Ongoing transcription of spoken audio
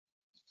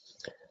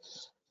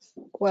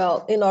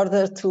Well, in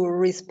order to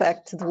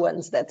respect the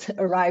ones that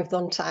arrived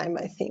on time,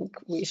 I think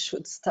we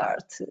should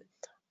start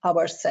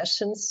our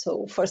session.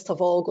 So first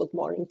of all, good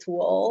morning to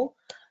all.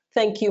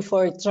 Thank you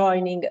for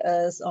joining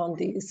us on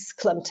this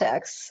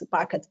CLAMTEX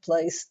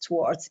marketplace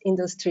towards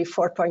Industry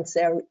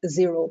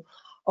 4.0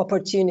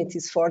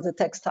 opportunities for the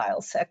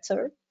textile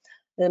sector.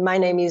 My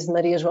name is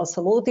Maria Joao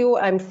Samudio.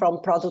 I'm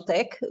from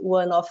PRODUTECH,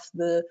 one of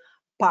the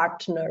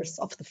partners,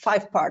 of the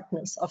 5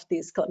 partners of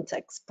this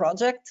CLAMTEX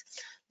project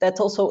that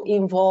also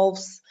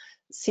involves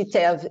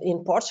CITEV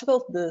in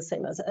Portugal, the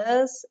same as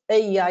us,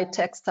 AEI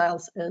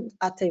Textiles and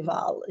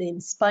Ateval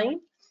in Spain,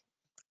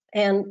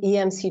 and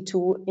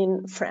EMC2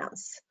 in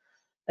France.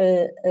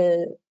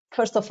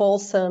 First of all,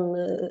 some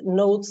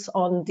notes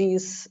on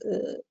this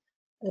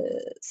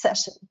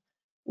session.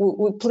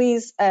 We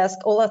please ask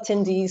all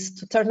attendees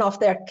to turn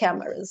off their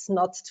cameras,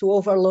 not to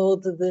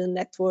overload the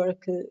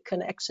network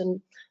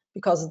connection,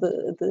 because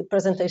the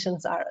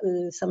presentations are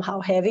somehow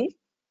heavy.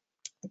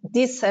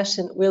 This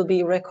session will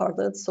be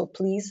recorded, so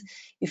please,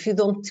 if you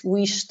don't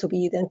wish to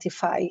be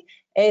identified,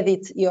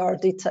 edit your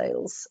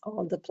details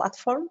on the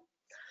platform.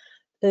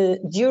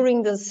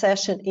 During the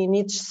session, in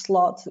each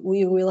slot,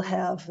 we will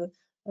have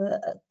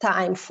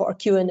time for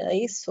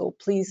Q&A, so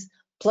please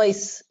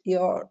place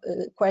your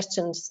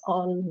questions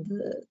on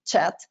the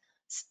chat,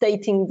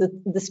 stating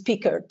the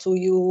speaker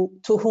to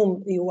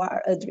whom you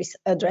are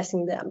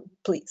addressing them,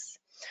 please.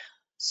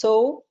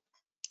 So,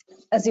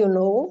 as you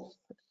know,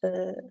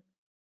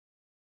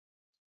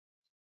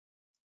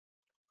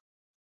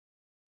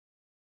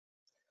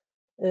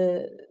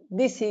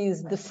 this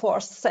is the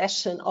 4th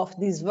session of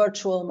this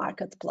virtual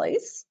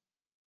marketplace.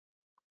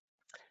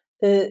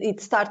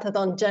 It started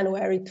on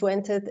January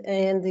 20th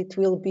and it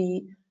will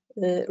be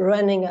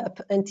running up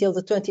until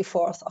the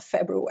 24th of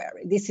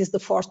February. This is the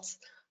 4th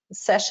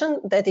session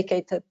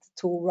dedicated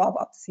to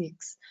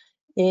robotics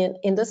in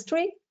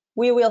industry.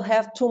 We will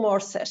have 2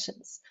 more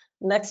sessions.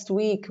 Next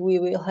week, we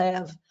will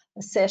have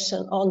a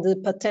session on the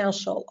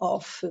potential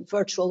of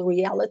virtual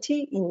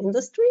reality in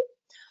industry.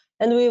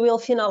 And we will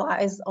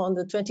finalize on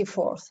the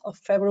 24th of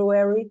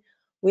February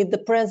with the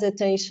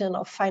presentation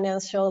of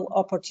financial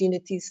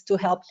opportunities to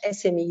help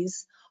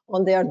SMEs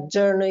on their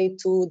journey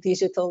to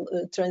digital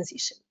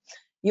transition.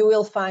 You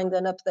will find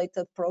an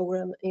updated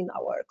program in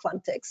our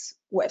CLAMTEX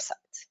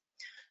website.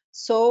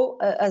 So,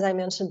 as I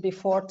mentioned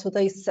before,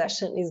 today's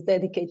session is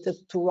dedicated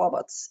to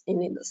robots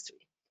in industry.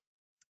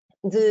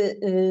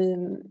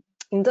 The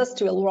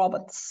industrial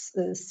robots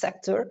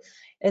sector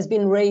has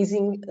been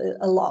raising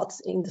a lot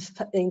in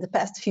the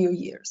past few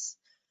years.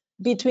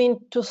 Between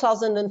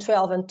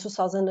 2012 and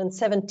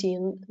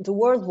 2017, the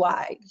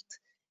worldwide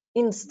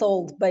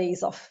installed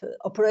base of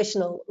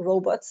operational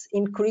robots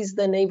increased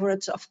an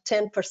average of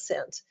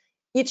 10%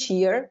 each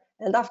year,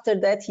 and after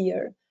that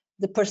year,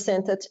 the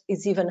percentage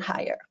is even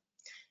higher.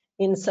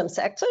 In some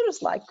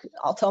sectors, like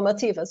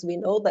automotive, as we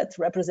know, that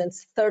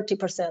represents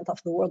 30%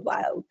 of the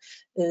worldwide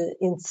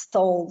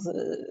installed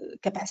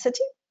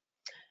capacity.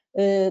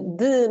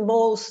 The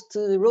most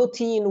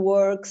routine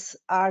works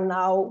are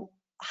now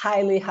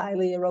highly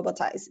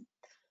robotized.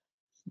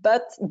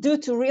 But due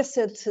to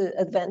recent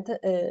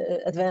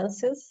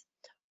advances,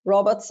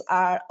 robots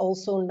are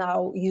also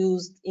now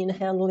used in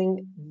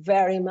handling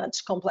very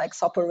much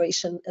complex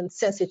operation and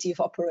sensitive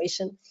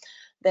operation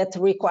that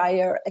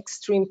require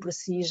extreme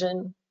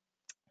precision.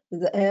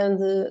 And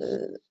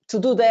to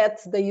do that,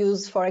 they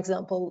use, for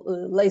example,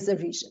 laser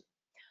vision.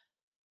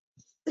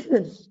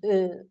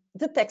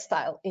 The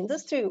textile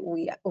industry,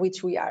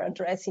 which we are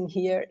addressing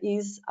here,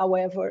 is,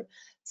 however,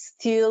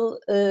 still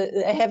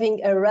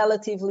having a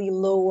relatively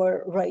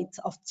lower rate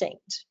of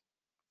change.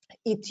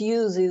 It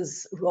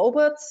uses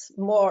robots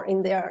more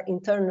in their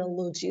internal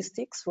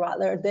logistics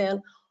rather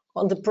than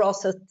on the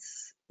process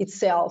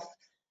itself,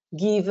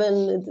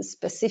 given the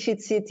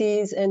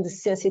specificities and the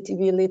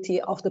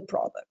sensitivity of the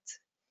product.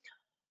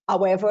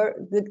 However,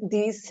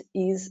 this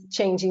is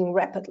changing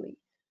rapidly,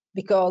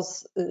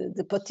 because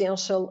the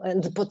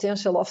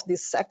potential of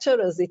this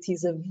sector, as it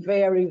is a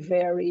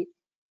very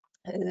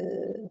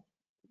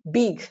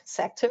big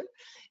sector,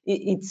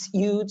 it's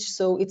huge,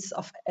 so it's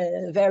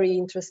very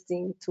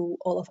interesting to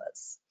all of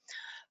us.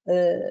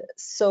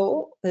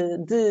 So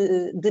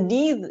the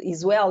need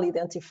is well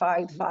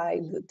identified by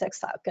the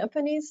textile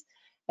companies,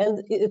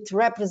 and it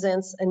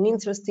represents an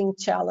interesting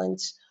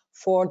challenge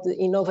for the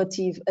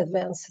innovative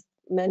advanced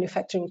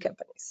manufacturing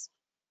companies.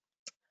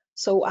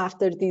 So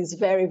after this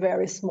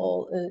very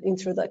small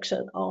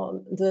introduction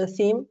on the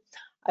theme,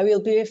 I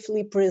will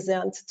briefly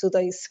present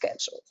today's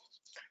schedule.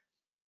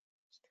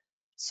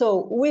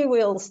 So we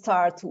will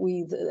start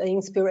with an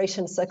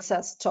inspiration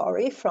success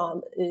story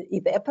from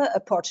IDEPA, a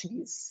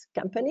Portuguese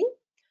company.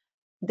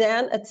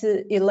 Then at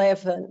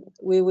 11,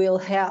 we will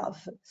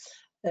have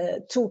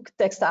 2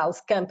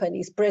 textiles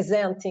companies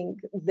presenting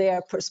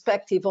their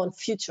perspective on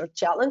future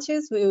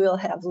challenges. We will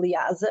have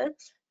LIASA,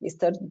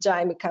 Mr.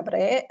 Jaime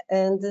Cabré,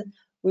 and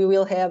we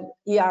will have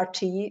ERT,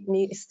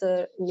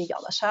 Mr.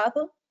 Miguel.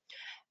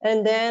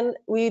 And then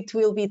it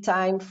will be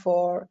time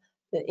for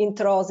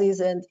Introsis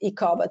and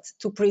Ecobat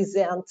to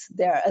present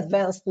their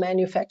advanced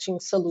manufacturing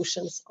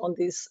solutions on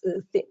these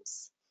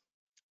themes.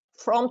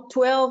 From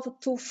 12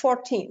 to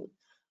 14,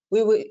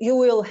 you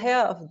will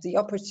have the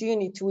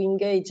opportunity to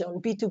engage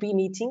on B2B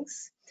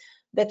meetings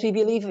that we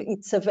believe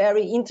it's a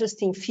very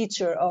interesting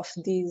feature of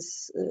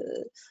this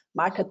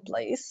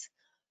marketplace.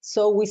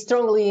 So we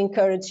strongly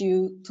encourage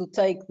you to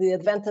take the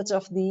advantage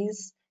of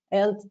these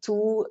and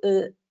to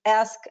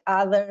ask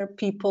other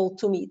people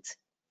to meet.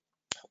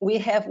 We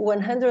have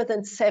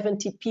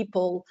 170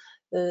 people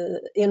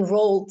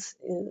enrolled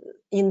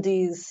in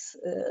this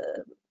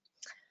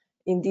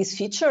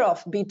feature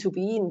of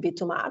B2B and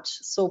B2Match.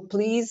 So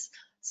please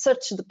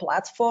search the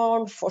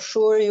platform. For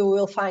sure, you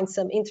will find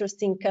some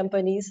interesting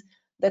companies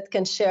that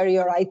can share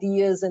your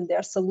ideas and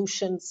their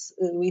solutions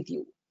with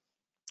you.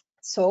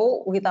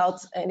 So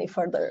without any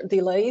further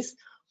delays,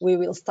 we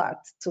will start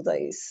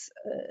today's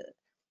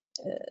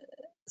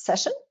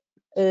session.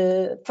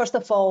 First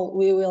of all,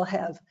 we will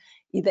have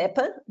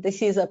IDEPA.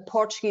 This is a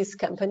Portuguese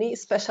company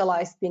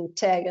specialized in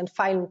tag and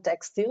fine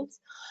textiles,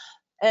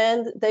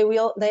 and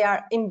they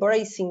are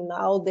embracing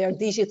now their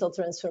digital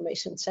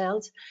transformation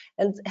challenge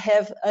and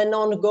have an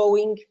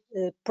ongoing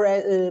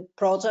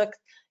project.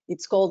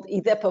 It's called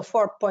IDEPA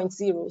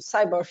 4.0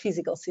 Cyber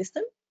Physical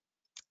System.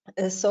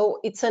 So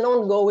it's an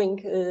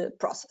ongoing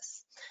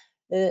process.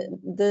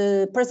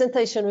 The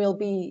presentation will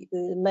be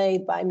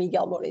made by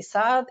Miguel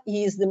Moura.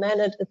 He is the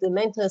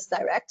maintenance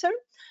director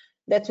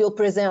that will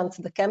present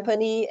the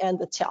company and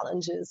the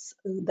challenges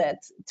that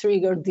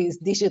triggered this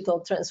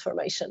digital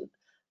transformation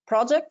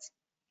project.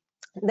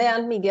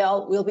 Then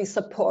Miguel will be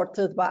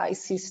supported by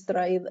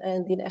SISTRADE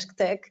and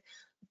INESC-TEC,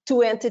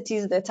 two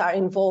entities that are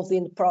involved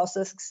in the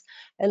process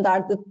and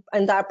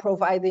are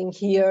providing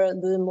here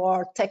the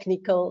more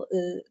technical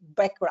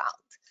background.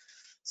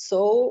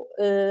 So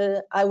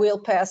I will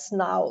pass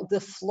now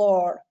the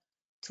floor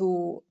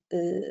to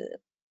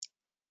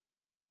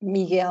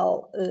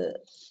Miguel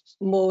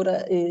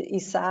Moura.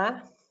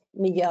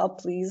 Miguel,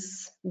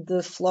 please,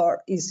 the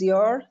floor is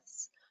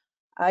yours.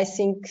 I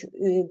think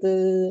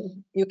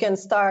you can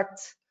start,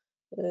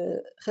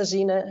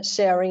 Regina,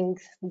 sharing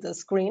the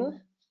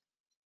screen.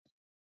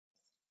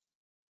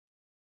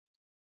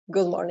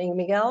 Good morning,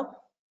 Miguel.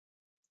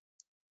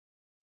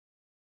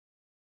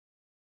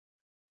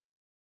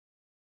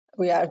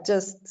 We are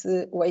just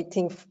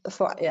waiting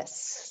for,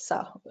 yes.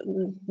 So,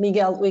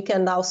 Miguel, we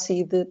can now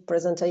see the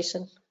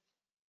presentation.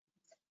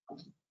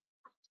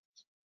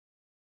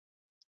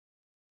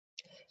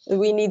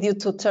 We need you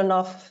to turn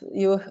off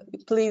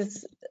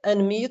please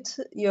unmute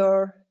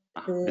your...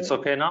 It's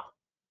okay now?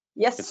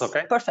 Yes, it's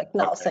okay. Perfect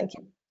now, okay. Thank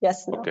you.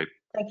 Yes, no. Okay.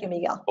 Thank you,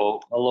 Miguel. Oh,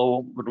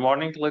 hello, good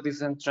morning,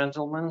 ladies and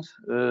gentlemen.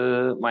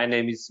 My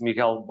name is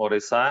Miguel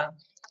Moura.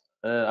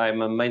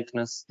 I'm a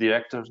maintenance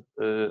director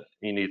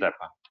in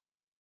IDEPA.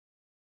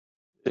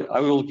 I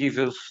will give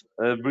you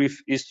a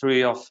brief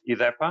history of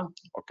IDEPA.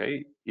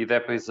 Okay,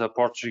 IDEPA is a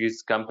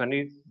Portuguese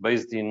company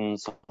based in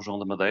São João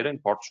da Madeira in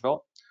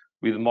Portugal,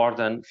 with more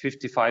than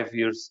 55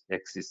 years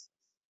existence.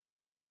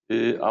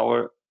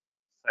 Our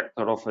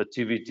sector of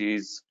activity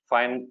is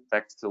fine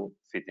textile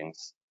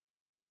fittings.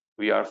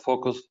 We are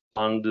focused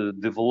on the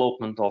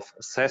development of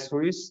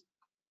accessories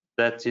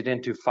that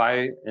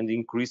identify and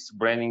increase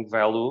branding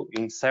value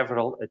in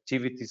several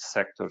activity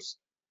sectors,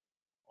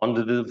 on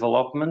the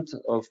development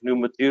of new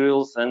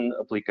materials and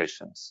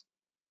applications.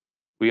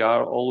 We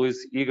are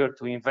always eager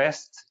to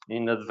invest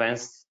in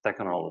advanced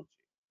technology,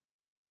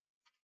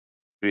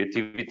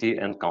 creativity,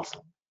 and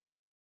concept.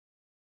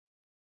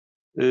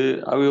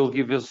 I will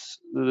give us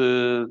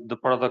the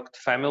product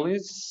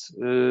families.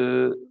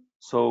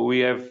 So we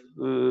have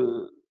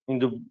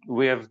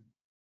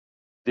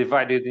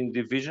divided in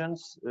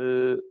divisions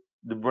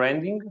the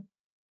branding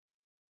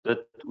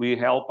that we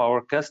help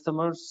our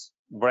customers,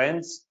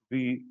 brands,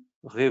 be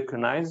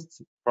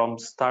recognized from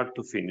start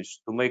to finish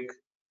to make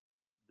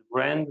the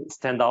brand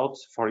stand out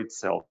for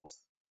itself.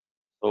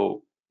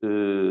 So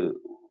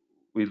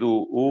we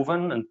do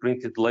woven and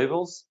printed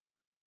labels,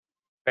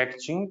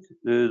 packaging,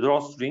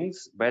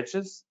 drawstrings,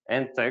 badges,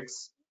 and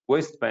tags,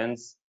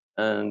 waistbands,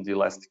 and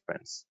elastic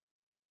bands.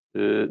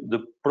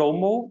 The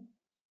promo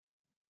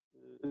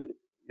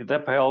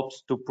that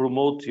helps to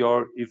promote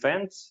your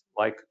events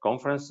like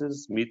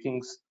conferences,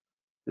 meetings,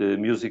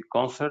 music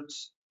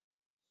concerts.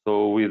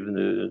 So with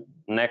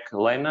neck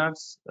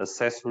liners,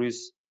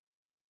 accessories,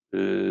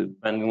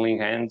 bundling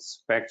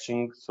hands,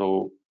 packaging,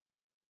 so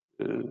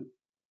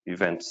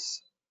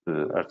events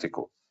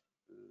articles.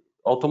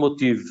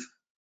 Automotive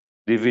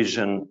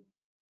division,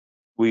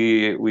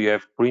 we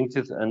have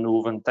printed and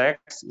woven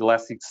tags,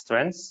 elastic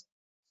strands,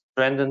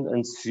 stranded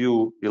and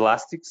sew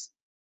elastics,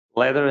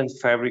 leather and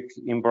fabric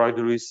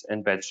embroideries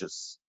and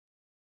badges.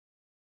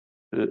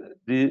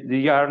 The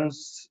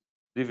yarns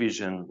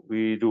division,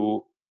 we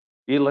do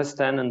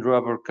elastan and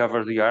rubber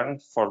covered yarn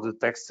for the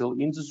textile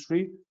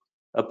industry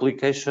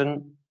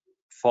application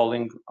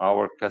following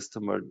our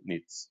customer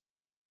needs.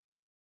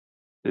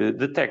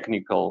 The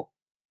technical,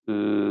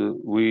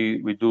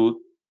 we do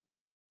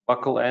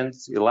buckle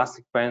ends,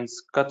 elastic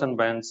bands, cotton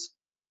bands,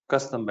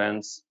 custom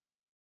bands.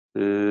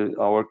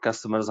 Our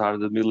customers are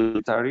the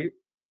military,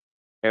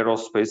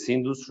 aerospace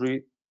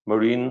industry,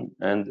 marine,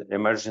 and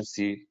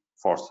emergency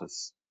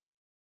forces.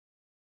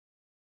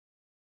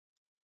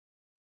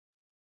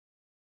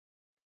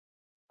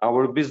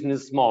 Our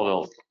business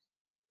model,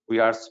 we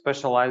are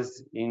specialized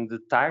in the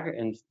tag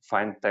and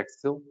fine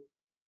textile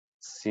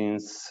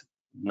since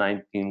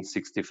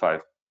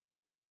 1965.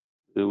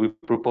 We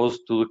propose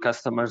to the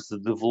customers the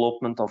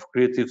development of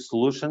creative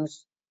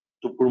solutions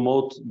to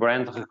promote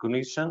brand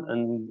recognition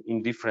and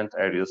in different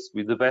areas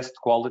with the best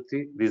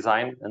quality,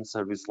 design, and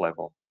service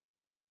level.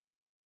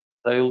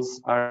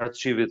 Sales are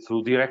achieved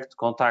through direct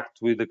contact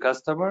with the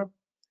customer,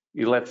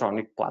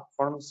 electronic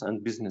platforms,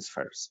 and business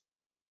fairs.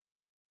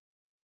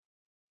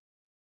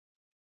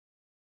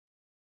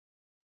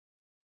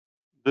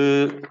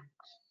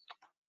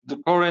 The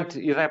current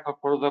IDEPA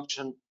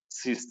production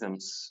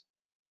systems.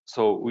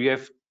 So we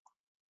have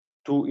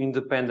two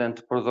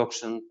independent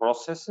production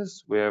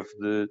processes. We have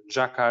the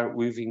jacquard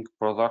weaving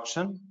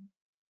production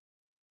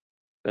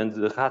and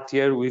the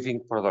ratier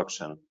weaving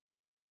production.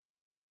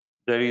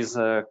 There is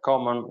a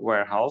common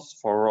warehouse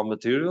for raw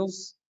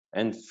materials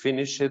and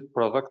finished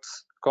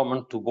products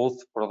common to both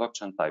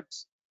production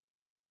types.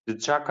 The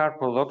jacquard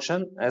production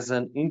has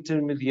an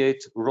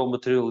intermediate raw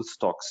material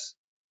stocks.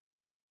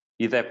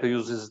 IDEPA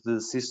uses the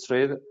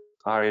SISTRADE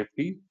RRP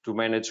to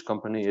manage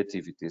company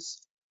activities.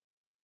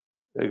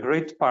 A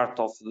great part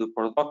of the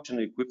production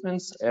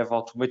equipments have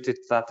automated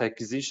data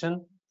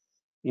acquisition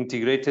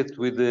integrated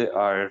with the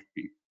RRP.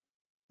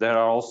 There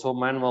are also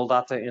manual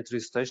data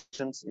entry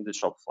stations in the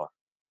shop floor.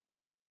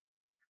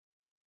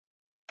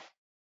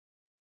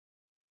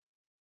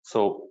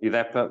 So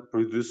IDEPA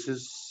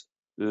produces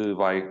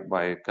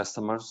by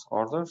customers'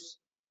 orders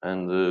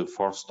and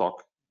for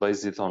stock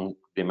based on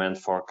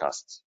demand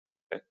forecasts.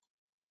 Okay.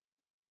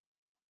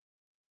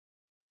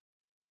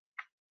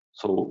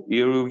 So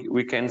here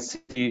we can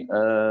see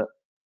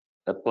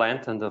a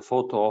plant and a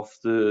photo of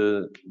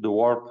the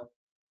warp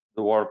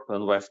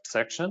and weft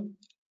section.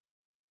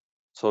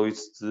 So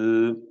it's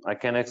I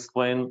can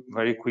explain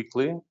very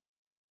quickly.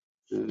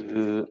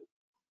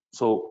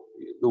 So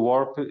the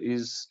warp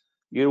is,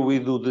 here we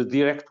do the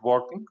direct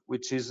warping,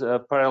 which is a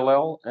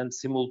parallel and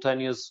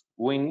simultaneous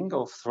weaving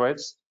of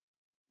threads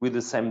with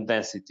the same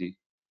density.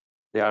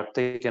 They are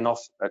taken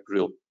off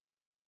acrylic.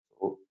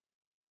 So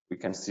we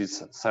can see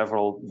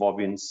several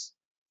bobbins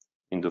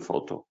in the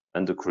photo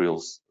and the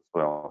acryls as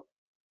well.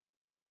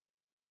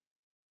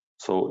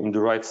 So in the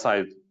right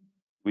side,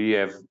 we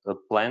have a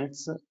plant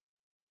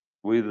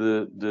with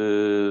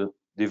the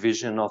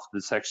division of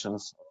the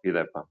sections of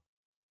IDEPA.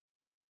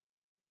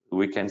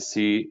 We can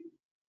see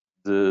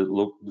the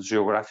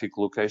geographic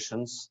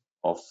locations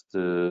of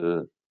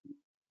the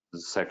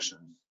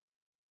sections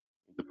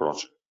in the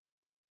project.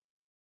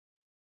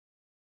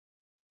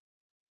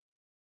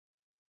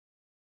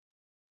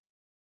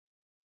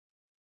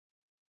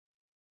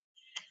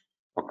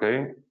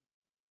 Okay.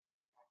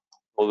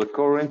 For the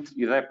current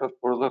IDEPA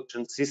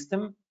production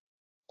system,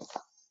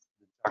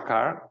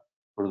 jacquard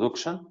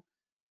production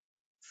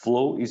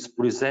flow is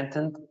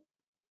presented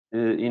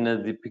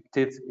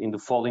depicted in the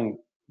following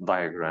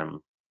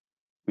diagram.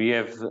 We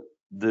have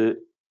the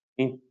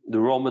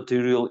raw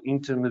material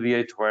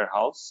intermediate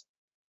warehouse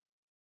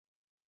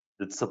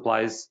that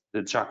supplies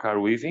the jacquard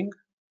weaving.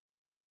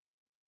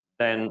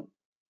 Then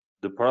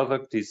the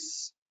product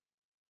is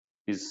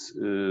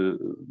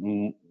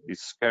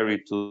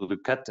carried to the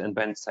cut and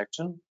bend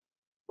section,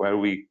 where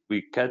we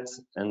cut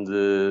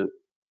and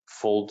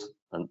fold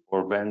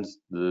or bend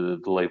the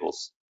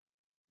labels.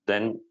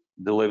 Then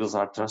the labels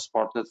are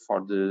transported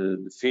for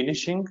the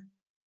finishing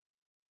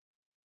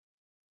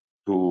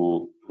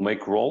to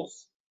make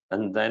rolls,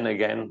 and then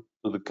again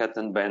to the cut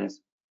and bend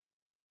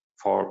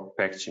for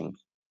packaging,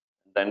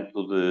 then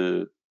to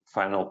the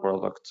final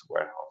product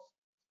warehouse.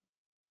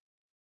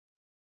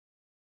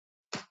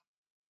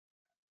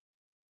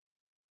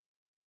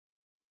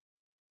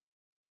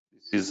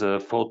 This is a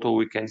photo.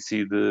 We can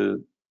see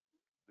the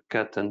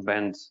cut and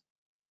bend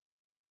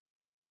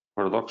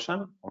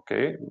production.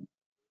 Okay,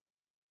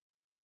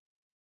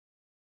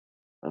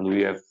 and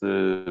we have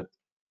the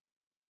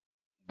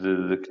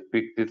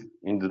depicted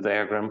in the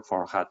diagram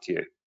for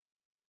ratier.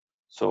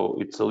 So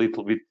it's a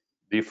little bit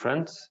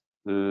different.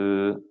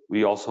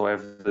 We also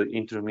have the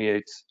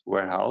intermediate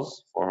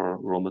warehouse for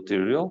raw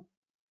material,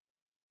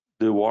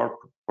 the warp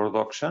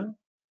production,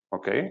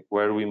 okay,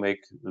 where we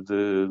make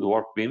the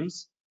warp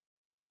beams,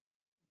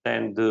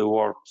 and the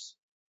warps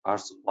are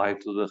supplied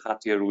to the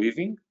ratier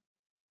weaving.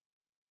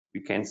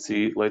 We can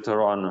see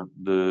later on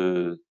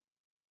the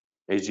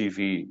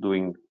AGV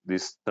doing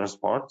these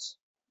transports.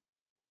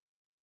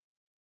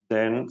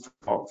 Then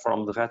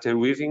from the ratier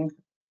weaving,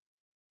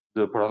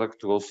 the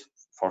product goes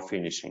for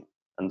finishing,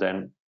 and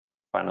then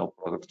final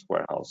product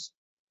warehouse.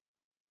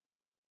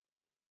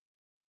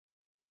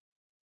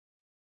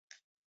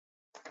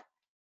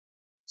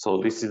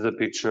 So this is a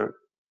picture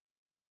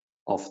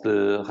of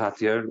the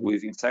ratier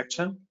weaving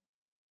section.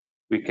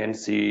 We can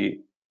see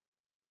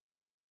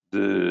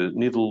the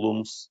needle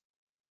looms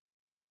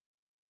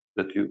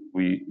that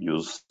we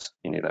use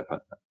in IDEPA.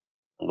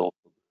 And also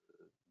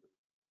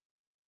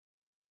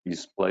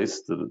is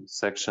placed the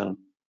section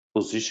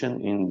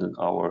position in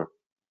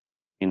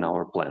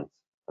our plant.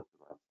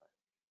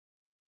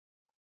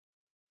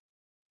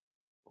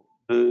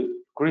 The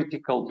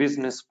critical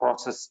business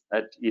process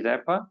at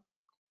IDEPA,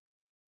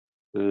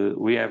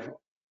 we have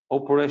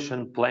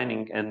operation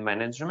planning and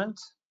management,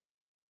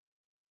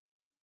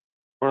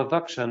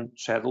 production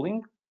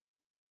scheduling,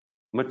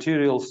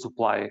 material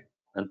supply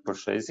and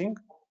purchasing,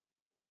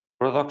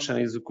 production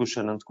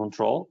execution and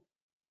control,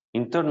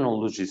 internal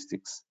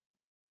logistics.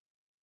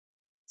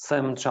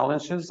 Some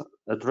challenges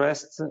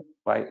addressed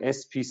by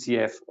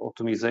SPCF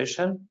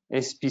optimization,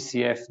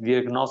 SPCF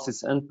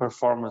diagnosis and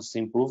performance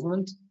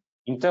improvement,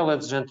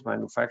 intelligent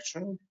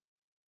manufacturing,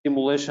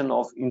 simulation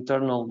of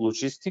internal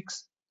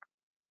logistics,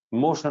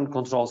 motion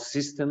control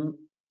systems,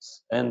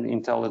 and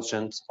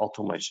intelligent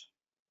automation.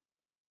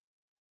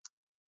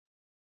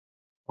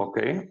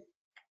 Okay,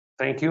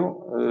 thank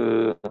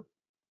you.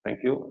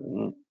 Thank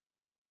you.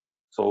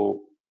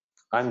 So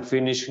I'm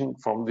finishing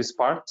from this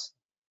part.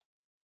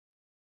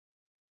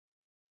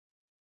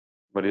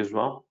 Maria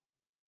João.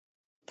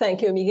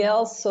 Thank you,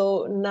 Miguel.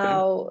 So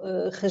now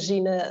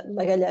Regina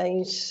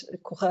Magalhães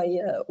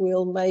Correia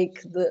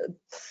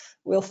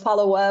will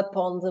follow up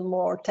on the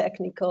more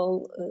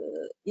technical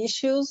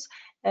issues,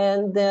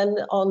 and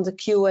then on the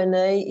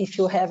Q&A, if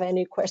you have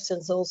any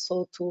questions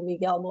also to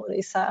Miguel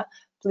Moura,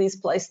 please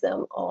place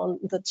them on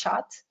the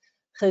chat.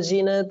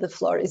 Regina, the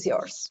floor is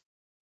yours.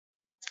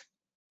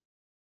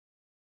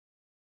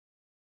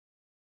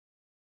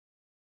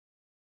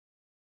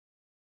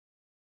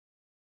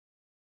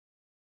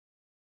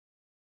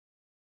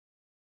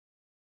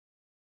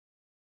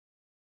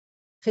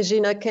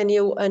 Regina, can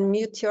you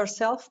unmute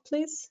yourself,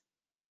 please?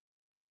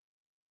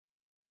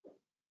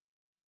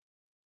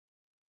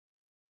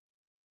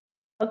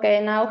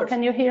 Okay, now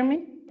can you hear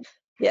me?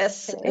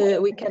 Yes,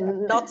 we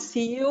cannot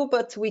see you,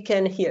 but we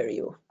can hear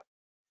you.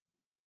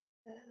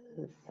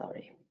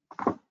 Sorry.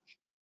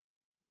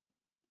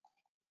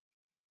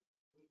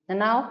 And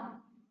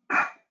now?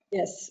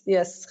 Yes,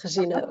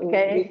 Regina.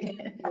 Okay.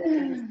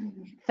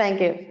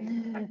 Thank you.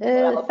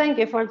 Thank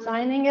you for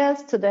joining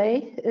us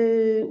today.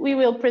 We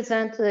will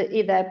present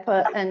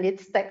IDEPA and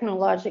its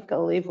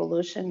technological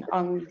evolution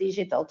on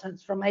digital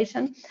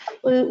transformation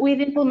with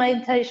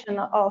implementation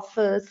of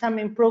some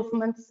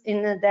improvements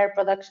in their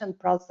production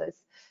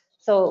process.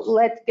 So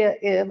let's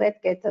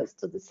get us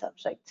to the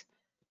subject.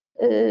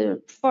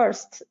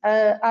 First,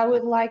 I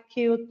would like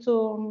you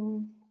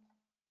to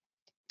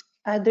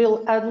I'd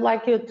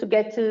like you to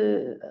get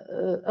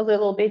a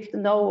little bit to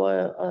know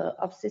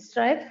of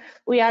SISTRADE.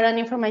 We are an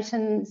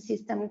information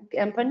system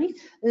company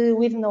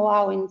with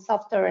know-how in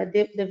software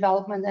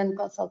development and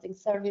consulting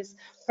service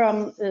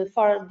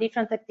for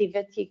different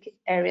activity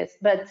areas,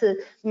 but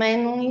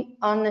mainly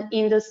on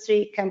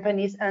industry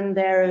companies and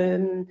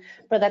their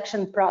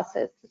production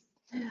process.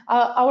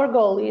 Our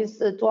goal is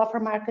to offer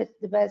market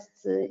the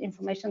best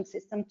information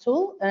system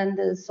tool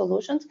and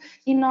solutions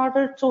in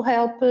order to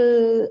help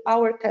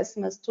our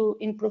customers to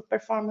improve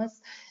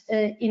performance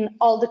in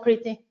all the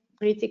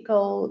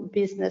critical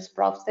business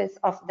process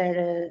of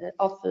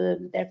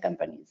their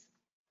companies.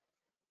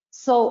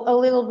 So a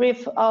little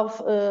brief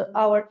of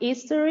our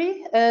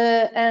history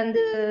and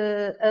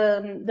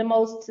the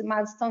most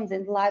milestones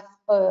in the life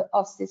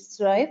of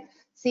SISTRADE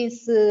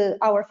since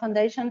our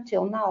foundation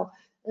till now.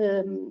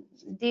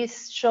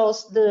 This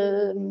shows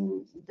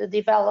the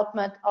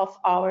development of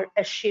our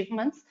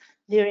achievements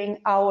during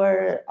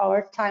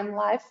our time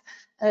life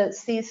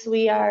since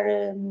we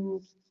are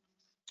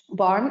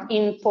born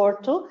in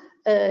Portugal,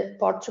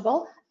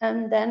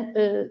 and then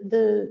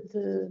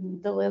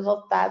the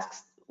little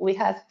tasks we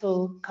have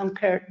to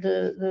conquer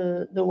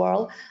the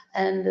world,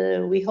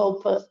 and we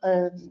hope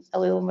a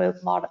little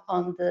bit more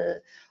on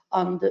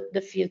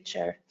the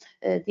future.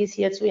 This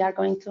year we are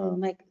going to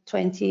make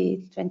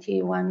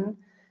 21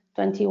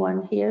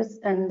 years,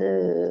 and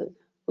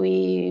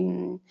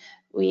we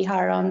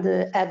are on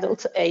the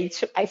adult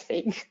age, I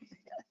think.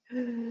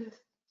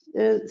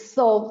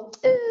 So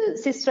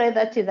SISTRADE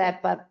at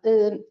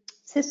IDEPA.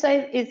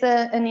 SISTRADE is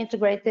an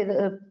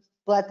integrated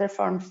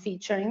platform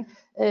featuring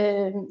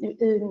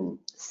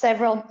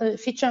several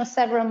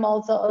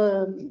modes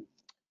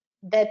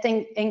that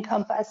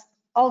encompass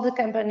all the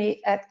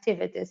company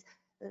activities,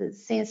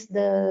 since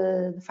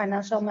the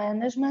financial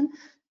management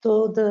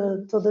to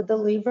the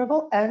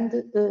deliverable and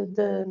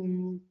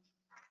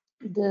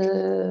the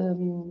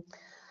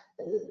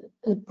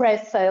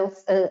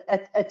pre-sales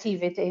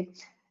activity.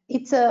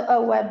 It's a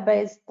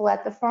web-based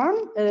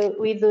platform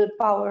with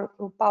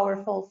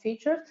powerful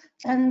features,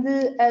 and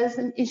as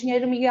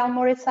Engineer Miguel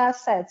Moura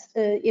said,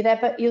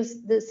 IDEPA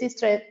used the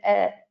SISTRADE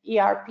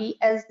ERP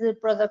as the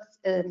product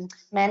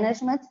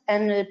management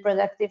and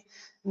productive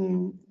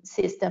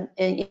system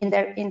in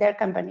their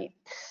company.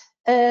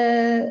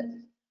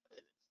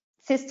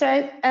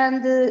 SISTRADE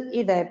and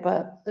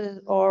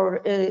IDEPA,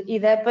 or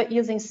IDEPA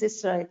using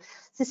SISTRADE.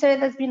 SISTRADE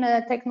has been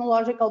a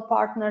technological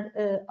partner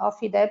of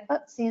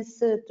IDEPA since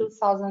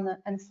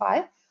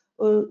 2005.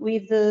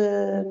 with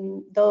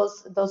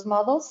those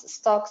models: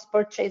 stocks,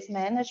 purchase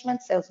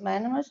management, sales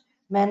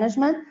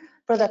management,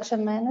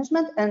 production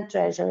management, and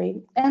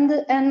treasury.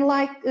 And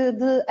like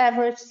the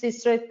average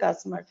SISTRADE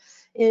customer,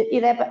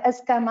 IDEPA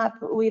has come up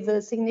with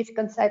a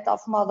significant set of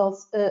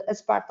models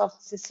as part of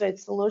the SISTRADE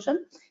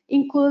solution,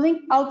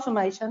 including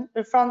automation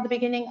from the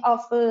beginning of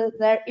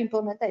their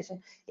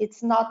implementation.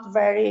 It's not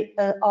very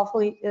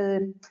awfully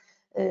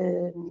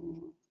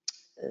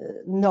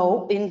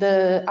known in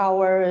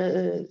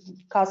our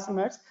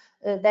customers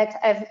that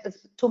have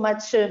too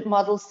much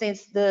models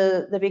since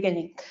the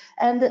beginning.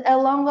 And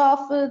along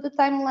of the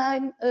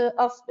timeline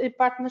of the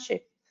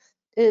partnership,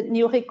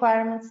 new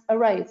requirements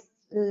arise.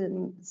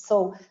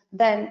 So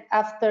then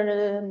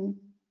after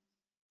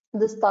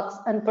the stocks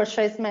and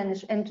purchase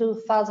management in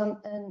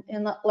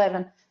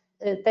 2011,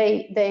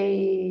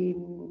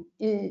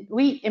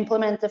 we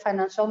implement the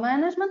financial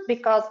management,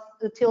 because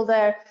till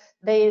there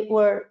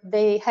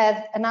they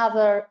had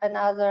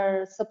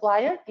another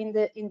supplier in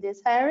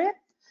this area.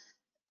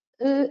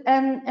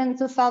 And in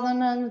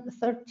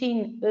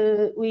 2013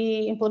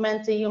 we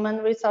implement the human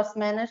resource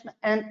management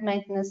and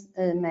maintenance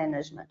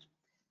management.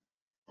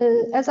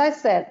 As I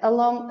said,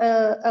 along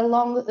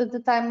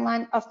the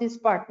timeline of this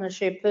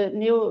partnership,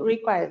 new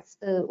requirements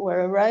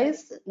were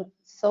raised.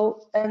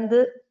 So,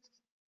 and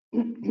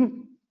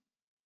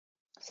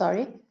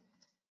sorry.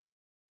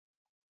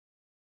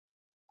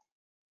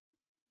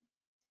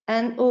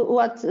 And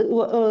what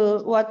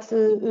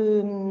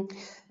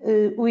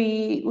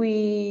we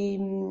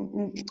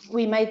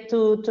made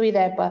to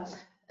IDEPA,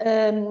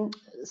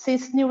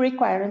 since new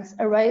requirements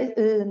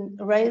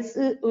arise,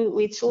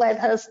 which led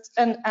us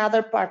and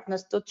other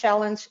partners to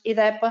challenge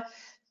IDEPA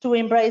to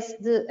embrace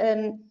the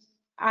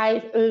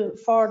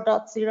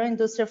I4.0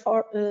 Industry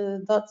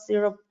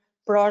 4.0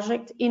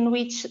 project, in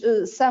which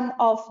some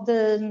of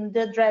the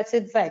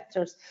addressed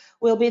vectors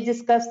will be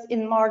discussed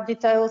in more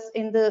details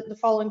in the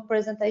following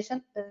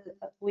presentation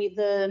with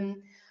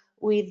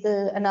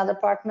another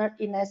partner,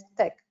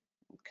 INESC-TEC.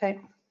 Okay.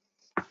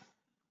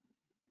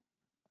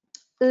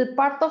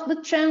 Part of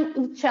the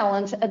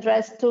challenge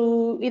addressed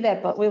to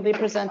IDEPA will be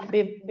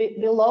presented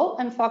below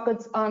and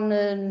focus on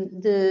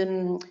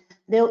the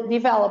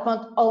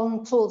development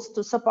of tools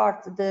to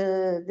support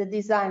the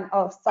design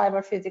of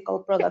cyber physical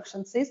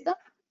production system,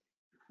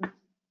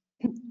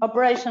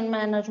 operation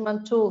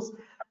management tools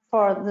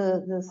for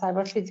the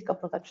cyber physical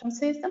production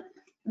system,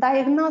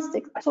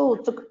 diagnostic tool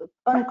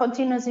on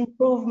continuous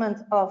improvement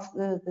of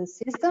the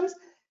systems,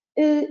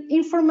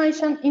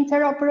 information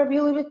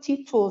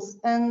interoperability tools,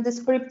 and the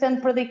script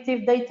and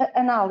predictive data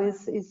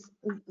analysis.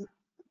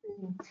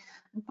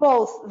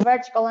 Both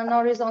vertical and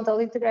horizontal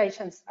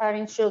integrations are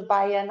ensured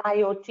by an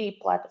IoT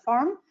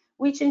platform,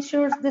 which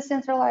ensures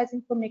decentralized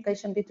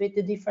communication between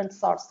the different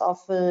sources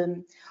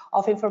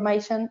of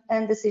information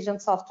and decision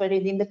software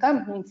within the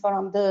company,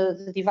 from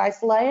the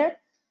device layer,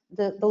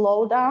 the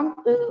low down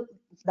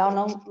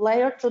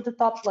layer, to the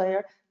top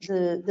layer,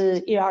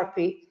 the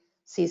ERP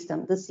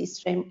system, the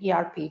system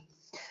ERP.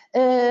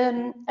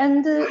 From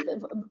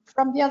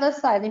the other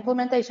side,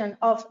 implementation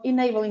of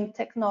enabling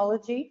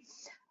technology,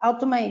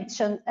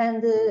 automation,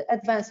 and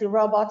advanced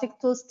robotic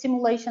tools,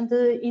 stimulation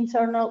the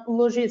internal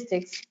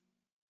logistics.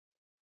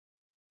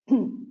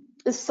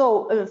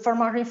 So for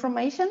more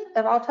information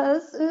about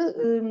us,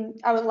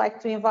 I would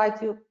like to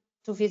invite you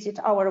to visit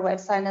our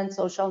website and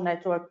social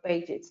network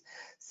pages.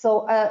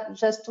 So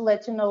just to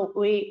let you know,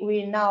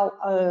 we now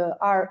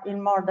are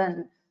in more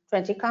than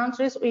 20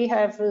 countries. We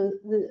have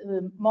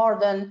more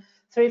than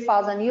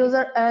 3,000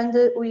 users, and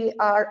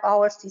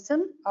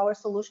our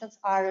solutions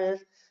are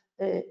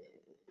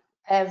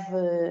have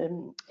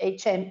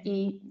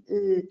HME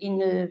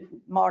in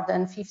more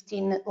than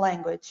 15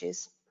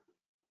 languages.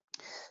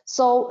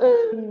 So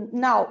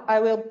now I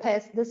will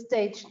pass the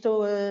stage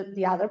to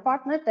the other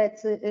partner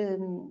that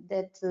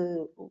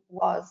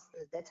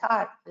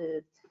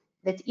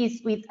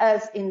is with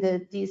us in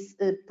this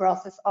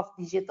process of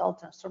digital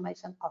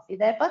transformation of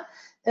IDEPA.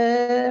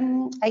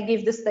 I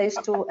give the stage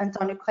to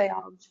António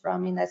Correira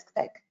from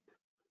INESC-TEC.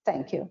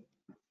 Thank you.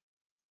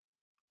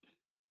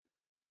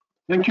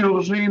 Thank you,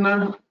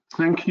 Regina.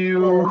 Thank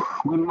you.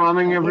 Good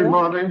morning,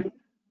 everybody.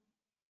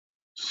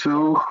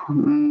 So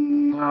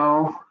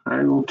now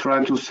I will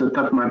try to set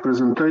up my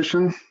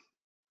presentation.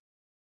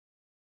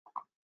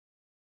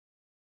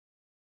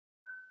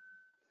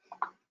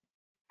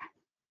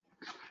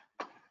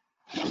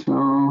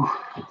 So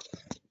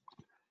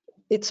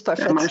it's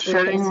perfect. Am I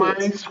sharing my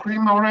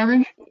screen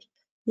already?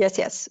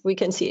 Yes, we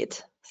can see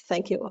it.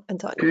 Thank you,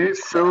 António. Okay,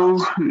 so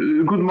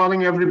good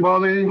morning,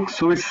 everybody.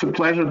 So it's a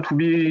pleasure to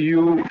be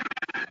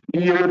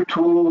here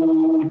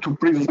to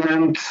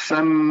present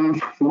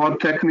some more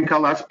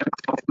technical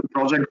aspects of the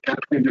project that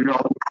we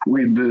developed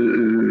with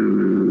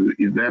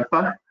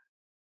IDEPA.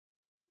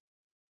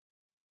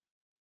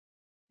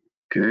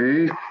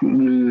 Okay,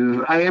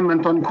 I am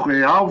António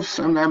Correira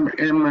and I'm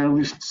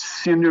a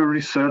senior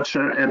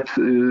researcher at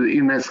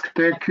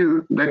INESC-TEC,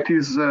 that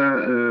is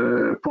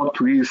a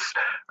Portuguese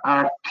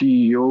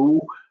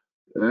RTO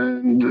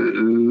and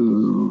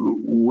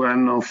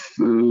one of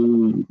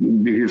the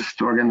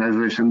biggest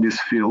organizations in this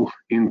field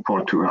in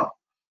Portugal.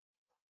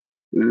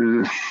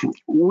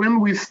 When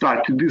we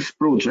started this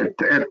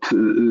project at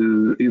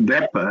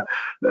IDEPA,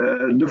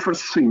 the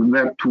first thing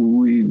that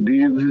we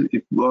did,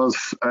 it was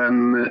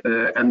an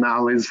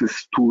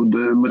analysis to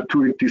the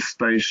maturity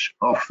stage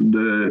of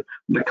the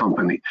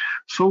company.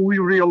 So we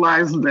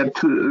realized that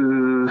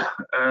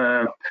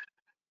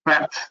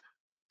path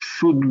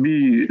should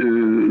be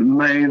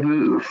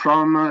made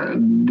from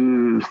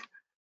the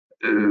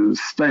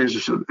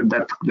stage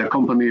that the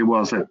company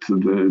was at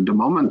the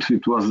moment.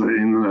 It was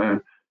in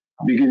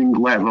beginning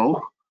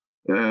level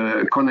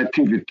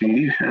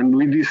connectivity, and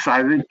we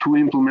decided to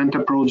implement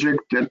a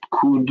project that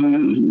could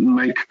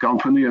make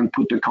company and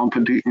put the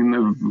company in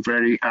a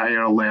very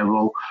higher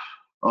level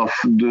of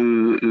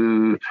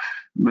the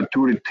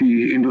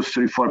maturity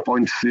industry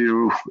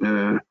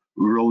 4.0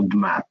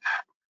 roadmap.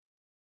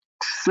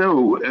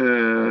 So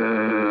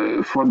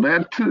for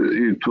that,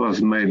 it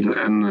was made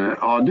an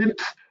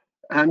audit,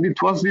 and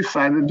it was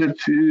decided that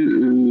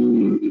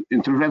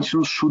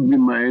interventions should be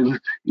made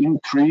in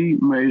 3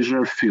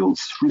 major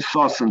fields: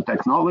 resource and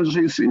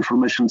technologies,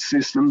 information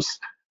systems,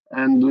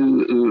 and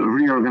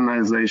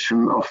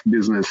reorganization of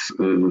business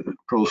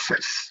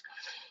process.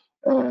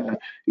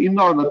 In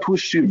order to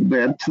achieve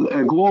that,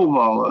 a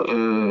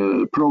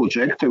global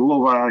project, a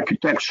global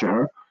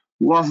architecture,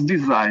 was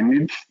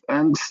designed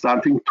and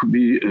starting to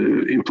be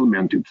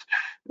implemented.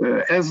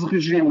 As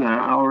Regina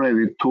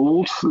already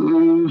told,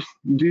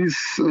 this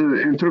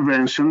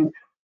intervention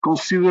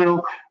considers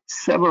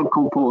several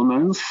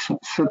components,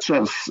 such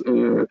as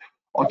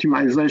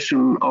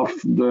optimization of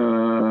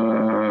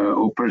the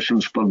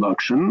operations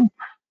production,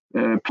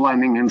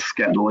 planning and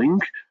scheduling,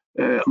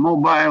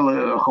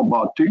 mobile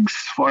robotics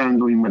for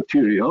handling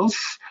materials,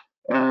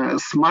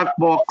 smart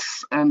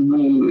box and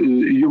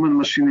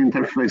human-machine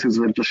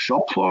interfaces at the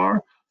shop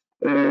floor,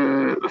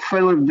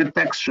 failure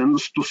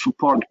detections to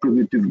support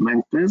predictive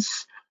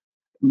maintenance,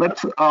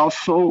 but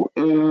also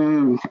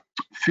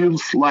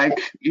fields like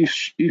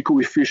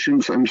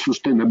eco-efficiency and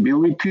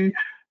sustainability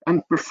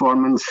and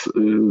performance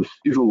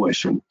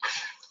evaluation.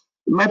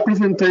 My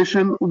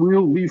presentation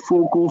will be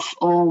focused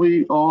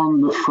only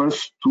on the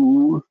first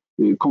 2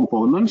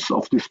 components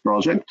of this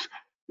project: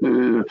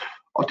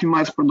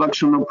 optimized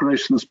production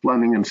operations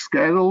planning and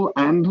schedule,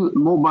 and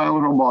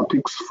mobile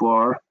robotics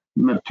for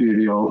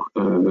material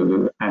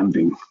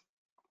handling.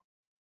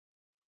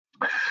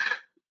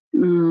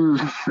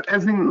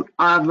 As in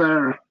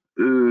other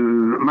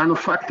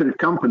manufacturing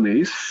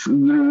companies,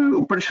 the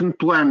operation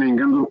planning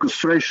and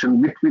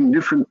orchestration between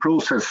different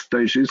process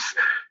stages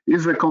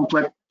is a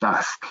complex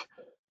task.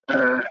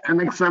 An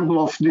example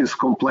of this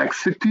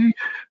complexity,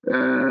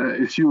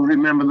 if you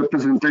remember the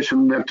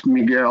presentation that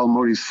Miguel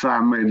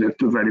Moura made at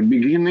the very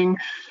beginning,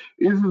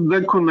 is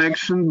the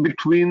connection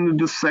between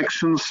the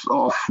sections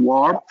of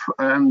warp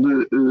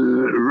and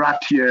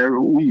rapier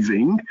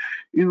weaving.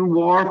 In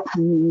warp,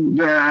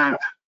 there are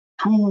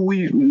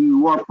 2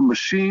 warp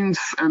machines,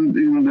 and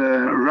in the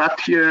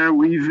rapier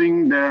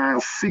weaving, there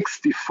are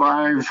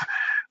 65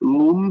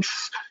 looms.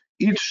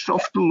 Each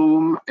of the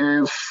loom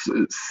has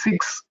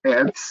 6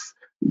 heads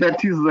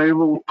that is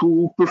able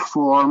to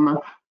perform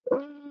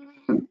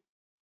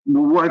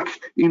the work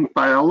in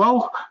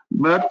parallel,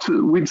 but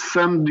with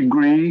some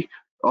degree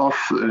of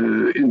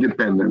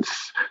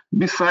independence.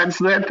 Besides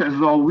that,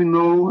 as all we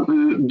know,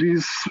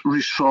 these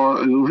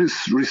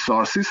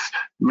resources,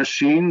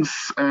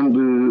 machines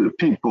and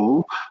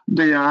people,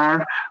 they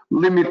are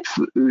limited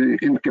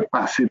in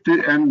capacity,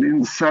 and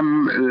in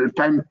some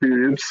time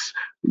periods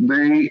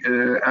they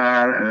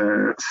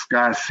are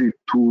scarce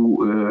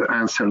to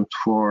answer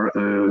for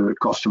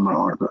customer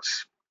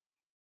orders.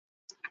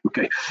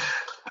 Okay.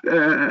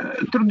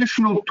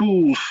 Traditional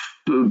tools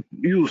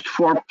used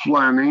for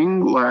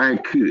planning,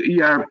 like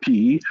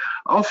ERP,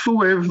 also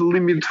have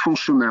limited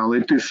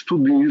functionalities to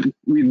deal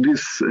with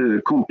these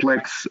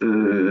complex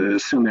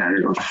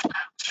scenarios.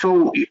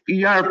 So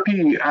ERP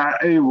are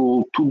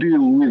able to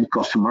deal with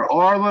customer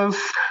orders,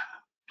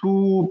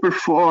 to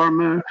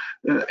perform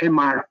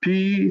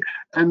MRP,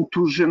 and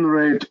to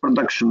generate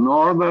production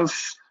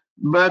orders.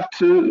 But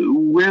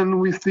when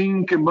we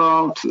think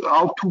about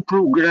how to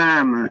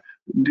program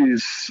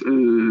these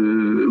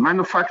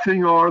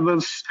manufacturing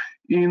orders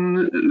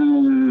in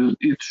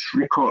each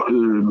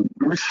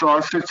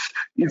resources,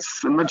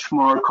 it's a much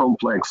more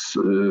complex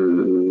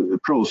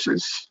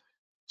process.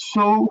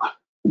 So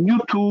new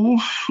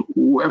tools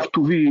have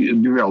to be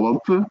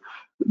developed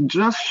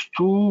just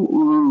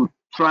to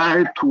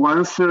try to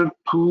answer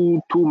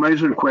two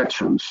major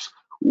questions.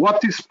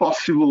 What is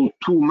possible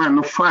to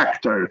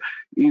manufacture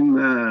in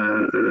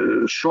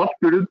short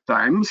period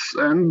times,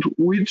 and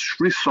which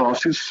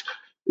resources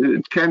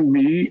can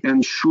be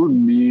and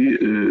should be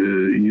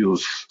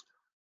used?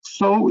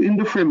 So in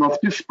the frame of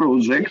this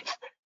project,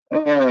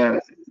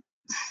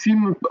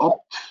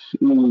 SIMOPT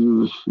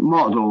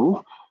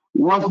model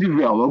was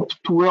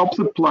developed to help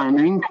the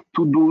planning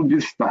to do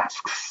these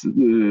tasks.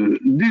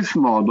 This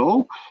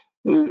model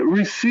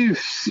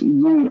receives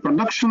the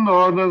production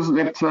orders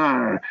that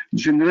are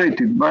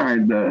generated by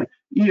the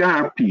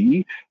ERP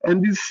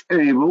and is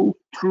able,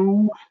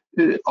 through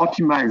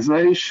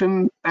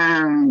optimization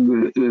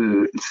and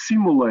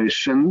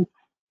simulation,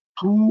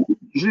 to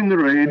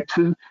generate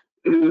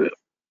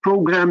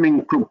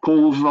programming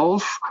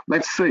proposals,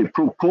 let's say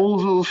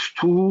proposals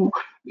to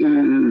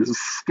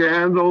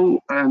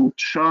schedule and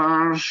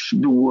charge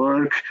the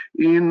work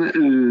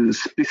in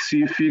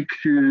specific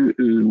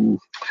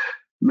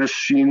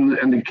machine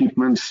and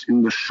equipments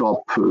in the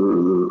shop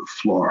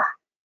floor.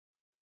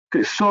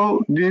 Okay,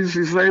 so this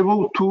is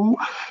able to,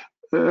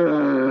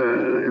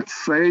 let's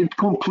say, it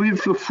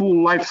completes the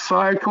full life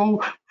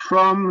cycle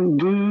from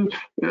the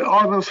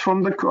orders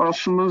from the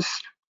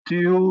customers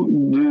till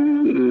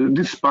the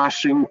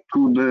dispatching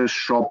to the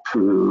shop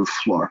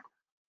floor.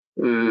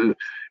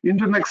 In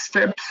the next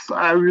steps,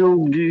 I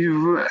will give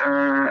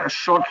a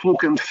short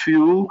look and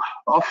feel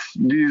of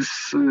this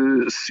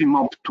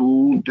CMOP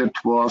tool that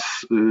was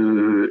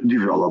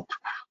developed.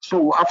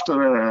 So after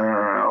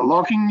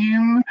logging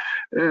in,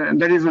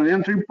 there is an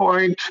entry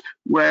point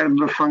where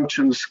the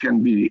functions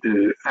can be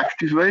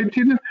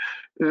activated.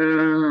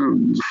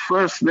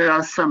 First, there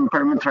are some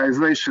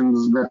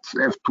parameterizations that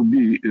have to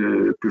be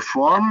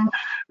performed.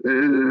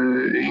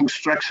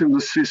 Instruction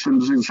the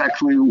systems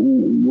exactly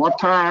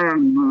what are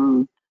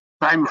the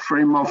time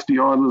frame of the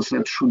orders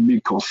that should be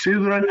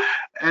considered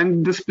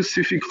and the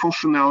specific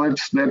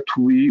functionalities that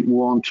we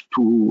want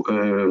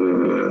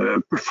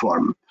to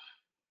perform.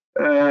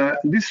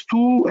 This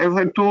tool, as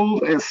I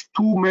told, has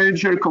two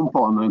major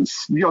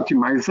components, the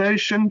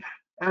optimization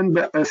and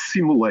the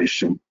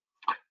simulation.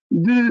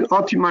 The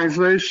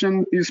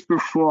optimization is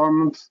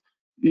performed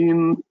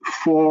in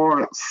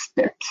 4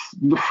 steps.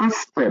 The first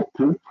step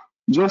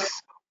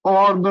just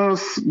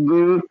orders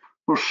the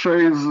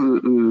purchase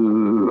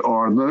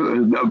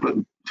order,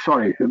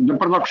 the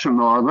production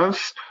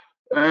orders.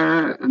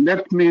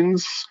 That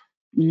means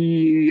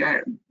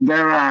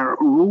there are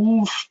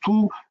rules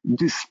to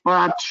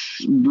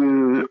dispatch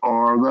the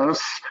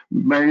orders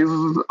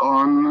based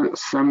on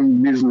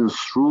some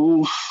business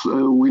rules.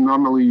 We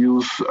normally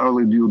use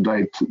early due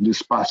date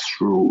dispatch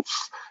rules.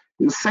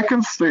 The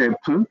second step,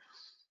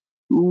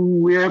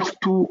 we have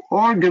to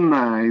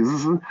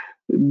organize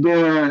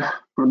the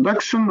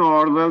production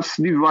orders,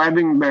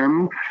 dividing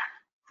them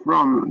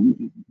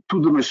to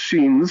the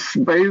machines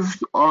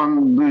based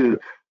on the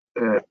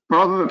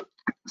product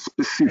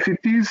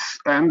specificities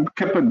and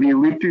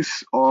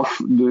capabilities of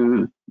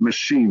the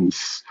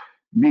machines,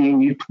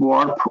 being it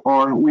warp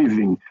or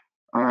weaving.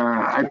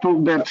 I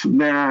told that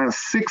there are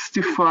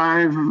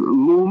 65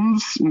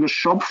 looms in the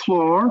shop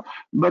floor,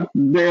 but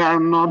they are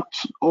not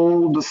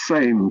all the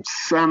same.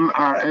 Some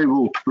are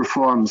able to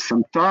perform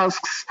some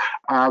tasks,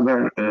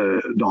 others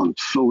don't.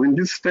 So in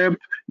this step,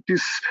 it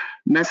is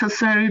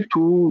necessary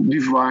to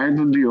divide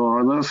the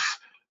orders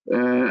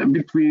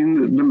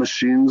between the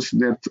machines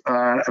that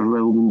are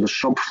available in the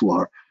shop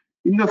floor.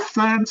 In the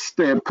third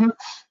step,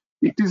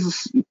 it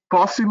is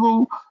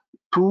possible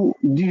to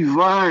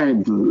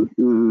divide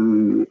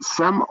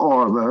some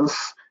orders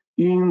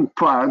in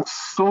parts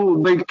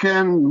so they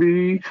can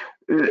be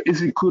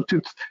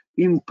executed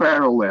in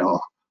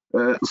parallel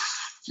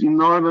in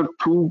order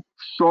to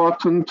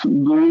shorten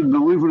the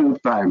delivery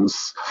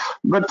times.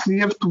 But they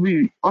have to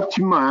be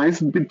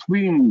optimized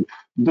between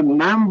the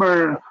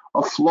number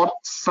of lot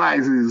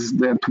sizes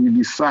that we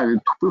decided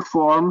to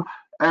perform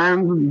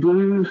and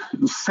the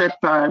set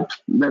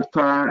types that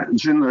are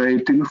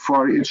generated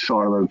for each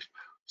order.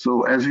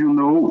 So as you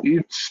know,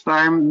 each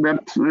time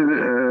that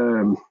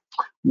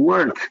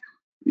work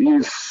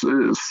is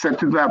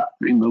set up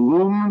in the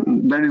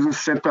loom, there is a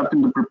setup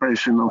in the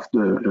preparation of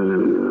the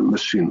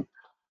machine.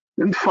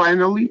 And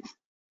finally,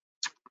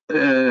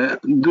 the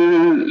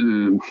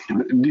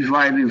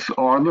divided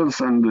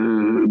orders and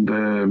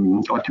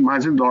the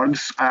optimized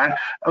orders are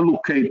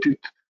allocated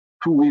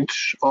to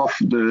each of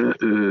the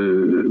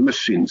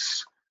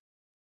machines.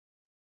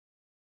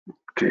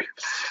 Okay.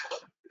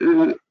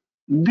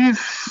 This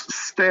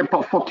step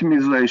of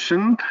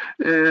optimization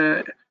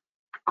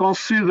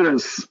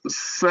considers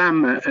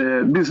some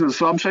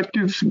business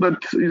objectives,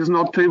 but is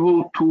not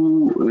able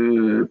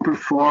to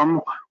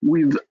perform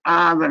with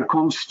other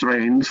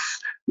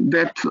constraints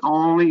that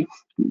only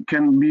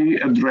can be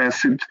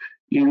addressed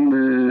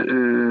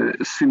in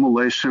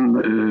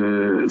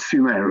simulation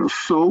scenarios.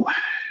 So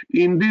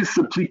in this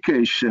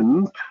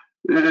application,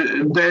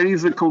 there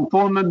is a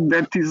component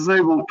that is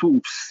able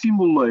to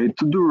simulate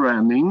the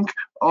running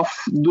of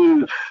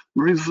the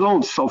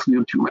results of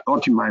the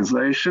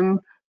optimization,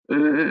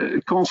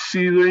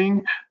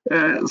 considering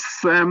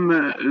some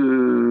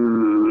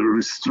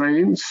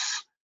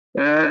restraints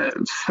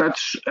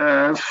such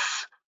as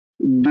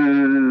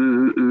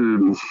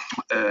the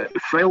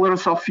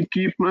failures of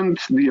equipment,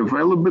 the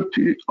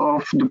availability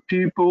of the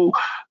people,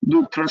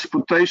 the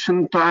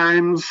transportation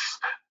times,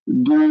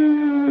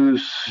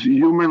 the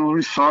human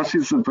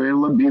resources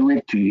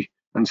availability,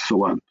 and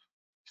so on.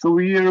 So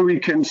here we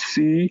can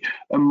see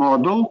a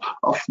model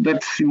of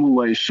that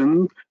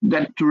simulation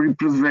that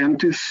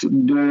represents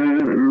the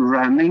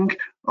running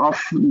of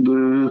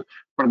the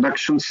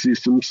production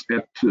systems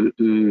at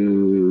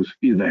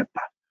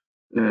IDEPA.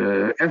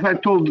 As I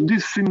told,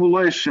 this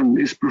simulation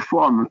is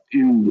performed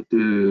in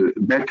the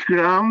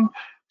background,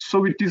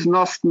 so it is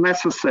not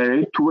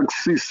necessary to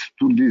access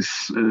to this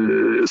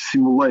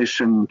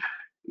simulation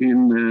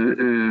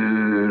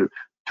in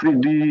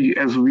 3D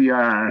as we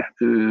are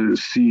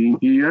seeing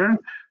here.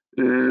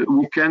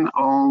 We can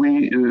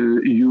only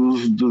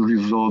use the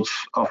results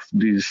of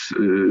this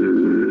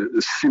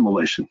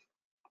simulation.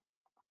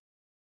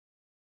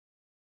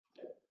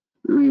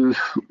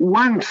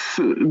 Once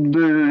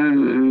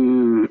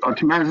the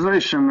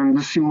optimization and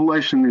the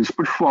simulation is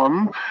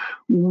performed,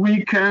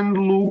 we can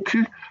look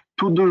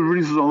to the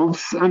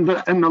results and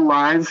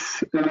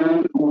analyze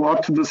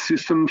what the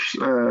systems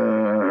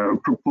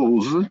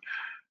propose.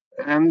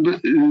 And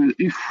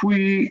if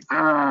we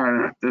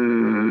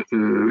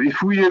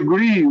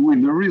agree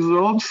with the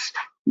results,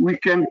 we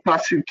can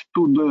pass it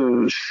to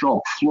the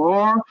shop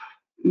floor.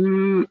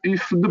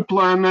 If the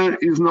planner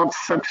is not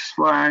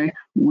satisfied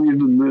with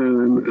the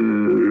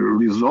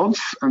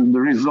results, and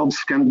the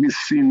results can be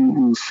seen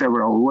in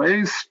several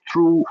ways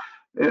through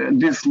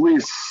these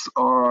lists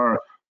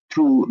or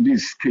through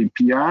these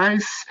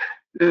KPIs.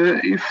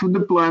 If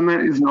the planner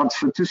is not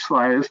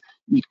satisfied,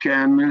 it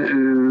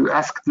can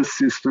ask the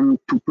system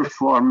to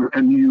perform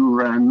a new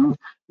run,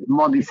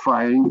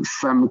 modifying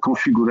some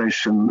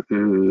configuration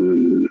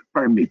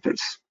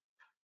parameters.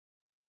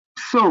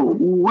 So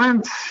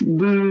once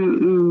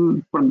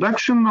the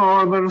production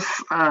orders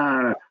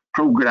are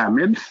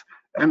programmed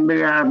and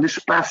they are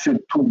dispatched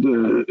to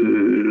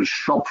the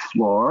shop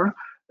floor,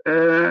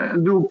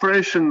 the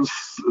operations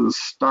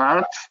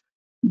start,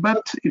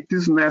 but it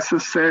is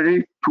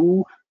necessary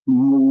to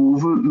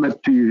move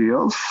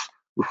materials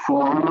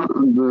from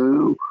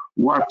the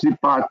warp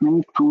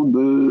department to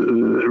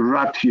the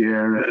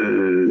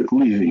ratier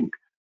living.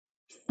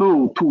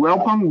 So to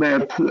help on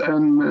that,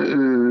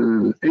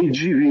 an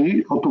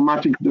AGV,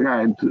 automatic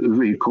guide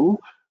vehicle,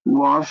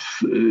 was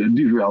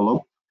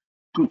developed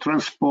to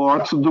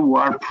transport the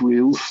warp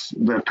reels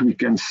that we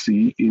can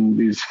see in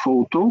this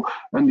photo.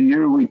 And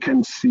here we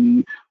can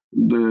see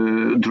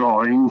the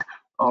drawing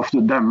of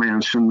the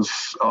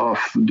dimensions of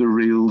the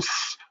reels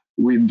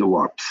with the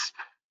warps.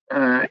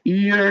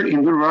 Here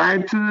in the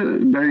right,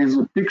 there is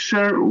a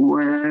picture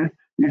where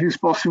it is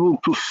possible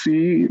to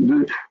see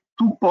the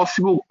two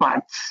possible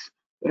paths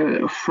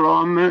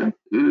from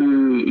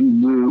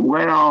the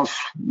warehouse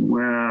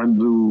where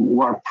the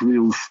warp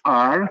reels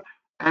are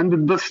and the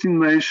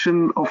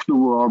destination of the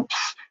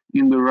warps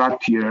in the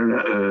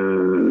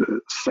ratier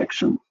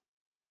section.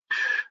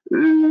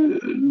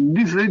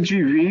 This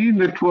AGV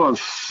that was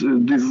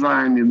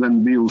designed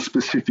and built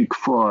specific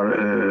for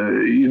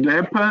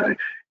IDEPA,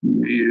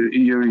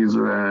 here is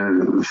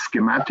a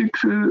schematic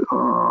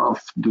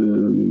of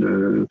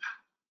the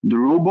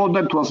robot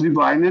that was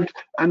divided,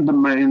 and the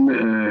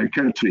main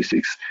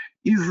characteristics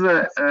is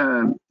a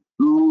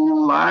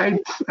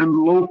light and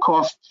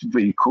low-cost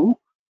vehicle,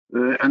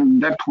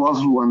 and that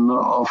was one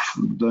of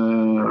the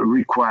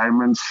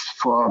requirements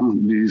for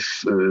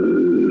these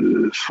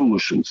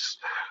solutions.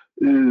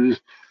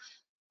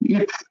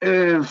 It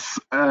has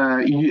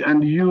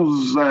and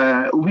use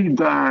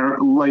LIDAR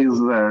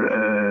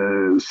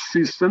laser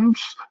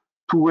systems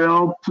to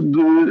help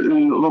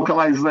the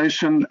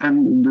localization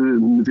and the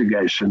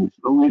navigation.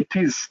 So it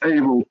is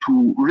able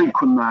to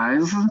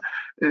recognize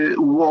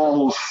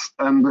walls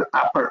and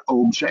upper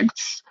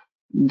objects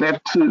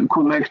that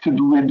connected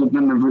with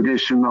the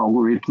navigation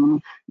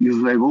algorithm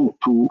is able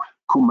to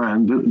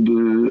command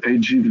the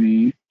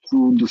AGV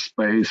through the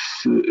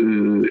space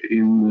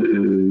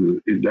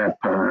in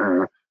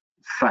IDEPA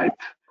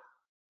site.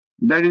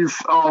 There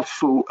is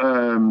also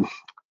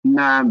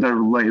another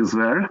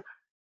laser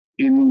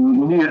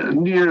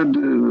near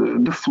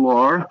the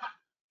floor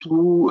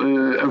to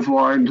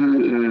avoid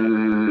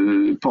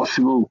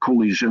possible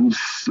collisions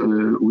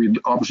with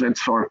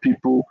objects or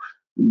people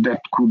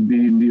that could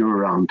be near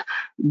around.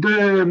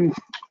 The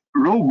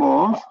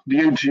robot, the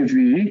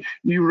AGV,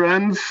 he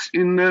runs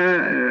in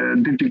a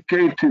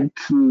dedicated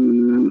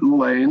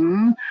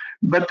lane,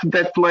 but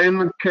that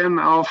lane can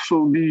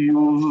also be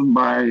used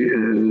by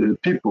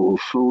people,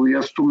 so he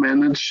has to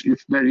manage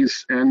if there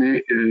is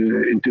any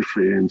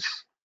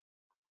interference.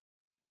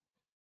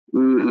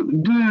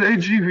 The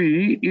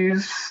AGV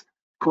is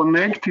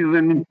connected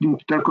and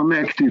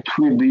interconnected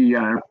with the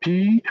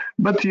ERP,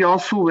 but he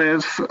also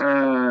has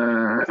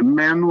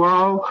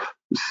manual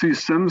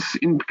systems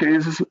in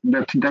case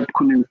that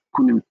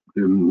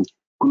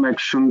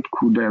connection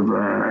could have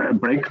a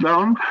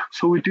breakdown.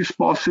 So it is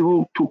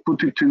possible to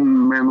put it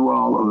in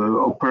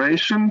manual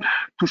operation,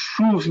 to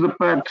choose the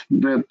path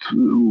that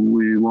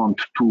we want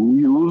to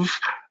use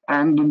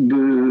and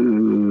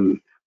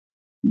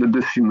the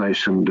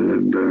destination,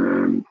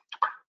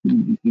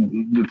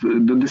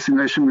 the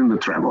destination in the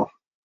travel.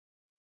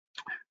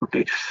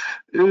 Okay.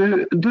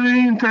 The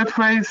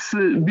interface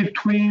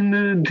between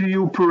the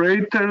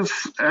operators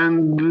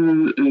and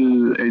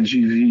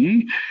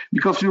AGV,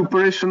 because the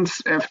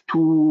operations have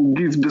to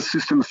give the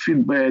system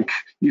feedback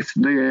if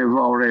they have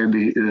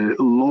already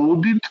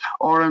loaded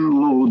or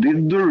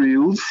unloaded the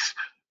reels,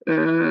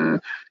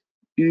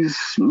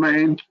 is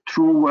made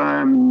through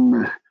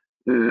a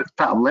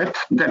tablet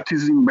that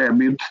is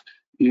embedded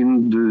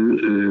in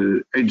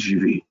the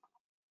AGV.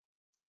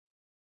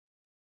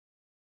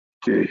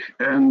 Okay,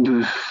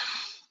 and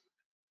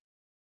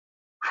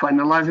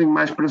finalizing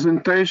my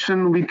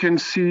presentation, we can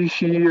see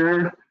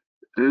here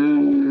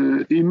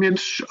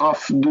image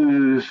of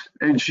the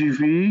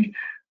AGV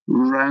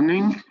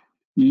running.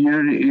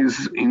 Here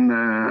is in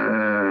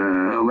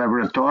a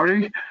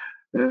laboratory.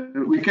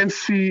 We can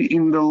see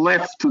in the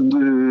left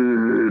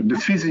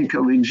the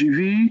physical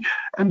AGV,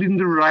 and in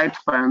the right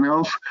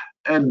panel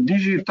a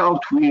digital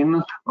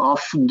twin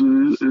of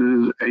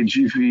the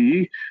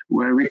AGV,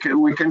 where we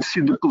can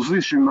see the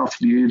position of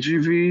the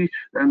AGV,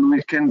 and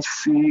we can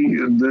see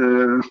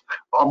the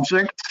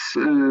objects,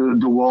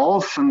 the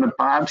walls and the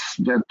paths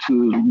that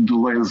the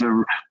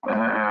laser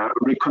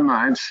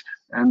recognizes,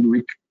 and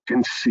we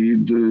can see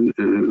the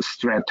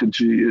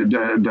strategy,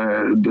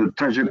 the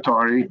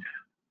trajectory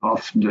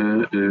of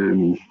the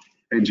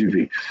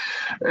AGV.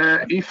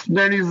 If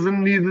there is a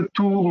need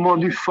to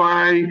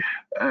modify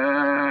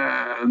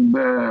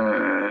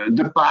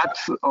the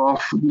path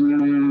of the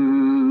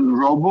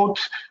robot,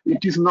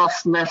 it is not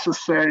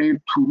necessary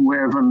to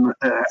have an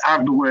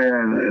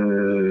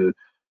hardware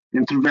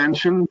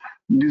intervention.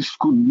 This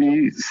could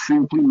be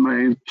simply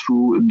made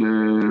through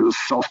the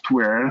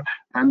software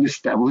and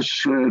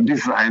establish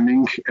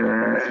designing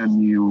a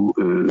new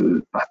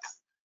path.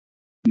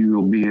 You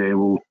will be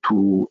able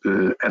to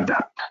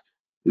adapt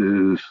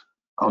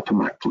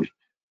automatically.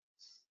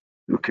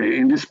 Okay,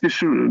 in this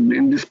picture,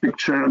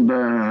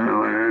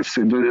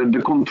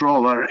 the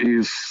controller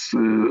is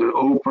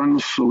open,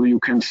 so you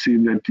can see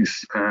that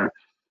it's a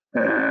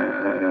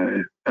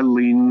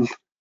lean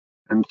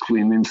and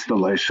clean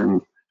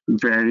installation,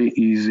 very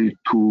easy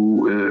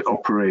to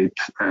operate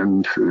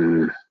and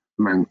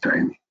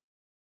maintain.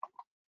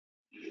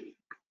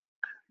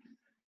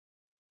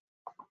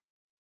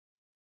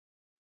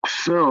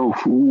 So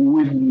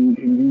with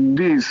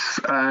this,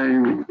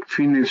 I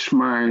finish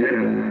my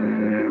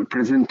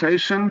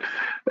presentation.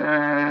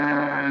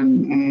 There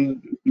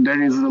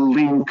is a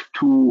link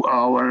to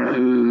our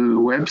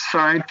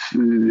website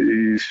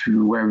if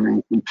you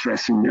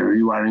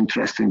are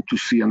interested to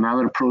see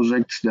another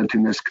projects that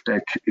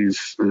INESC-TEC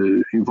is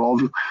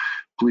involved.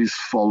 Please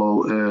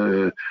follow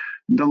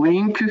the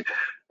link.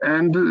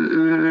 And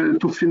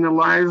to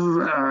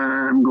finalize,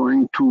 I'm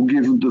going to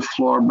give the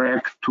floor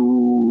back to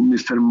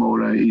Mr.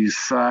 Moura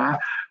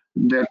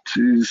that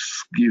is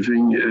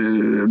giving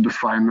the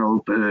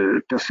final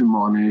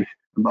testimony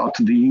about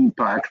the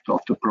impact of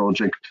the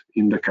project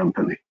in the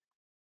company.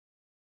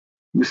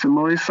 Mr.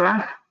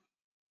 Moura?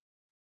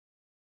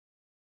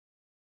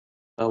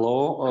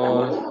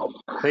 Hello,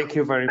 thank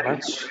you very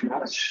much.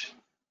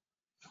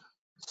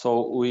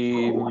 So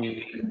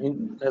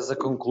as a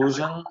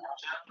conclusion,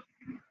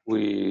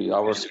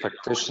 our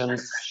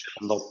expectations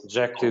and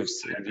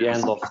objectives at the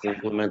end of the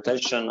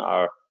implementation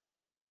are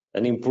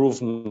an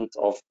improvement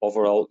of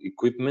overall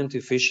equipment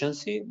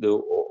efficiency,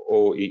 the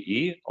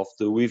OEE of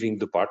the weaving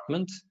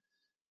department,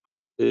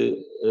 a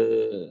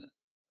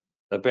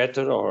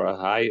better or a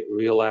high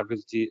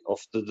reliability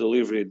of the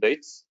delivery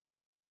dates.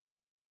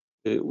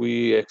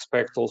 We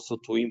expect also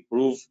to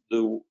improve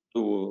the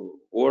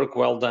work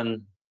well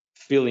done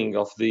feeling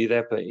of the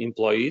IDEPA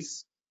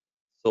employees.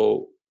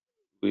 So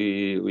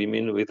we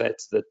mean with that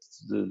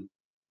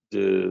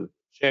the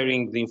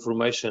sharing the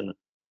information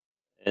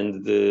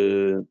and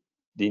the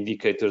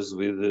indicators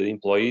with the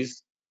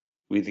employees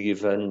will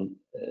give an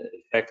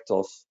effect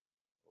of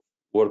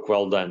work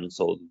well done.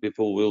 So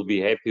people will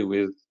be happy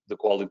with the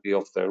quality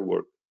of their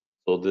work.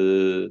 So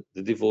the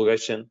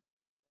divulgation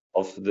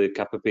of the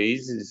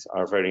KPIs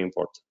are very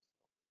important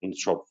in the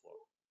shop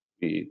floor.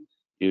 Here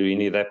in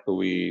IDEPA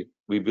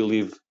we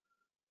believe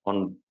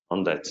on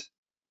that.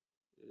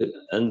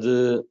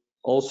 And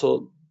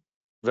also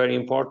very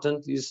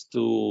important is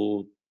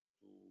to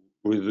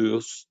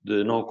reduce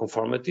the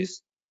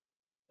non-conformities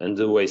and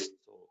the waste.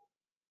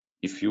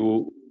 If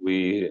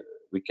we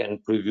can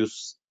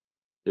produce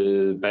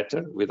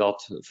better without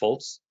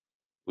faults,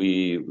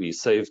 we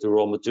save the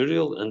raw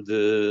material and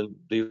the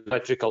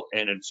electrical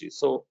energy.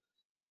 So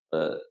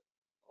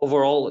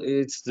overall,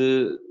 it's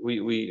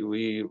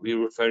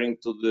we're referring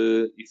to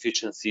the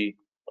efficiency,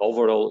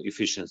 overall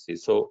efficiency.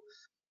 So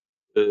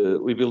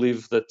we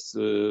believe that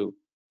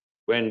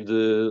when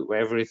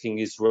everything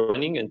is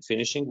running and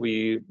finishing,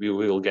 we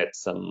will get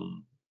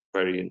some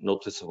very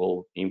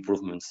noticeable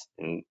improvements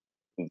in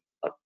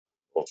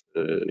of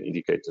the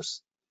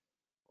indicators.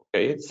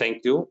 Okay,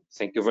 thank you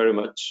very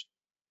much.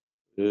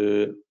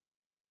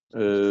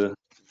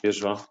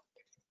 Joao.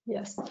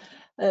 Yes,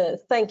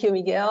 thank you,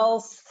 Miguel.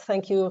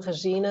 Thank you,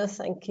 Regina.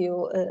 Thank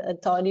you,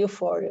 Antonio,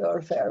 for your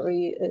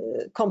very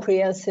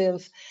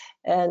comprehensive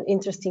an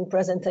interesting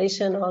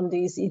presentation on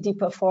these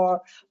IDEPA 4.0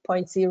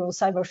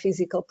 cyber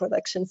physical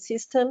production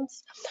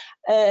systems.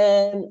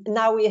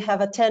 Now we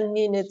have 10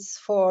 minutes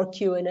for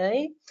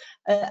Q&A.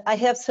 I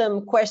have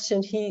some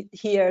questions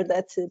here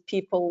that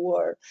people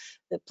were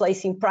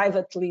placing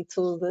privately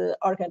to the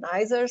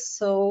organizers.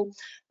 So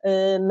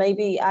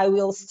maybe I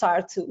will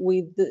start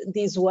with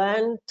this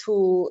one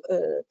to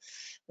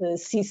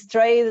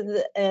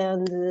SISTRADE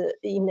and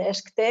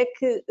INESC-TEC,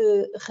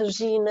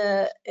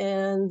 Regina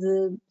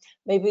and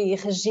maybe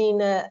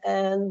Regina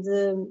and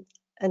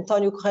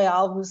António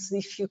Correira,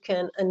 if you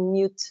can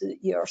unmute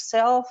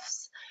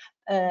yourselves.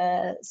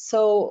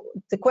 So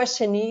the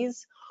question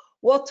is,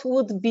 what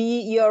would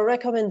be your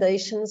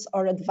recommendations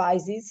or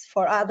advices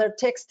for other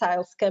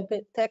textile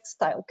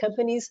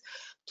companies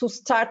to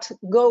start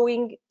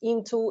going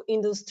into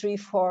Industry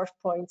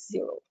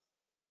 4.0?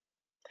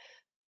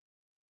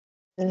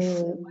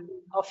 One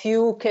of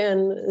you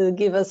can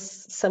give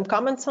us some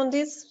comments on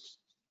this?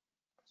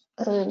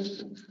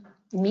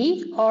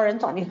 Me or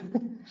António?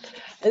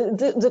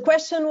 The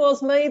question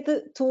was made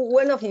to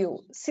one of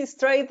you,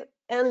 SISTRADE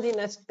and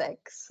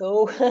INESC-TEC.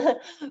 So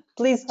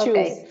please choose.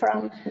 Okay,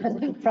 from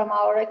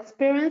our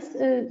experience,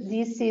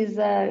 this is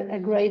a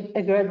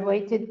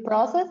graduated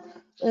process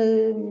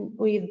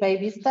with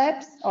baby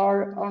steps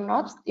or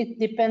not. It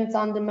depends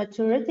on the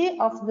maturity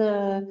of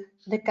the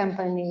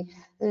company.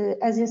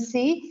 As you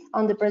see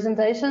on the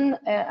presentation,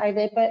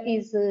 IDEPA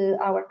is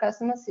our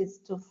customer since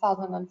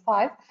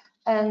 2005,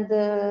 and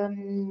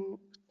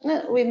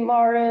with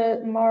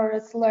more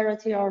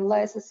celerity or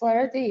less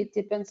celerity, it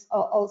depends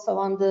also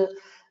on the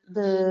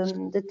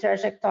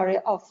trajectory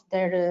of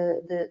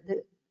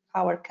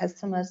our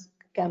customers'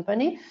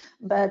 company.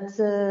 But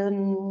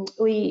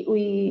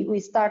we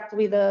start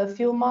with a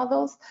few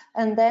models,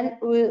 and then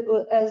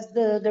as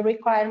the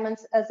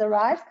requirements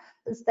arrive,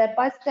 step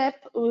by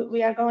step,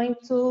 we are going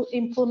to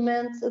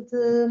implement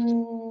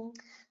the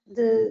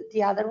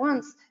other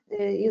ones.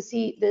 You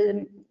see,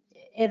 the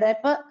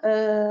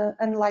IDEPA,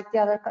 unlike the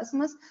other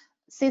customers,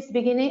 since the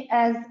beginning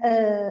as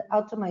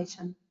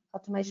automation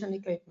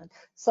equipment.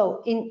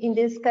 So in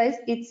this case,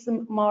 it's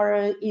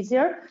more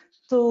easier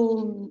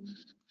to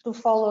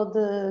follow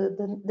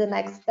the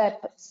next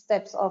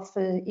steps of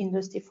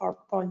Industry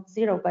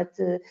 4.0, but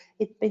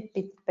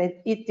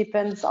it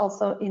depends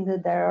also in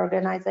their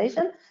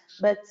organization.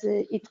 But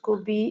it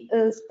could be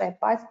step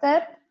by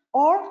step,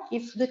 or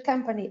if the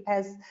company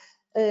has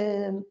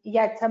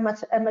yet a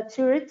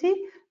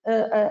maturity,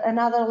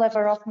 another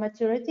level of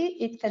maturity,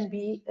 it can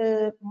be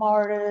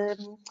more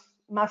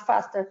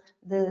faster,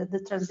 the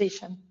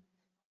transition.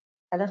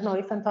 I don't know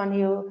if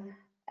António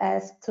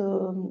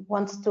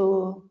wants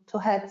to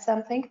add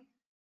something.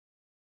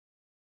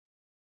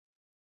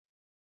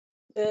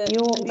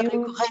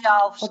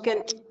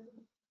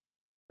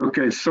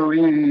 Okay, so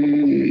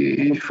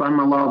if I'm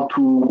allowed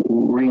to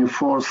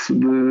reinforce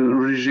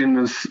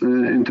Regina's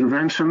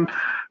intervention,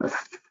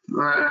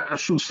 I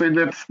should say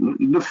that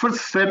the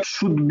first step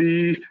should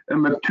be a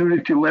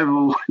maturity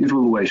level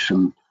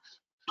evaluation,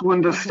 to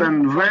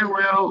understand very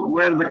well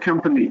where the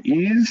company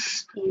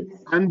is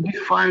and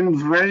define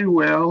very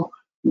well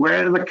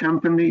where the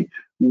company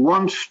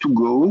wants to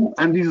go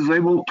and is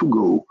able to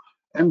go.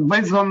 And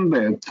based on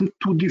that,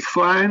 to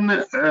define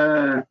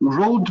a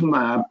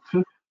roadmap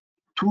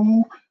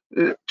to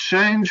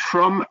change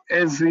from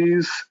as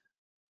is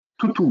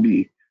to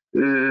be.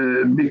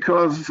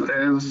 Because,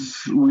 as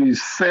we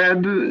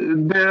said,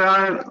 there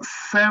are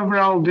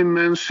several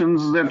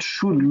dimensions that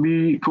should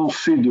be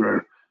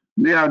considered.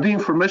 They are the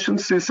information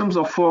systems,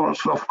 of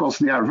course,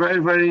 they are very,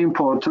 very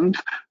important,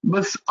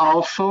 but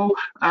also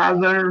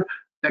other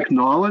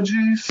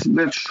technologies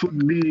that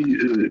should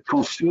be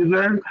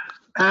considered,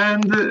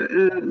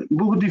 and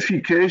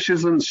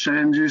modifications and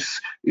changes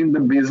in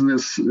the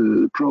business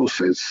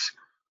process.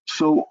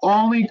 So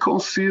only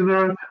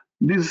consider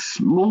this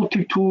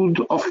multitude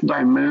of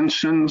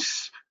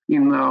dimensions,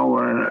 in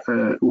our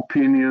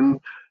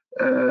opinion,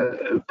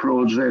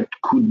 project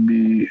could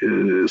be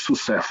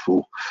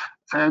successful.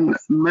 And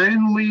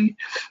mainly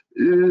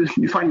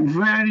define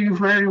very,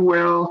 very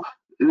well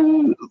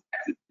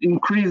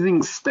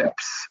increasing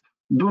steps.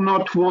 Do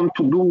not want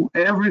to do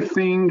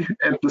everything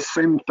at the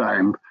same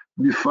time.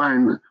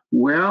 Define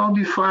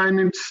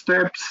well-defined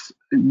steps.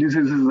 This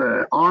is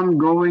an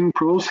ongoing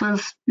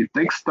process. It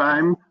takes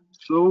time.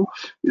 So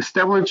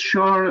establish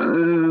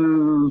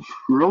your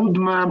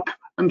roadmap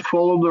and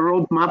follow the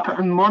roadmap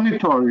and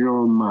monitor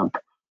your roadmap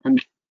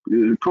and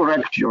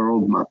correct your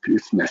roadmap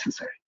if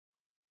necessary.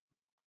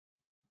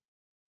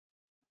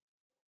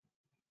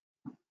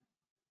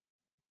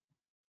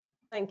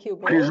 Thank you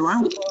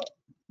both.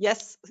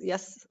 Yes,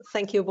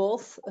 thank you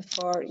both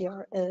for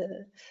your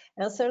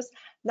answers.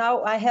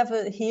 Now I have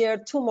here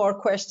two more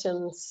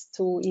questions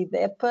to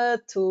IDEPA,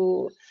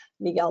 to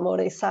Miguel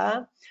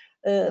Moura.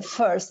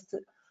 First,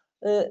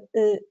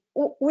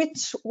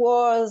 which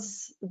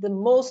was the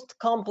most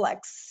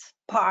complex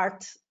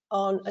part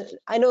on,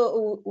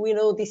 we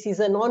know this is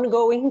an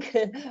ongoing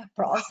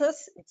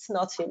process, it's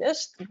not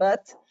finished,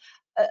 but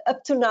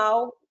up to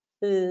now,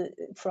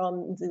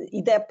 from the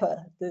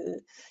IDEPA,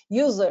 the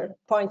user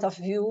point of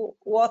view,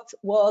 what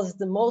was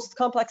the most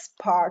complex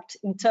part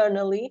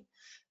internally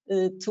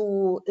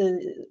to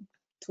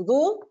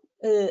do,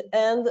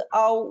 and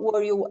how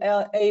were you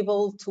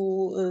able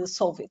to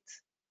solve it?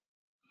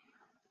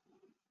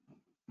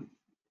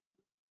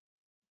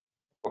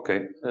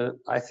 Okay,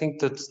 I think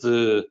that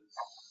the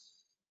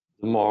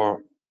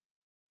more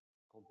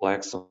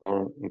complex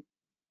or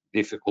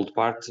difficult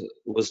part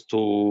was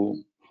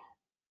to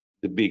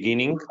the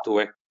beginning, to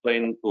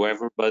explain to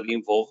everybody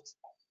involved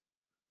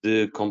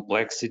the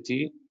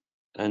complexity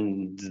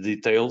and the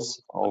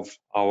details of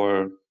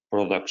our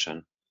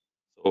production.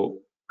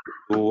 So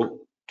to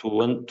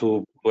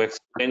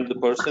explain the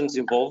persons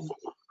involved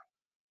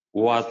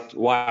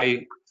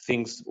why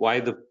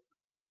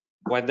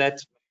that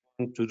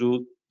to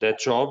do that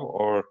job,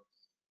 or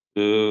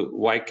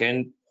why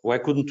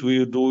couldn't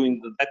we do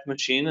in that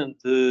machine, and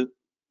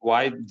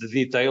why the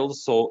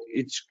details, so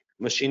each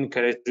machine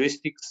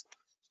characteristics.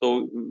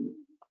 So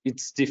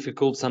it's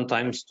difficult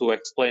sometimes to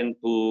explain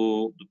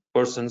to the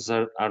persons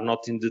that are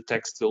not in the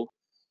textile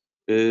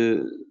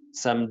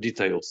some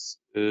details.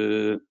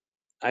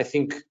 I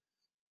think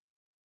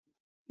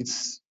it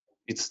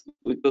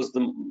was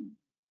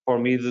for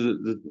me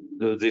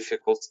the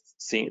difficult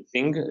thing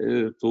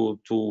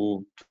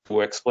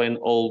to explain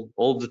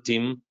all the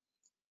team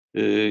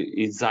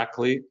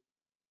exactly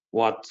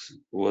what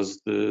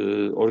was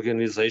the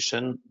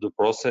organization, the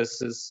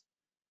processes,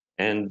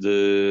 and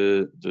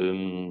the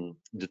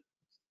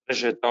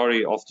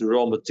trajectory of the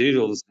raw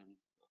materials.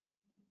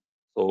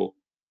 So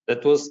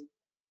that was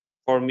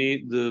for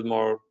me the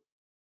more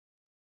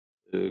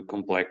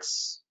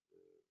complex.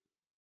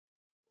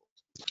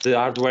 The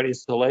hardware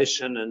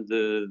installation and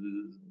the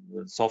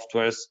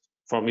softwares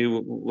for me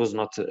was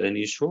not an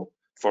issue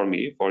for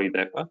me, for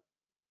IDEPA,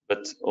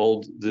 but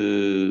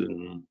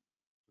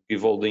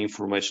give all the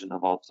information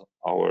about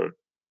our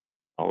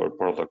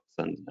products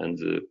and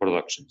the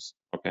productions.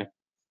 Okay.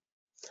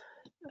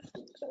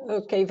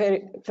 Okay,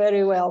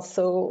 very well.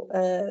 So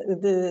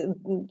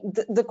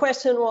the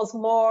question was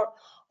more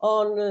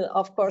on,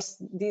 of course,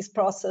 these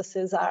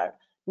processes are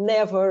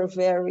never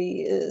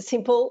very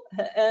simple,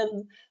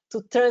 and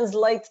to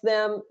translate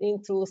them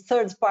into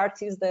third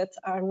parties that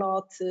are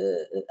not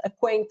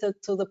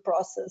acquainted to the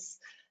process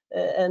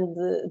and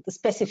the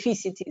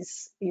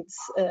specificities,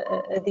 it's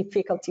a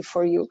difficulty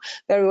for you.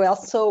 Very well.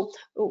 So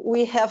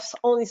we have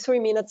only 3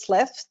 minutes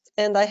left,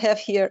 and I have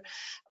here,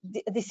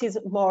 this is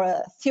more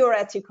a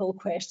theoretical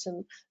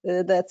question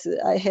that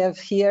I have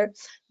here,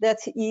 that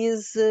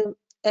is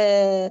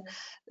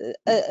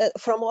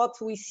from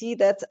what we see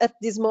that at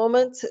this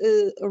moment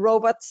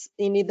robots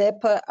in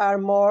IDEPA are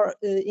more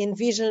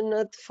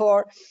envisioned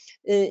for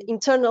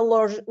internal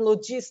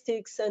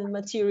logistics and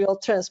material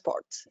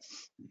transport.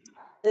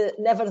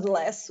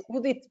 Nevertheless,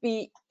 would it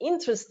be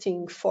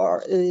interesting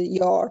for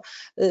your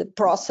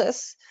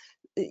process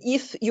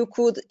if you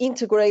could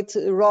integrate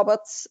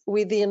robots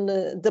within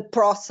the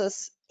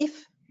process,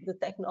 if the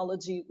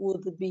technology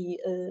would be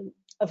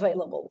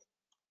available?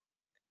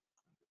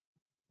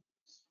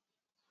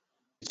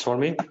 It's for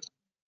me?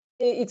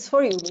 It's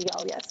for you,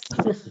 Miguel, yes.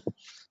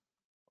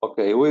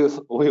 Okay, we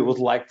would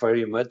like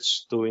very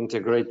much to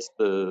integrate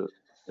the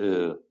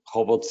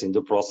robots in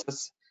the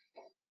process,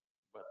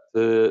 but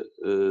I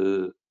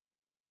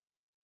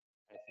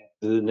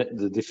think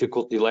the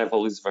difficulty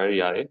level is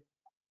very high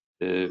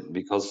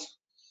because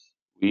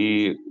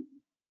we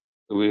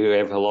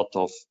have a lot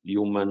of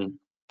human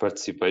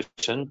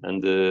participation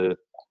and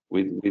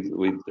with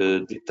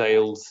the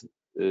detailed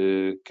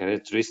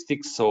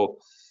characteristics. So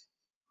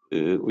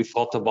we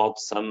thought about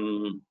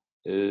some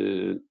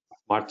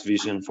smart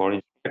vision for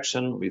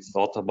inspection. We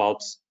thought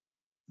about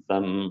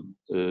some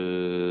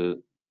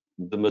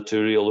the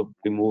material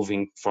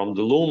removing from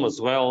the loom as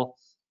well,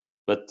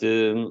 but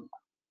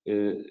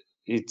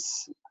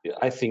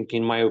I think,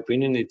 in my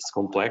opinion, it's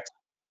complex,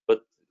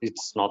 but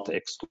it's not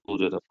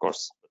excluded, of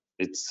course.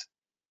 It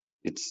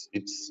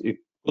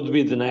could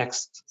be the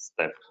next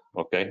step.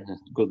 Okay,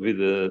 it could be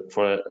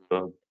for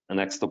a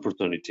next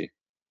opportunity.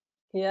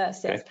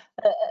 Yes, yes.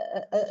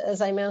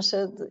 As I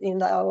mentioned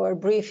in our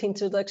brief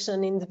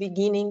introduction in the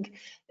beginning,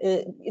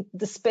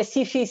 the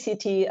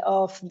specificity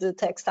of the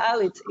textile,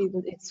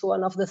 it's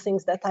one of the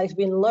things that I've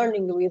been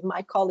learning with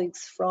my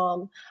colleagues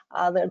from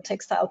other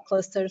textile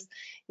clusters,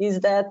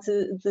 is that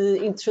the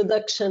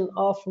introduction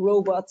of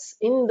robots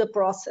in the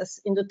process,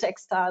 in the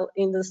textile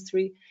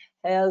industry,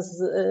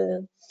 has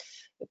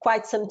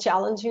quite some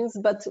challenges,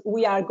 but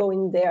we are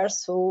going there.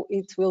 So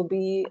it will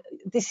be,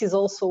 this is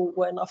also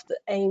one of the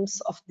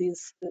aims of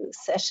these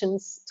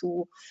sessions,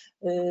 to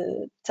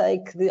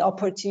take the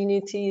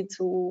opportunity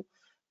to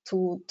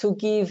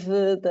give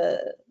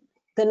the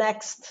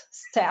next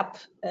step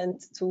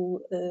and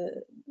to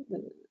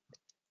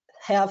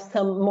have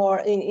some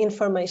more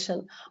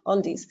information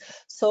on this.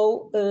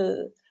 So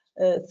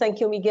thank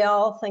you,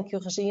 Miguel. Thank you,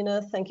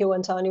 Regina. Thank you,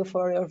 Antonio,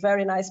 for your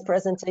very nice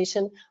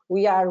presentation.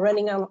 We are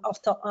running out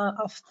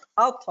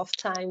of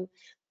time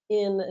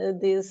in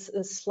this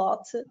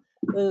slot,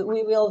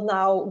 We will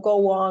now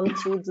go on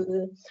to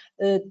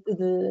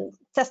the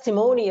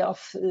testimony of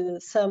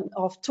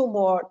two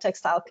more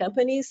textile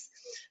companies.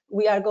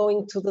 We are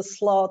going to the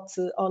slot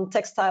on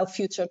textile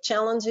future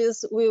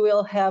challenges. We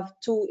will have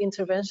two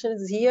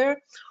interventions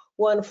here,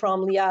 one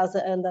from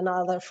LIASA and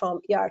another from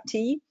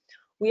ERT.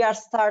 We are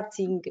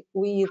starting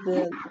with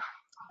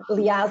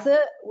LIASA.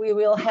 We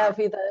will have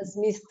with us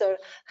Mr.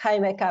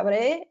 Jaime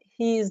Cabré.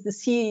 He is the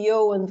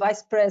CEO and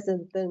Vice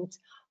President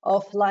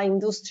of La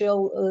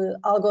Industrial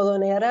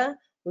Algodonera,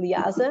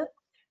 LIASA.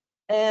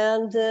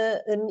 And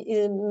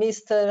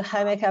Mr.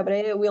 Jaime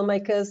Cabré will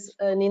make us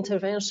an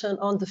intervention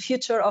on the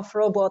future of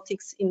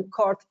robotics in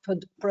cord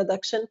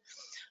production,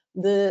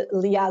 the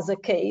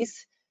LIASA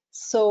case.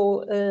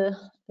 So,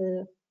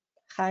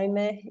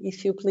 Jaime,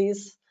 if you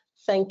please,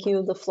 thank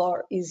you. The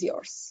floor is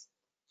yours.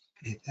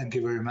 Okay, thank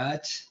you very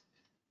much.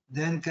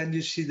 Then can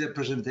you see the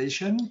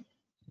presentation?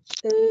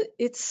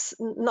 It's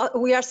not,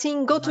 we are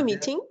seeing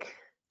GoToMeeting.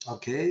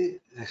 Okay,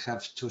 I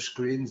have two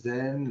screens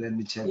then, let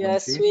me check.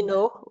 Yes, we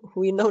know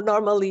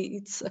normally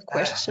it's a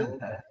question.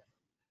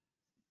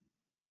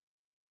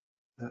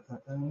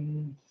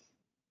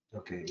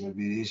 Okay, it will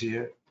be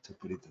easier to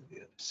put it on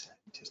the other side,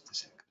 just a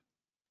second.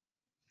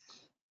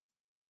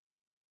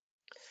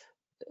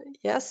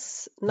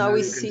 Yes, now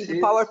we see the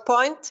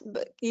PowerPoint,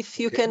 but if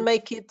you can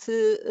make it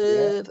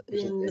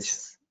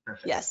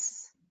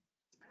yes.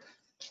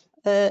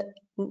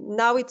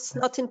 Now it's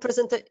not in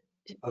presentation.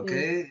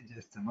 Okay,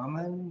 just a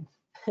moment.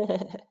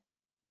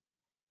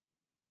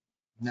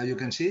 Now you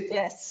can see it?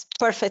 Yes,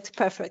 perfect,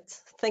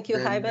 perfect. Thank you,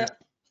 Jaime.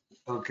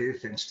 Okay,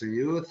 thanks to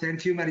you.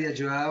 Thank you, Maria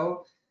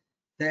Joao.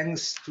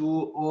 Thanks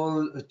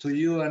to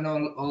you and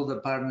all the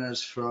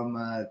partners from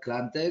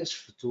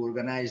CLAMTEX to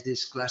organize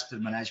this cluster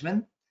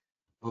management.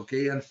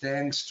 Okay, and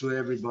thanks to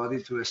everybody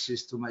to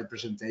assist to my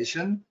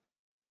presentation.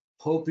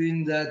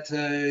 Hoping that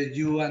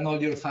you and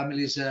all your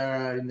families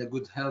are in a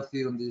good health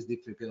on these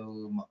difficult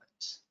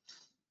moments.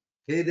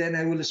 Okay, then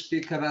I will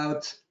speak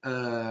about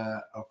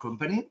our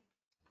company.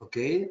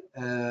 Okay,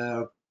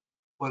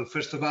 well,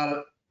 first of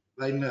all,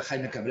 I'm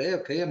Jaime Cabré.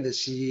 Okay, I'm the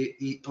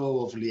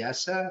CEO of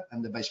LIASA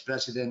and the Vice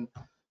President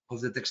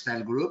of the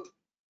Textile Group.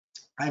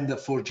 I'm the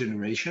fourth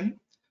generation.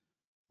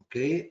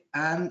 Okay,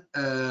 and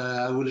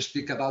I will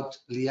speak about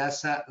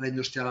LIASA, La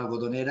Industrial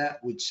Algodonera,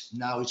 which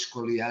now it's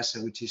called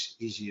LIASA, which is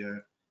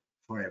easier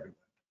for everyone.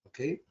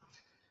 Okay,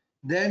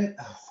 then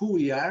who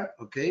we are?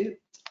 Okay,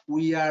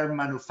 we are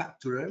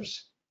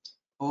manufacturers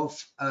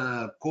of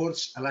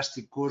cords,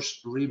 elastic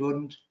cords,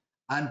 ribbon,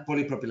 and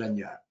polypropylene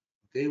yarn.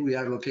 Okay, we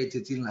are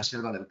located in La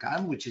Selva del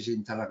Camp, which is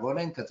in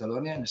Tarragona, in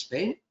Catalonia, in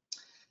Spain.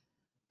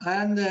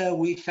 And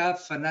we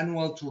have an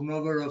annual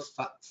turnover of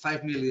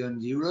 5 million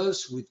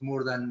euros with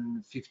more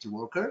than 50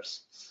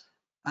 workers.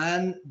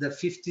 And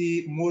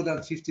more than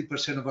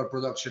 50% of our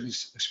production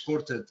is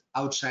exported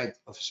outside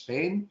of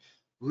Spain,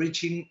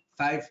 reaching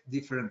 5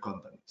 different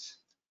companies.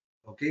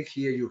 Okay,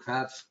 here you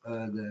have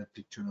the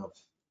picture of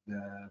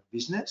the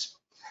business.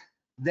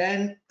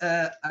 Then,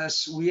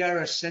 as we are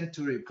a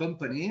century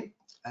company,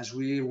 as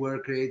we were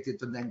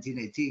created in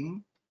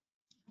 1918,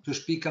 to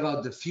speak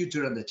about the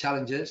future and the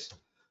challenges,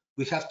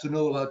 we have to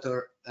know about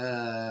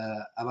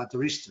our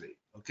history.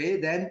 Okay,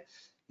 then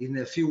in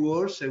a few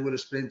words, I will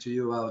explain to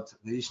you about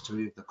the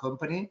history of the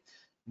company.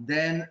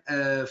 Then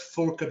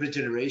 4 couple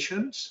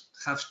generations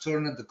have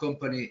turned the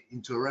company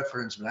into a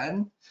reference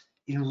brand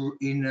in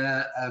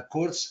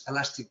cords,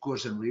 elastic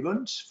cords and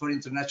ribbons for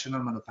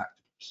international manufacturers.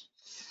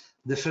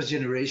 The first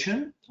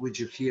generation, which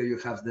here you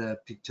have the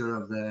picture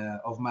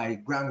of my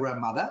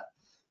grandmother,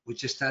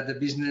 which started the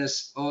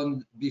business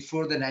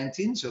before the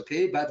 19th,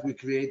 okay, but we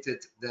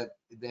created the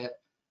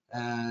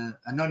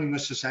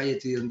anonymous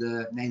society in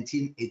the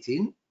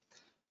 1918.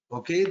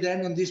 Okay,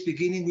 then on this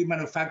beginning we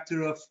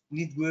manufacture of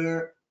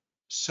knitwear,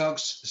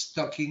 socks,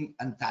 stocking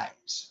and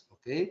ties.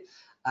 Okay,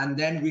 and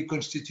then we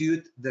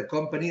constitute the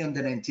company on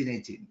the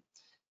 1918.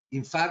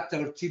 In fact,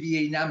 our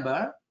TBA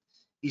number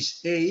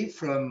is A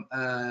from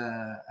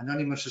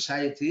anonymous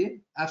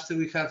society. After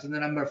we have the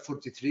number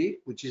 43,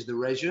 which is the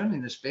region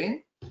in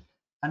Spain,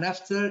 and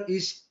after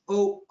is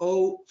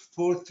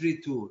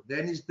 00432.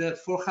 Then is the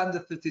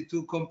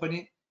 432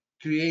 company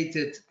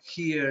created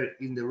here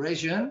in the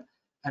region,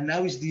 and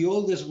now is the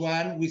oldest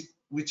one with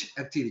which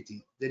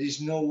activity. There is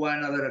no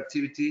one other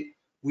activity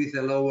with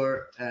a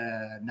lower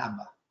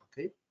number.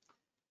 Okay.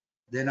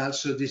 Then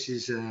also this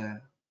is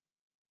a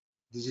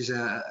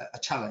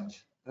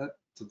challenge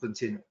to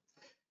continue.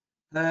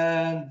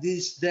 Then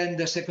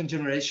the second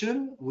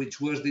generation, which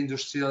was the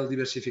industrial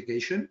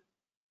diversification.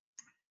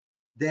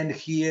 Then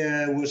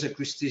here was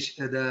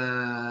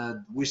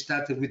we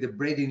started with the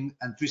braiding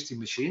and twisting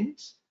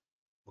machines.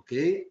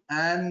 Okay,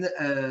 and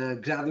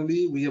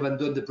gradually we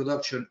abandoned the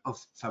production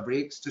of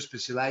fabrics to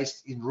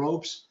specialize in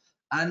ropes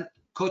and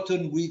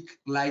cotton wick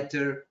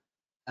lighter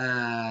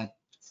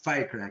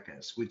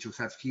firecrackers, which you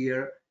have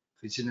here.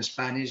 It's in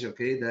Spanish.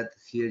 Okay, that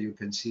here you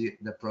can see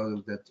the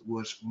product that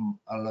was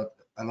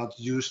a lot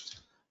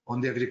used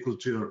on the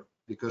agriculture,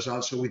 because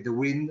also with the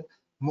wind,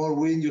 more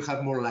wind, you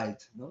have more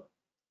light. No?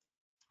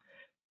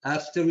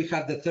 After we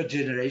have the third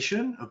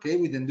generation, okay,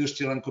 with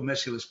industrial and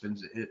commercial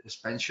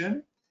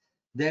expansion.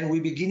 Then we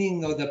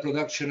beginning of the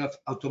production of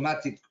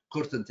automatic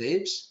curtain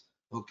tapes,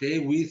 okay,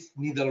 with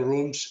needle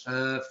rooms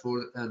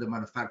for the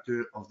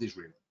manufacture of this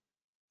ribbon.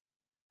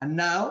 And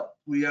now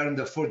we are in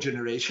the fourth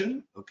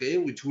generation, okay,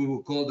 which we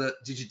will call the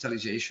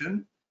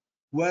digitalization,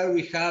 where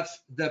we have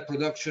the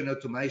production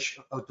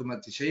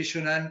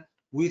automatization and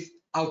with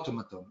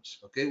automatons,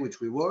 okay,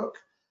 which we work.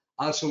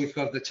 Also, we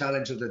have the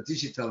challenge of the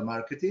digital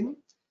marketing,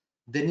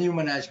 the new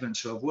management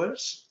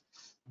softwares,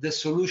 the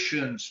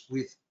solutions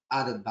with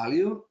added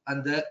value,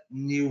 and the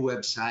new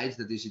websites,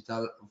 the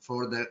digital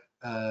for the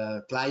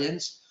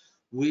clients,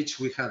 which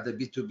we have the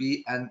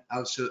B2B and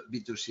also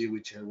B2C,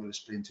 which I will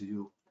explain to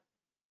you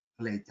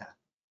later.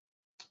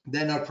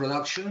 Then our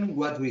production,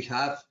 what we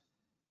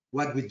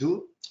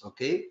do,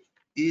 okay,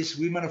 is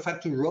we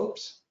manufacture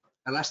ropes,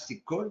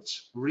 elastic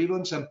cords,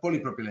 ribbons, and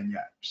polypropylene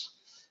yarns.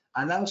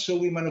 And also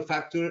we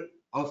manufacture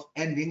of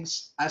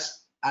endings as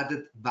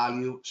added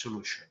value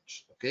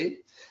solutions, okay?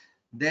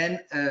 Then,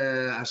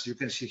 as you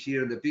can see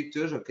here in the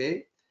pictures,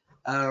 okay,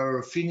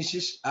 our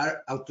finishes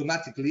are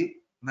automatically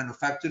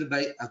manufactured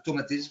by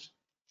automatism,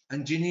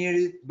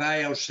 engineered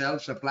by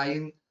ourselves,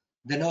 applying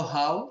the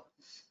know-how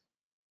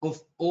of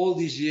all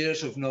these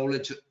years of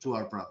knowledge to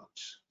our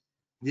products.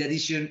 The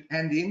addition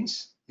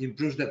endings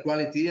improves the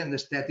quality and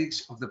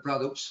aesthetics of the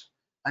products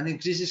and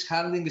increases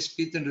handling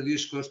speed and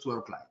reduce cost to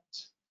our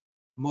clients.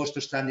 Most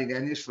outstanding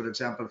endings, for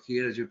example,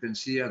 here, as you can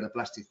see, are the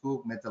plastic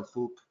hook, metal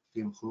hook,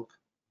 film hook,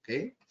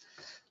 okay?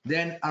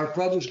 Then our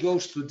products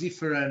goes to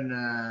different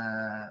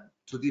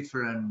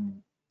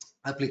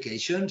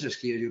applications. As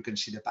here you can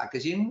see the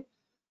packaging,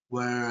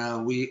 where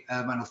we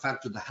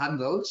manufacture the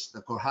handles,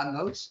 the core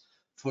handles,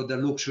 for the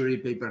luxury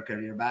paper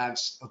carrier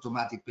bags,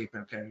 automatic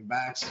paper carrier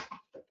bags,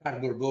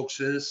 cardboard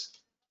boxes,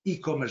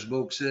 e-commerce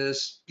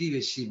boxes,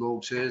 PVC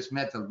boxes,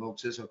 metal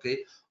boxes,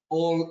 okay,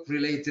 all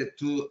related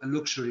to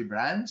luxury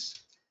brands.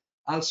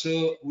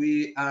 Also,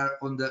 we are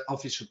on the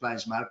office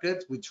supplies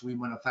market, which we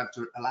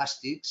manufacture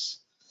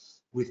elastics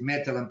with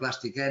metal and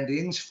plastic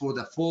endings for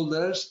the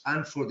folders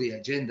and for the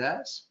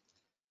agendas.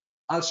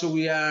 Also,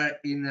 we are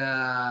in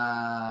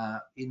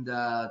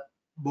the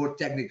more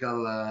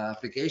technical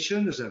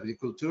application as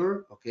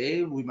agriculture,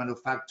 okay? We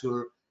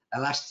manufacture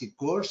elastic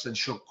cores and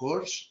shock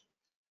cores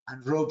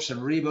and ropes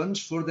and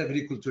ribbons for the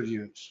agriculture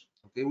use,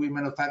 okay? We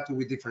manufacture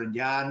with different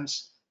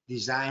yarns,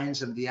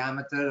 designs and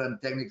diameter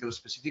and technical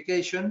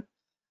specification,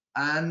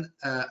 and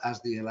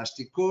as the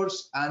elastic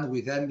cores, and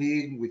with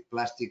ending with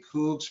plastic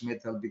hooks,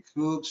 metal big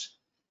hooks,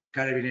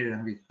 carabiner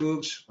and big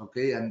hooks,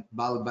 okay, and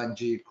ball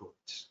bungee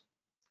cords.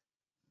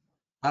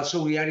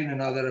 Also, we are in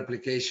another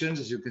applications,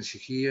 as you can see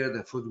here,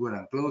 the footwear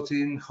and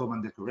clothing, home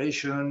and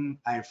decoration,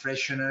 air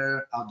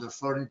freshener, outdoor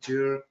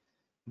furniture.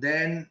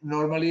 Then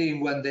normally in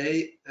one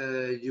day,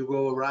 you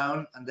go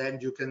around and then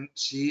you can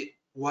see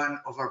one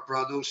of our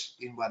products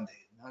in one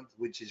day,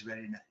 which is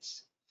very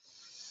nice.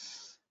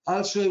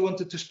 Also, I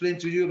wanted to explain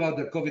to you about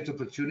the COVID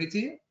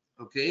opportunity,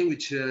 okay,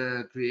 which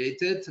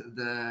created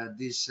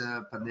this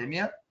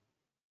pandemic.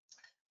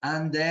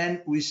 And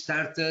then we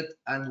started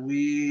and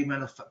we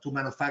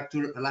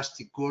manufacture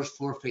elastic cores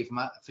for face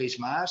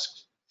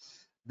masks.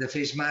 The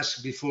face masks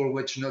before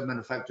which not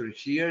manufactured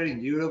here in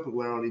Europe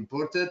were all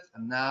imported,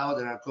 and now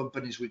there are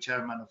companies which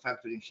are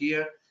manufacturing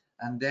here.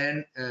 And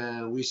then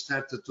we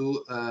started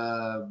to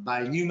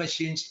buy new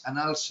machines and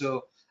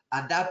also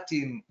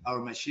adapting our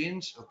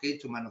machines, okay,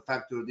 to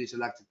manufacture these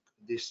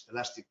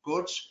elastic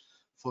cords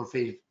for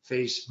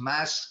face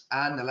masks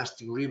and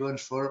elastic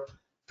ribbons for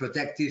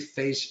protective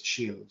face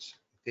shields.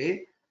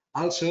 Okay.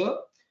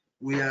 Also,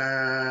 we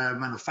are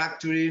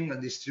manufacturing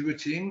and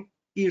distributing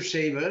ear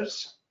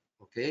savers.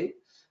 Okay,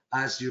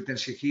 as you can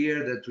see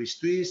here, the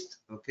twist,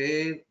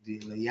 okay,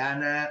 the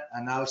liana,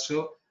 and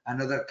also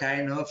another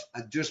kind of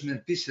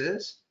adjustment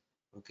pieces,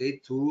 okay,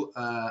 to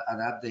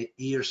adapt the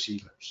ear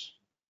savers.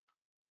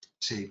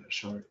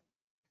 Sorry.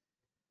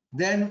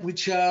 Then,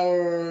 which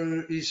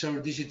is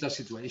our digital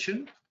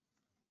situation?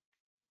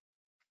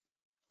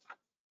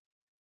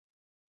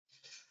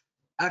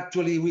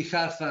 Actually, we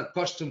have a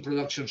custom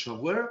production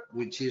software,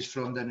 which is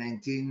from the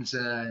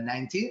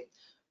 1990.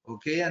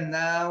 Okay, and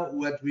now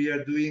what we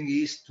are doing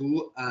is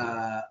to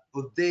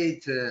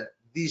update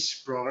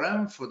this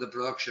program for the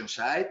production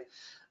side.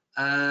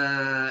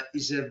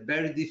 Is a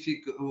very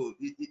difficult.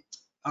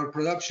 Our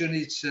production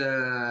is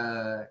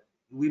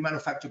we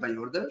manufacture by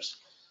orders.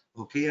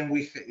 Okay, and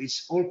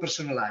it's all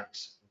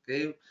personalized.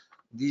 Okay,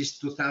 this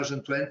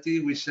 2020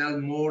 we sell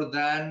more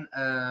than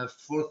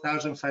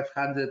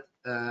 4,500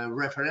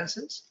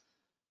 references.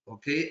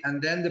 Okay,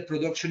 and then the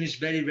production is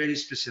very, very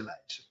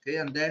specialized. Okay,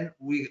 and then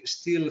we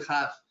still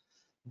have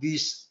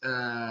this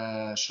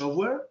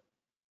software,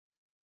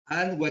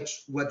 and what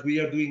we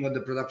are doing on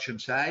the production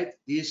side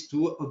is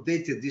to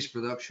update this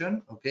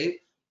production. Okay,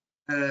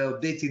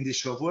 updating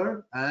this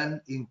software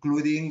and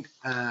including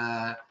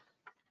now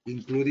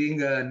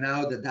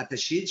the data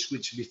sheets,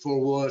 which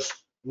before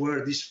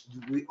were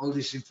all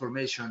this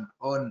information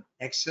on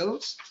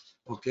Excels.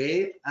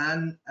 okay,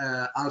 and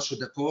also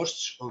the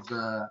costs of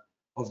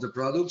the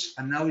products,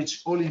 and now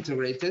it's all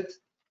integrated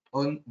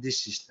on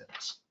these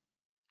systems.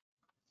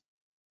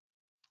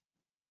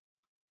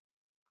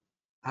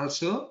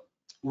 Also,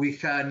 we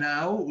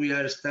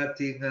are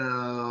starting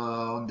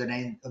on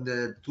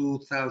the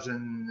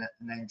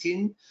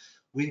 2019.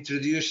 We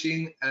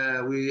introducing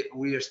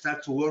we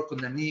start to work on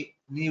the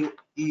new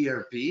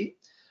ERP,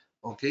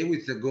 okay,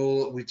 with the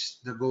goal,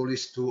 the goal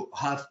is to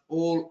have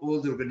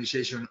all the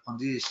organization on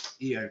this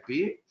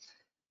ERP.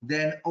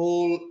 Then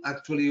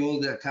actually all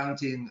the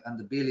accounting and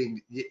the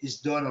billing is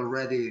done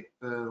already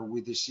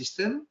with the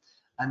system.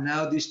 And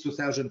now this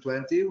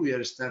 2020, we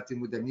are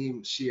starting with a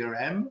new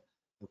CRM,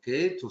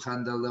 okay, to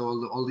handle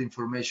all the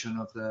information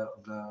of the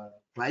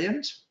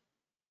clients.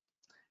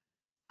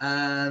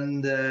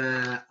 And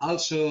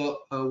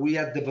also we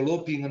are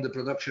developing on the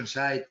production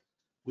side,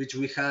 which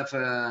we have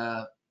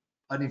an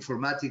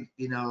informatic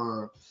in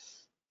our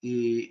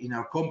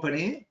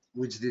company,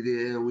 which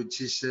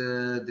is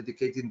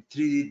dedicating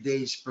 3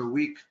 days per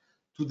week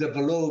to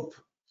develop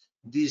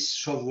this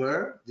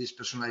software, this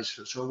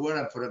personalized software.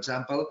 And for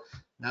example,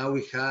 now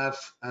we have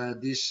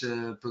this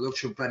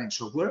production planning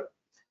software,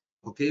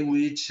 okay,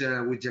 which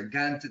with a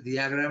Gantt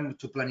diagram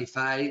to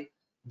planify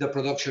the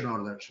production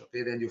orders.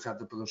 Okay, then you have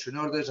the production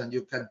orders and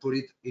you can put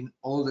it in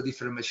all the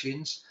different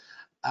machines,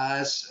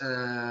 as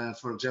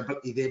for example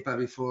IDEPA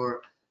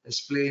before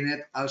explain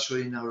it. Also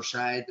in our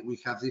side we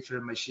have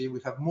different machines.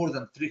 We have more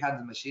than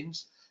 300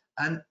 machines,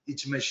 and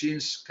each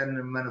machines can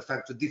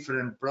manufacture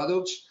different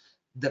products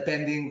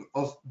depending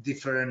of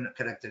different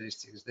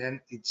characteristics.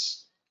 Then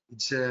it's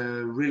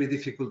really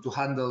difficult to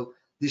handle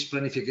this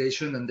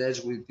planification, and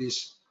that's with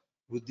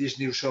this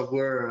new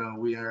software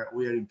we are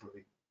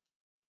improving.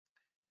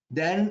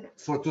 Then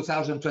for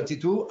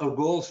 2022, our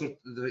goal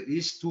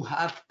is to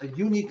have a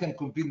unique and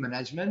complete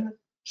management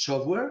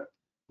software,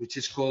 which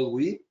is called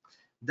WE,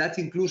 that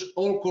includes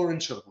all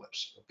current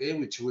softwares, okay,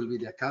 which will be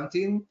the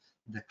accounting,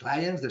 the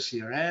clients, the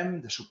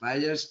CRM, the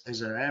suppliers,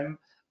 SRM,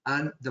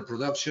 and the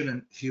production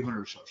and human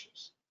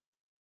resources.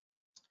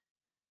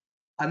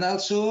 And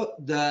also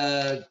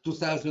the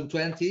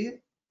 2020,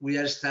 we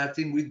are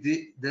starting with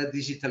the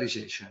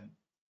digitalization.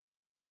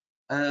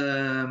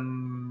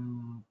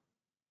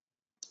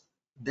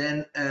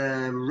 Then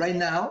right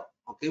now,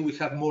 okay, we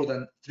have more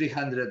than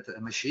 300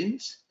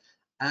 machines,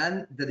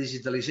 and the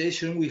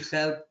digitalization will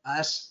help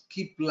us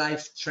keep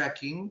live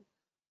tracking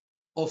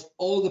of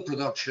all the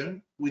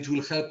production, which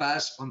will help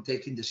us on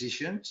taking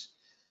decisions,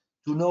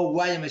 to know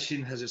why a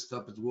machine has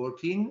stopped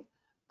working,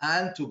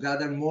 and to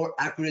gather more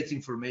accurate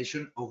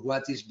information of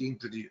what is being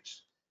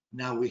produced.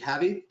 Now we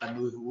have it, and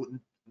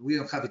we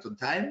don't have it on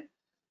time.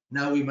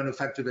 Now we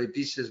manufacture by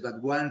pieces,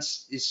 but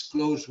once it's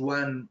closed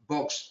one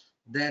box,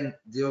 then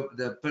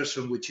the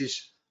person which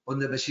is on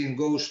the machine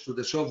goes to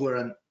the software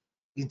and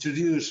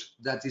introduce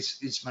that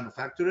it's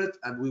manufactured.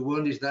 And we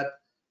want is that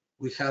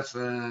we have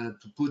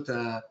to put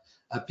a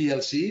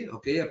PLC,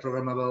 okay, a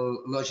programmable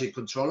logic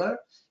controller,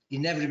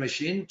 in every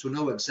machine to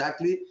know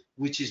exactly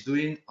which is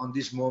doing on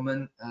this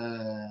moment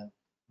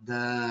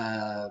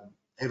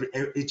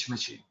each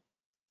machine.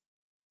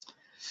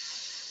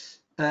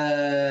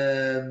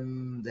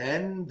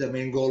 Then the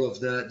main goal of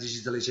the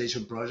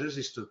digitalization process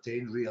is to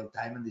obtain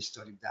real-time and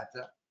historic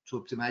data to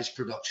optimize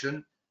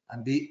production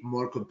and be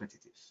more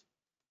competitive.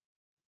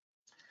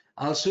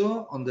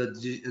 Also, on the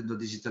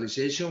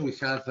digitalization, we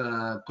have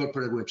a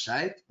corporate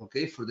website,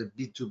 okay, for the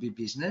B2B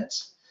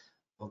business,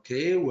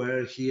 okay,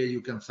 where here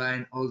you can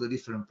find all the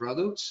different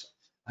products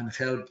and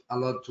help a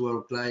lot to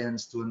our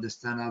clients to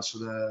understand also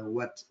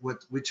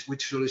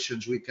which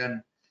solutions we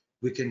can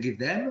give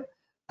them.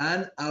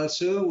 And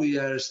also we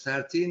are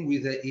starting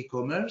with the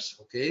e-commerce,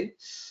 okay,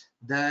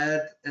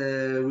 that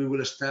we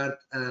will start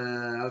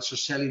also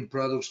selling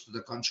products to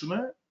the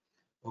consumer.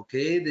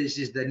 Okay, this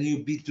is the new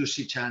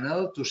B2C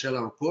channel to sell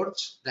our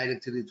cords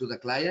directly to the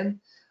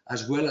client,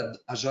 as well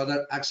as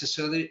other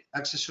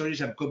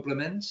accessories and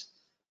complements,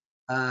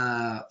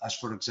 as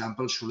for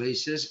example,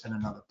 shoelaces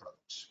and other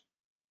products.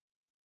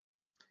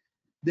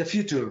 The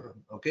future,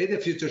 okay, the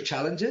future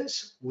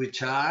challenges,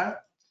 which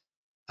are,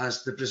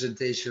 as the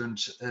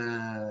presentations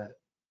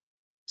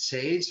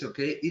says,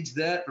 okay, it's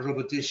the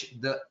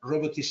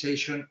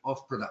robotization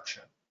of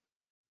production.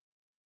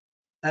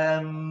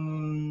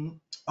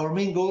 Our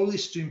main goal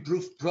is to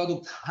improve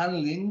product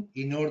handling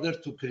in order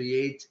to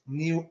create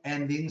new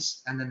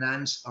endings and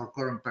enhance our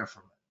current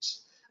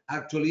performance.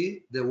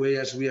 Actually, the way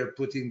as we are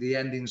putting the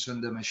endings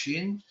on the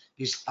machine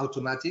is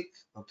automatic,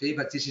 okay,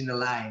 but it's in a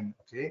line,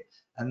 okay.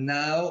 And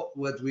now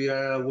what we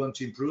want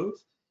to improve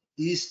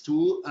is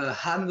to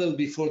handle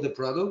before the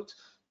product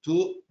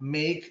to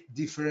make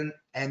different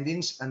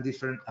endings and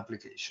different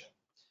application.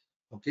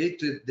 Okay,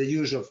 the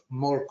use of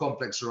more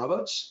complex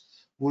robots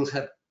will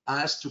help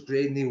us to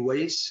create new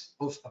ways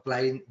of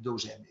applying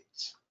those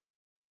endings.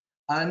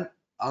 And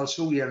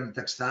also we are in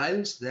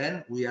textiles,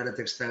 then we are a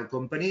textile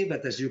company,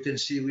 but as you can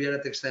see, we are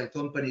a textile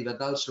company, but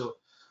also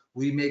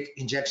we make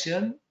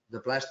injection,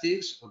 the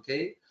plastics,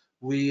 okay?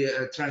 We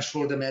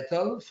transfer the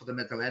metal for the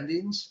metal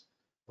endings,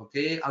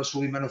 Okay, also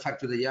we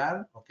manufacture the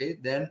yarn. Okay,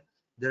 then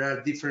there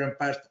are different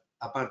parts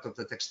apart of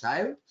the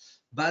textile,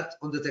 but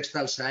on the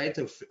textile side,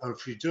 our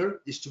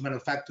future is to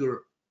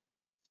manufacture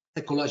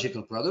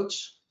ecological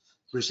products,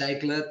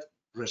 recyclable,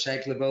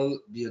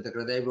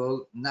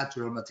 biodegradable,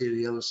 natural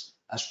materials,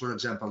 as for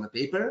example the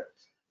paper,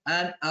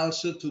 and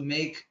also to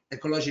make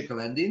ecological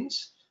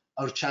endings.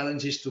 Our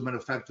challenge is to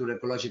manufacture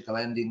ecological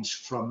endings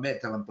from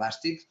metal and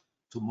plastic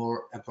to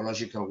more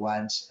ecological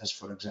ones, as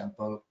for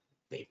example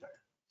paper.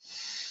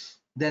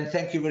 Then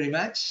thank you very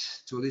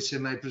much to listen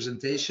to my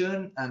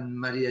presentation, and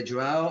Maria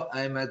Joao,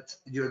 I'm at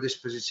your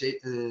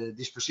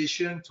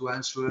disposition to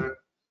answer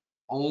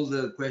all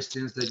the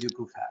questions that you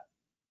could have.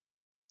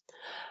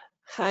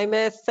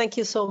 Jaime, thank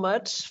you so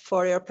much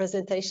for your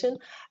presentation.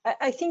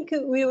 I think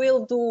we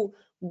will do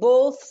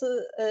both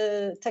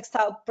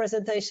textile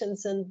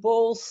presentations and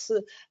both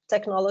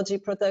technology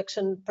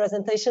production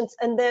presentations,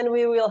 and then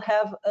we will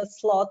have a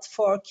slot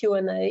for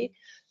Q&A.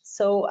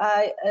 So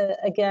I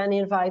again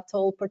invite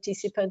all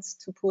participants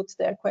to put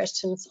their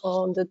questions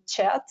on the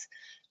chat,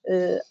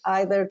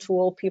 either to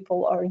all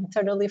people or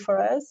internally for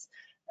us.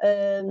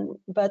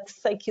 But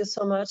thank you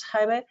so much,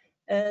 Jaime.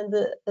 And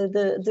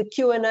the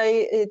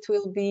Q&A, it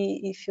will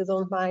be, if you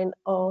don't mind,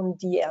 on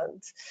the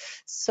end.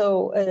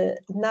 So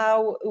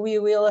now we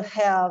will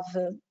have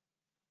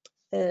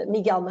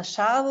Miguel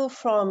Machado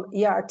from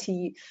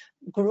ERT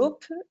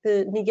Group.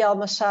 Miguel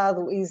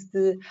Machado is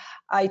the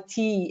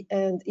IT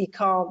and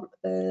Ecom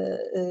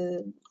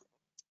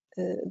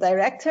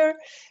director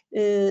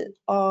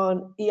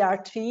on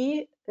ERT.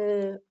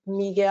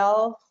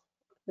 Miguel,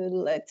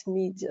 let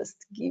me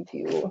just give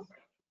you,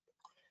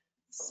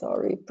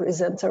 sorry,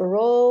 presenter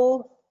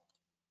role.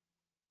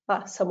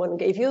 Someone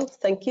gave you,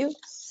 thank you,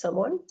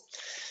 someone.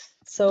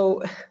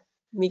 So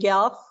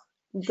Miguel,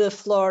 the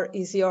floor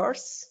is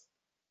yours.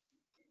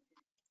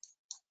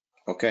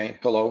 Okay,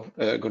 hello,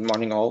 good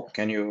morning all.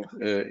 Can you,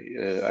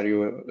 are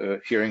you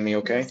hearing me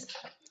okay?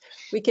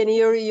 We can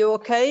hear you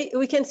okay.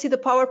 We can see the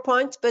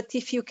PowerPoint, but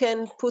if you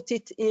can put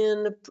it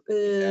in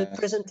Yes.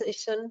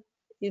 presentation,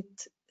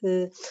 it's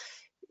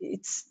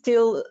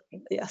still,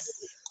 yes.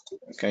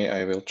 Okay,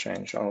 I will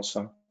change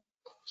also.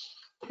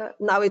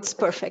 Now it's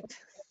perfect.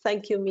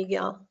 Thank you,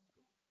 Miguel.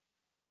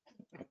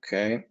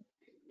 Okay,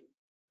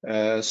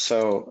 let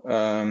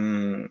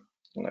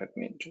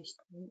me just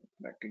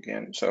back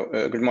again. So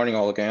good morning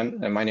all again.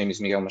 My name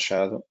is Miguel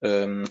Machado.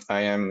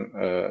 I am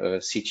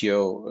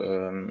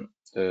CTO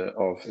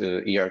of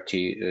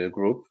ERT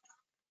Group.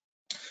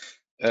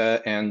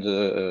 And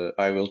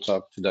I will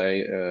talk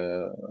today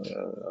a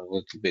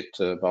little bit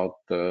about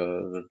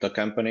the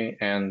company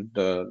and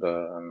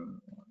the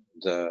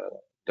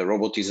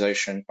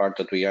robotization part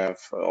that we have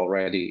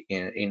already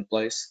in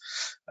place,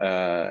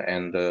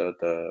 and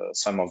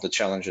some of the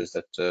challenges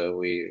that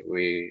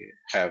we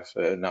have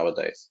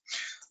nowadays.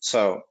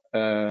 So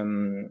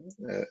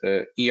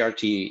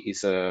ERT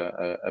is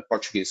a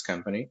Portuguese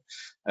company,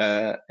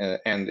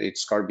 and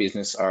its core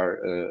business are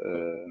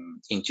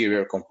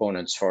interior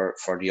components for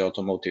the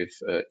automotive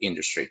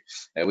industry.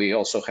 We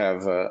also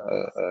have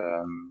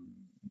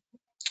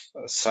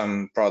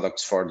some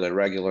products for the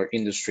regular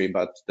industry,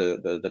 but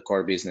the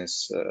core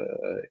business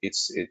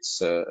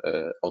it's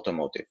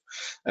automotive.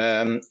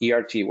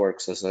 ERT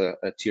works as a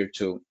tier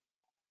 2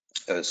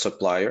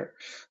 supplier,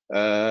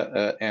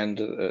 and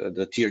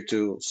the tier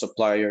 2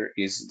 supplier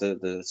is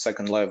the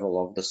second level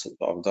of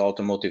the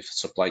automotive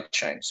supply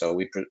chain. So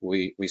we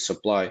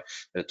supply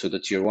to the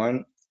tier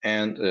 1,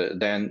 and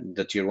then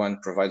the tier 1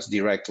 provides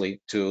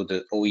directly to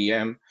the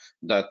OEM.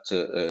 That's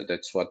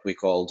what we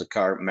call the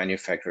car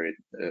manufacturer.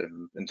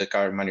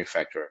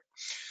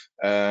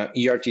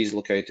 ERT is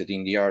located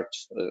in the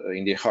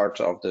heart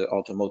of the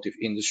automotive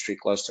industry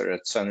cluster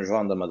at São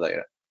João da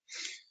Madeira.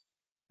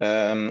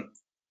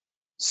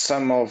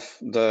 Some of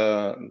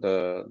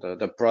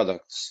the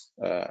products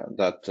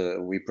that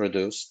we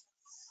produce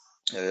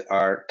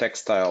are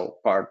textile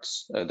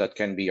parts that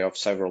can be of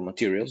several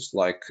materials,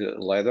 like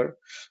leather,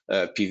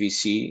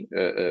 PVC,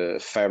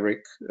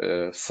 fabric,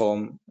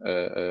 foam,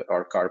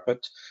 or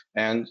carpet,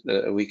 and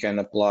we can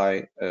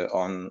apply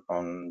on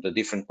the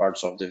different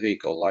parts of the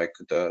vehicle, like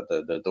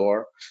the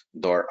door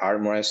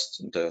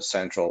armrest, the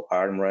central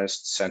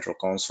armrest, central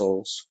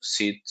consoles,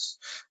 seats,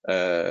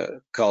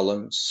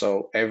 columns.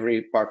 So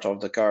every part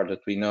of the car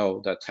that we know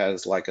that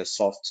has like a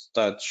soft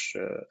touch,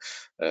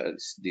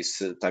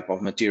 this type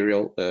of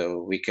material,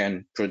 we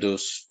can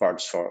produce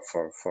parts for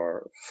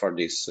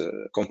these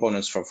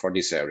components for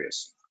these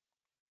areas.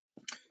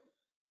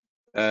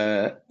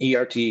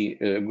 ERT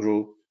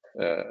Group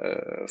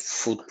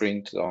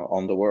footprint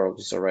on the world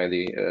is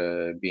already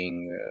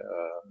being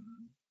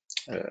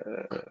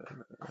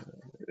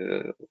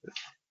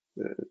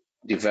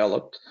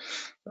developed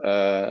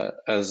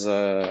as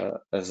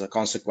a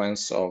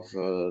consequence of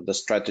the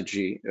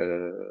strategy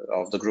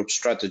of the group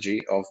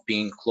strategy of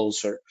being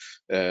closer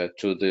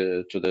to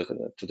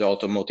the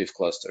automotive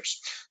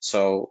clusters.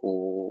 So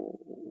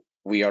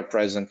we are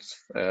present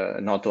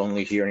not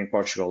only here in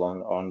Portugal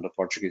on the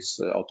Portuguese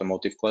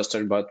automotive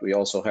cluster, but we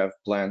also have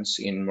plants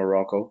in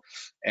Morocco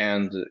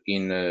and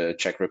in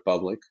Czech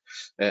Republic,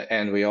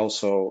 and we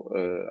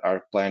also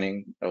are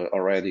planning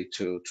already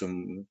to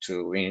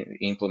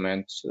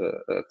implement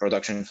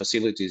production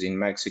facilities in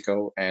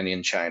Mexico and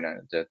in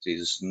China that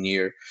is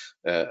near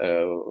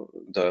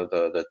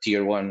the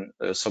tier one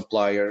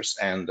suppliers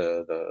and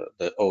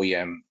the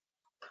OEM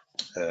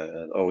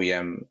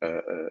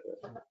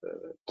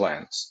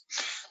plants.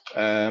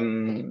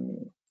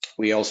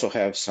 We also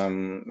have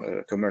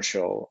some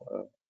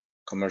commercial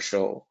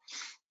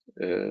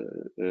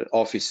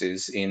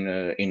offices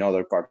in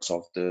other parts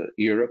of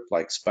Europe,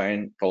 like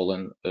Spain,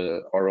 Poland,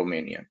 or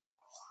Romania.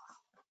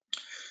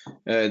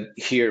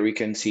 Here we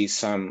can see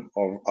some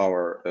of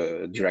our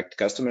direct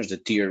customers, the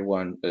tier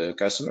one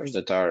customers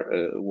that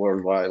are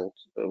worldwide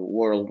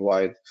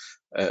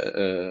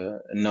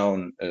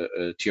known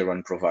tier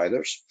one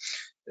providers.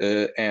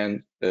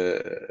 And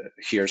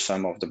here are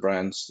some of the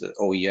brands, the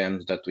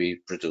OEMs that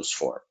we produce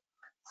for.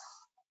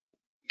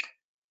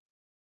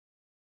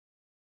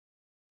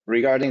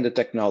 Regarding the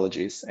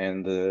technologies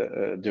and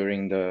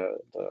during the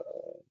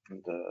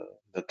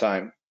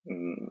time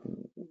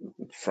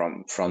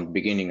from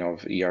beginning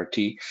of ERT,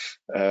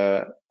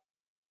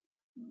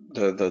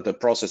 the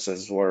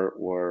processes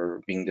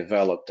were being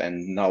developed,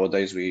 and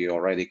nowadays we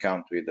already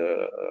count with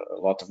a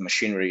lot of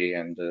machinery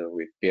and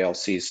with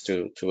PLCs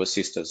to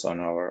assist us on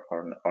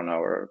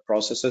our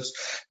processes.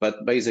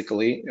 But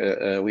basically,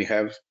 we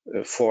have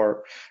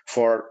four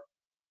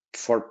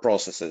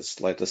processes,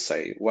 let us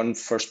say. One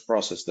first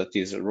process that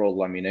is roll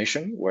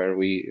lamination, where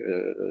we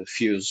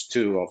fuse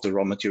two of the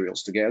raw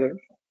materials together.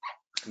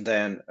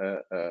 Then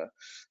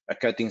a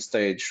cutting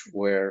stage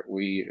where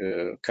we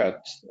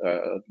cut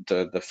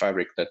the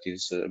fabric that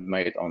is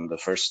made on the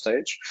first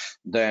stage.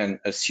 Then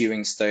a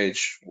sewing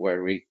stage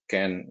where we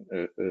can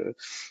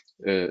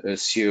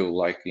sew,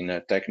 like in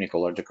a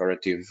technical or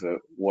decorative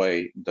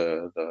way,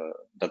 the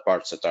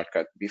parts that are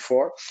cut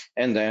before.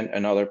 And then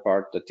another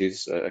part that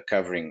is a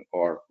covering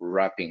or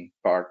wrapping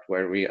part,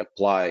 where we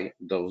apply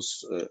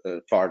those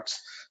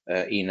parts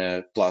in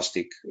a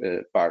plastic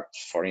part,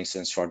 for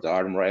instance, for the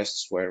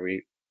armrests, where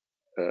we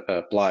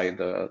apply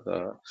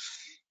the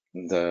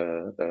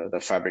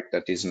fabric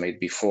that is made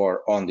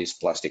before on this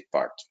plastic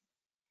part.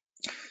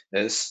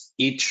 As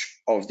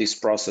each of these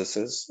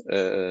processes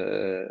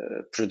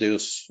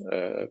produce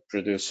a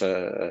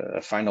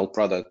final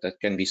product that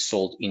can be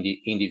sold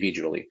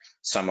individually.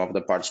 Some of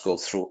the parts go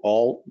through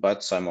all,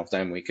 but some of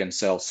them we can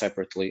sell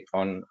separately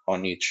on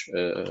each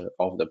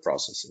of the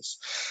processes.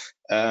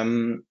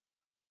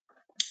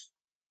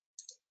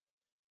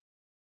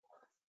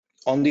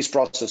 On these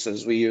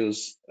processes, we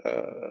use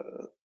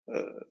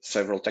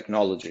several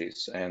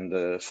technologies, and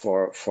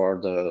for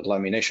the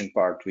lamination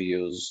part, we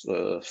use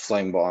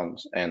flame bond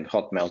and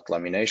hot melt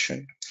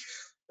lamination.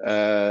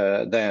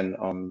 Then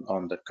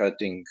on the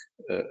cutting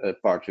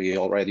part, we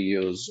already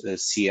use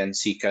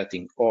CNC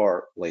cutting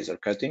or laser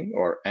cutting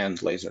and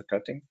laser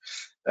cutting.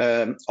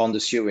 On the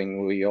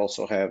sewing, we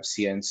also have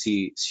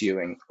CNC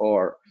sewing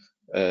or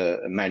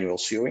manual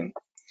sewing.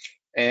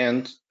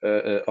 And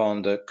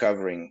on the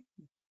covering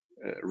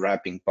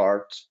wrapping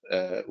part,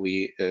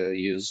 we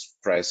use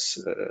press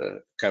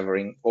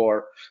covering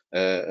or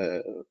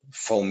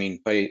foam in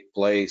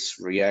place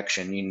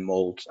reaction in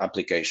mold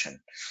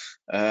application.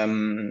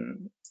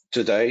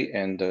 Today,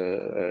 and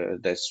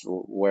that's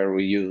where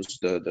we use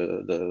a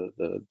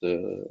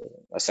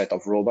set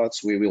of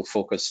robots, we will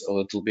focus a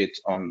little bit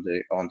on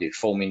the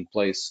foam in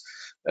place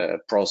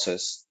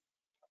process,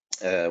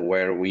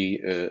 where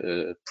we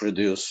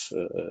produce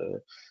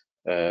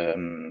a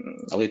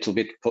little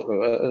bit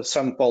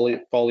some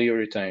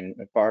polyurethane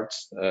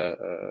parts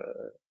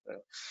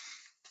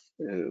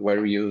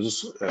where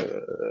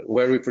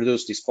we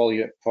produce these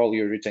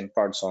polyurethane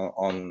parts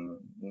on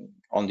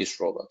these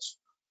robots.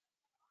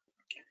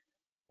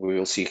 We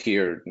will see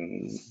here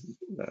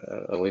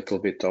a little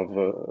bit of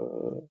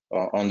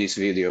on this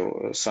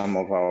video some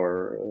of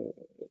our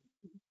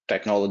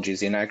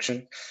technologies in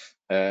action,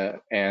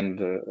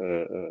 and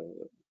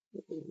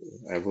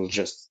I will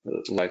just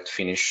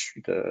finish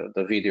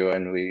the video,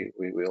 and we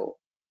will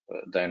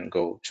then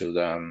go to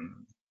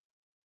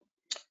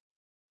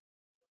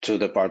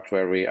the part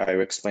where I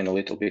explain a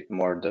little bit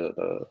more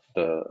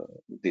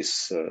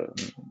this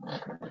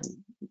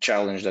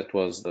challenge that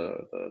was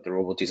the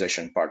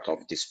robotization part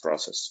of this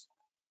process.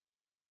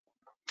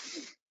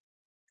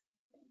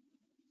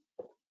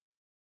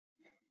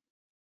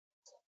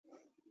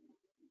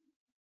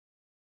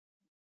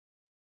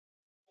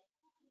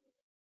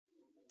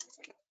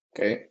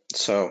 Okay,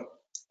 so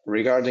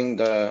regarding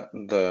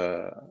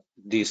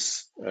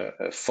this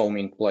foam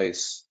in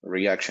place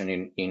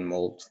reaction in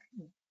mold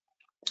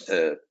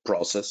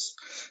process,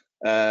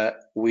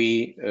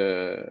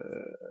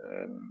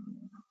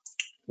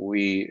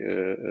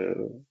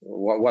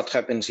 what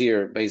happens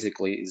here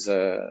basically is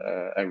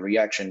a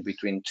reaction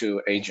between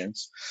two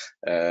agents,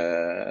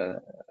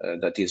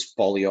 that is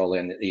polyol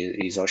and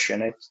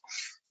isocyanate.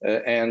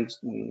 and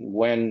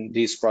when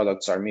these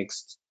products are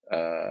mixed,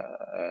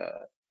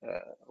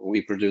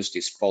 we produce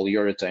this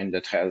polyurethane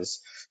that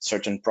has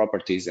certain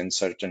properties and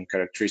certain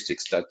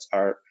characteristics that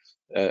are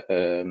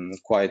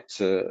quite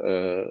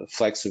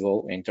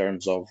flexible in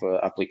terms of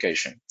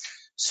application.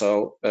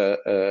 So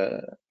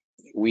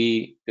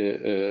we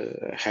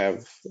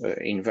have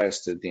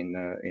invested in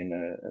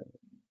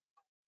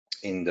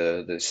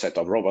the set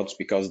of robots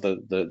because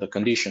the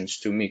conditions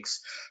to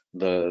mix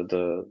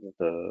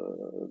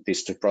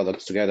these two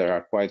products together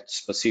are quite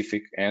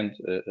specific and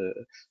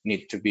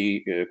need to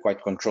be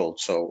quite controlled.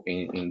 So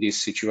in this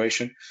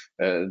situation,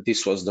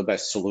 this was the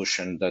best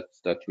solution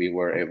that we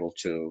were able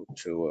to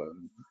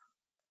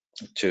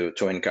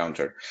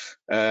encounter.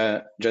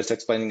 Just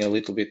explaining a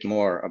little bit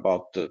more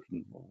about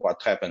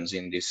what happens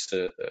in this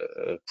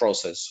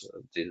process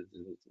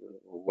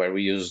where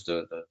we use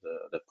the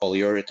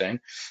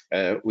polyurethane.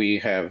 We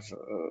have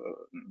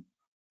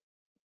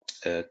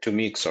to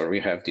mix, or we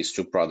have these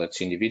two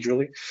products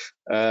individually.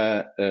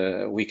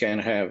 We can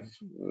have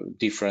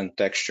different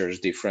textures,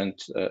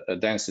 different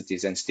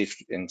densities and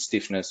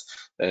stiffness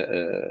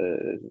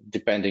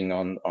depending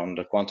on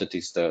the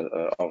quantities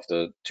of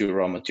the two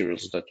raw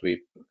materials that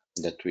we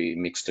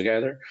mix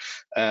together,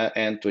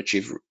 and to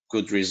achieve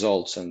good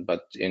results.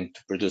 But in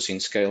producing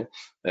scale,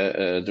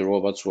 the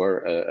robots were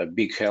a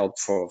big help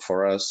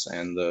for us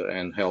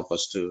and help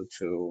us to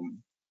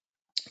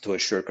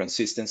assure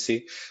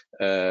consistency,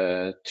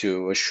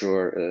 to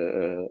assure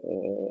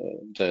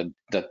that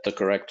the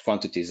correct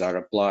quantities are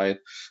applied,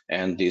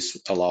 and this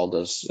allowed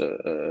us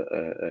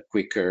a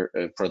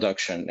quicker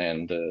production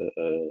and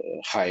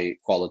high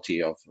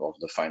quality of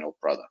the final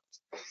product.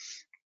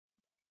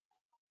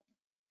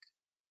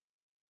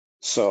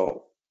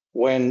 So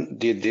when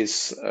did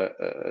this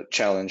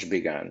challenge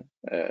begin,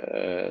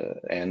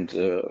 and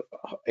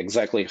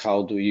exactly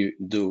how do you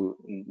do,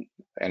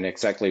 and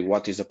exactly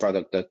what is the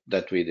product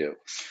that we do?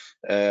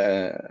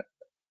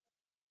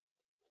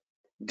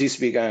 This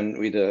began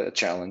with a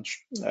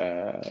challenge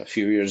a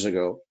few years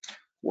ago,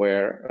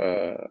 where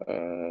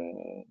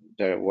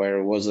there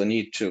was a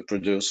need to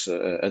produce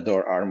a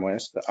door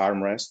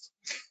armrest,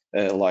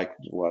 like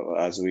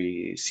as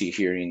we see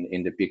here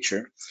in the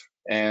picture.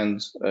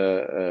 And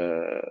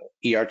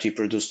ERT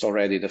produced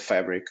already the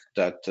fabric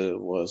that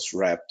was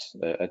wrapped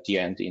at the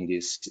end in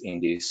this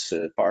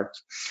part,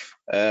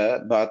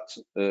 but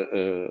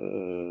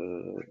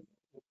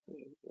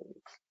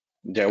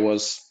there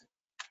was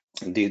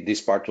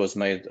this part was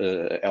made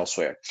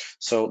elsewhere.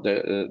 So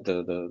at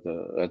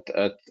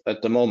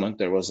the moment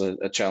there was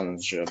a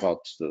challenge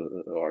about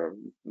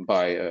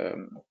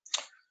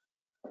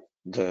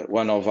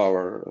one of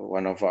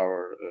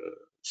our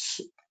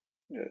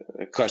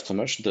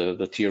customers,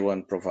 the tier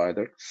one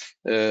provider.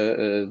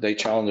 They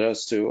challenged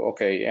us to,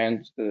 okay,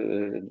 and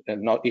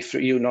not if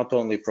you not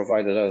only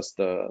provided us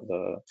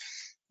the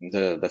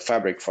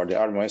fabric for the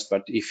armrest,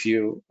 but if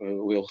you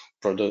will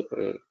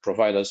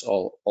provide us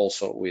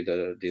also with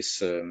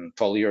this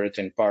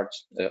polyurethane part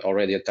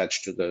already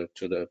attached to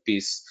the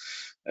piece,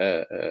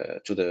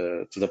 to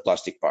the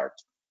plastic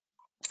part.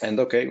 And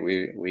okay,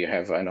 we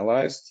have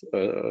analyzed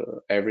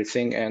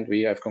everything, and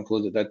we have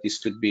concluded that this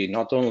could be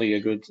not only a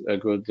good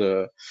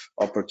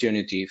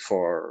opportunity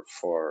for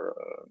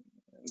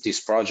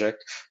this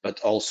project, but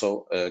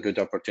also a good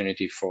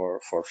opportunity for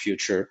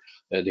future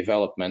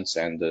developments.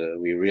 And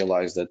we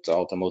realized that the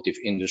automotive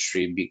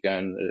industry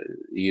began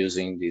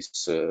using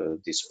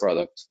this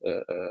product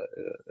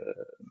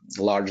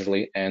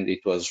largely, and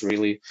it was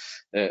really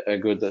a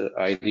good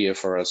idea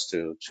for us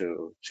to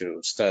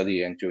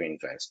study and to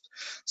invest.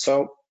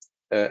 So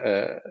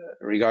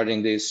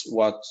regarding this,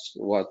 what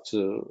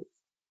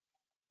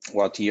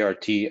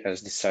ERT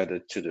has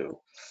decided to do.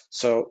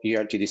 So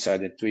ERT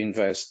decided to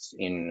invest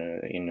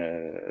in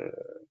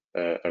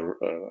a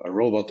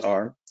robot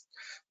arm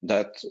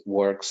that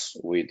works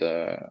with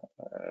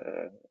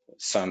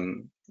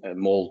some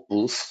mold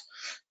booth,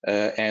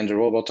 and the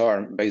robot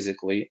arm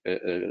basically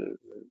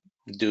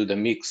do the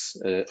mix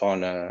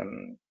on a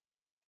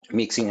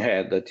mixing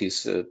head that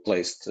is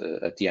placed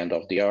at the end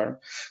of the arm,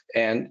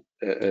 and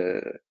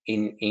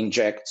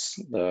injects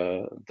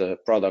the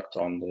product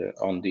on the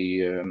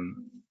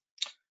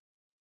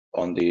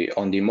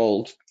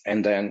mold,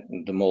 and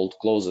then the mold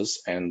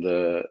closes, and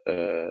the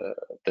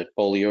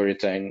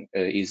polyurethane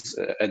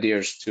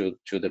adheres to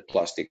the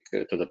plastic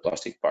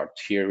part.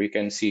 Here we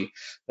can see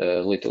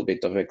a little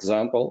bit of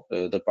example.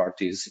 The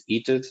part is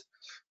heated,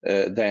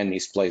 then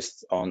is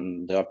placed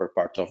on the upper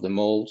part of the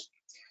mold,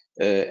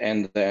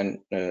 and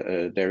then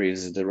there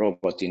is the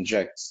robot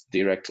injects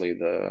directly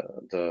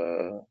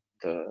the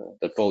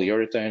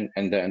polyurethane,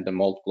 and then the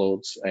mold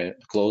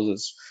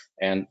closes,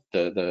 and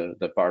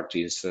the part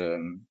is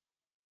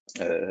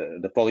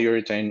the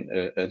polyurethane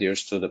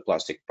adheres to the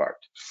plastic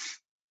part.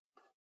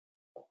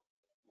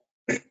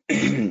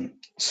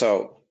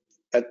 So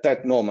at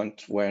that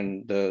moment,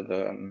 when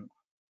the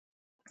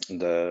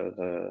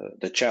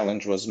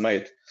challenge was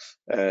made,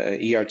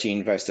 ERT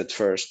invested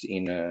first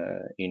in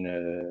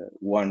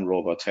one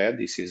robot head.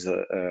 This is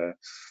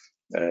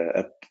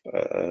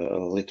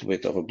little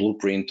bit of a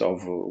blueprint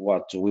of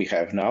what we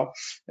have now.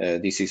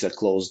 This is a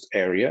closed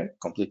area,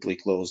 completely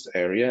closed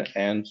area,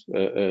 and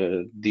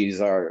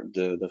these are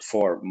the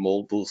 4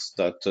 mold booths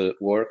that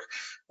work,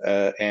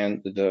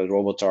 and the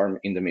robot arm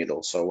in the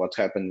middle. So what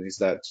happens is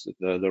that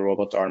the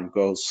robot arm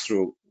goes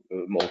through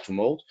mold to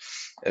mold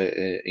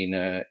in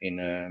a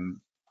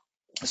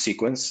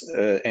sequence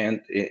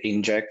and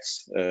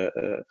injects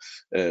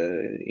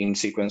in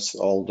sequence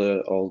all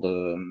the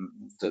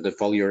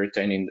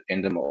polyurethane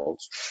in the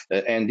molds,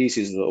 and this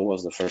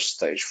was the first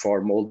stage,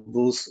 4 mold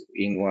booths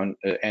in one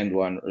and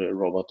 1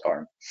 robot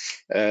arm.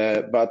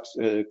 But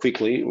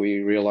quickly we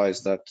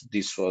realized that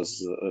this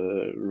was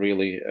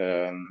really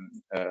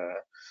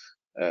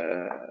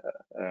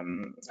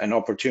an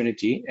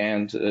opportunity,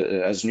 and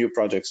as new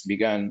projects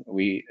began,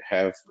 we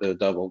have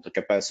doubled the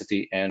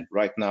capacity, and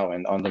right now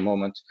and on the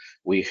moment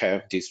we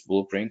have this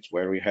blueprint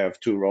where we have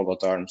 2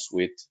 robot arms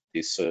with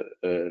this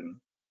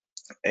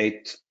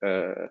 8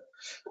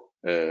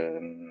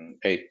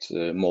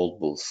 mold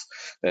booths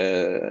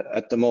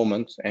at the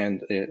moment,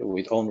 and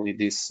with only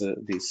this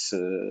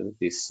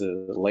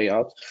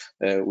layout,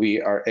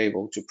 we are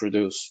able to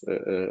produce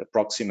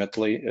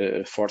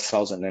approximately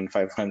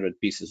 4,500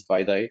 pieces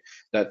by day.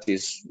 That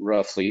is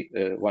roughly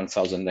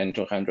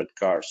 1,200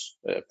 cars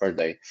per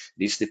day.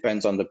 This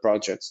depends on the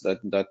projects that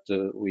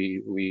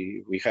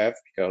we have,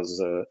 because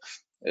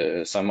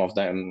some of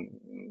them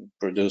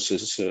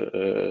produces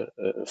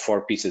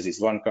 4 pieces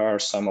is 1 car,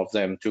 some of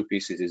them 2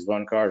 pieces is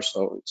 1 car,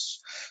 so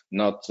it's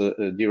not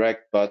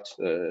direct, but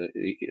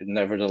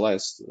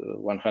nevertheless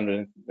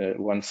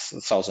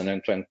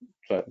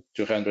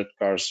 1,200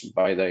 cars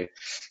by day,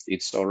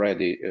 it's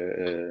already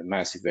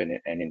massive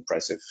and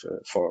impressive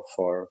for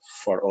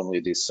only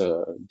this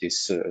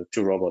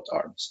 2 robot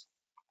arms.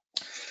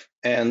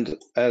 And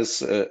as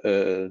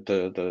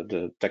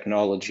the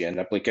technology and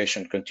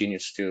application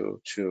continues to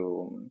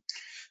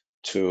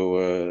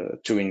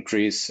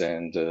increase,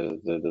 and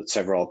the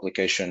several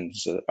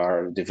applications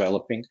are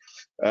developing,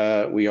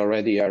 we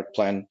already are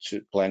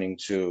planning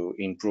to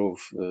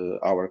improve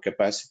our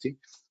capacity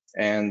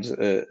and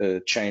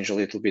change a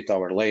little bit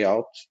our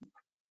layout,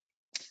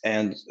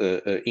 and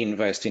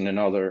invest in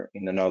another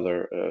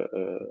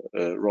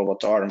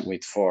robot arm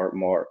with 4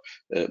 more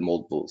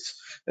mold booths.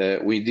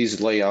 With this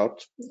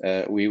layout,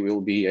 we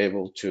will be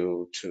able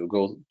to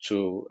go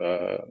to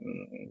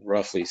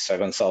roughly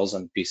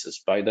 7,000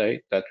 pieces by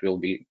day. That will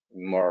be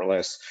more or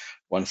less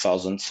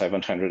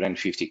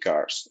 1,750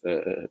 cars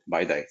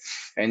by day.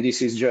 And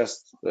this is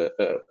just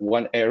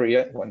one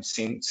area, one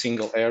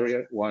single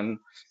area, one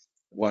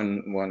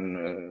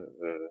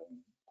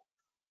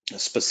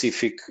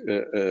specific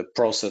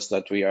process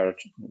that we are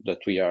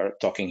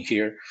talking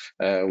here.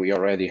 We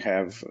already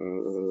have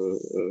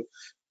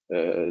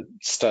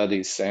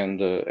studies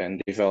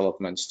and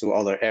developments to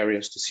other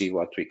areas to see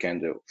what we can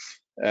do.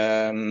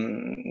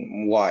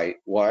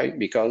 Why?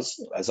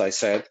 Because, as I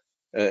said,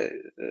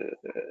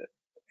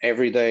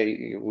 every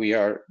day we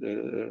are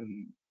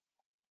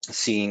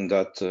seeing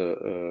that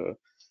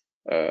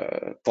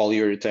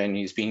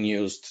polyurethane is being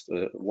used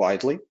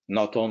widely,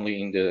 not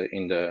only in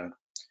the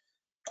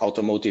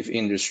automotive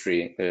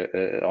industry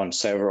on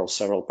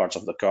several parts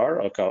of the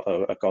car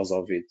because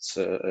of its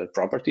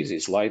properties.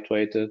 It's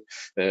lightweighted,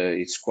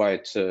 it's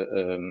quite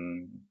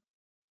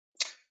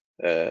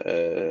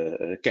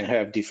can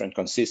have different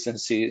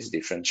consistencies,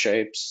 different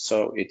shapes,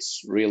 so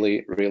it's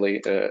really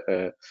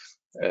the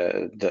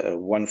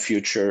one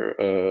future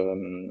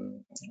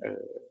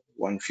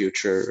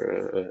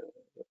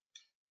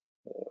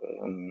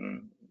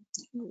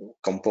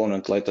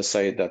component, let us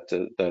say, that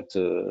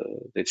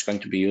it's going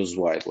to be used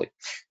widely,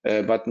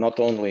 but not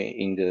only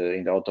in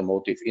the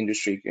automotive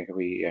industry.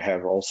 We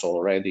have also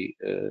already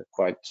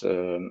quite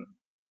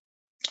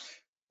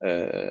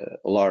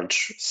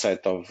large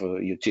set of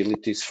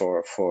utilities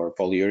for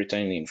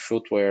polyurethane in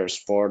footwear,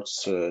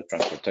 sports,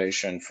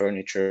 transportation,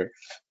 furniture.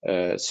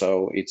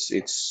 So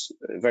it's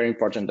very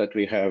important that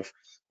we have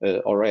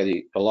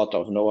already a lot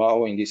of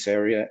know-how in this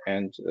area,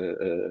 and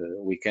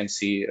we can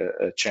see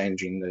a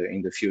change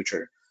in the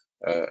future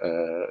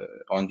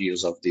on the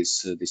use of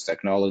this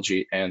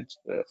technology, and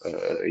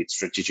it's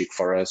strategic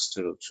for us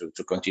to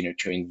continue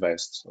to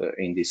invest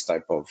in this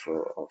type of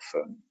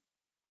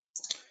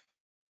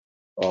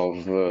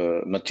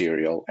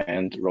material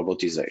and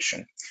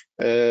robotization.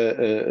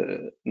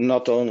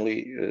 Not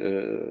only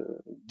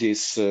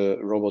this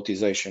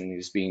robotization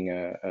is being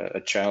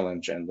a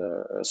challenge and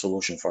a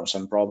solution for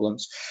some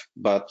problems,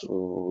 but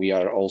we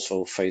are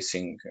also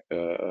facing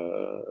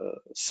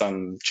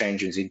some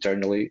changes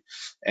internally,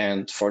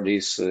 and for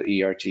this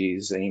ERT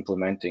is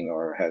implementing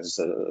or has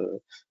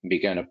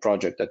begun a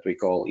project that we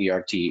call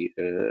ERT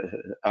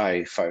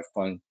I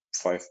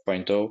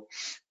 5.0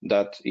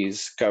 that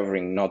is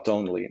covering not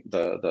only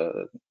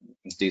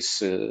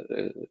this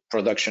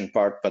production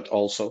part, but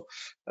also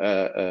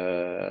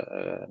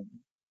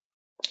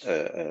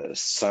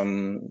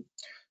some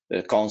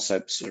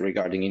concepts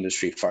regarding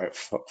Industry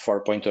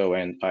 4.0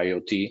 and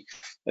IoT,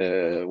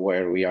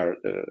 where we are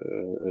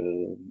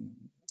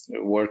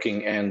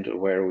working, and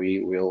where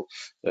we will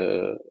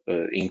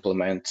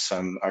implement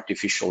some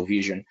artificial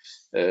vision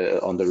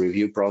on the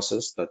review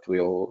process that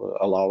will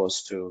allow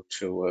us to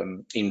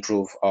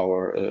improve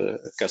our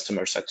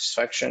customer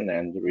satisfaction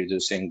and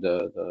reducing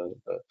the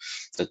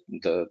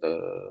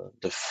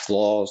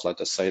flaws,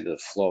 let us say, the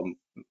flaw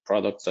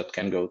products that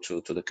can go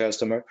to the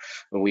customer.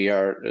 We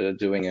are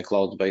doing a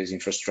cloud-based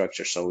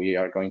infrastructure, so we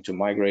are going to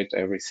migrate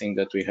everything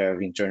that we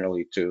have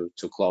internally to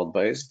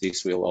cloud-based.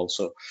 This will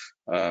also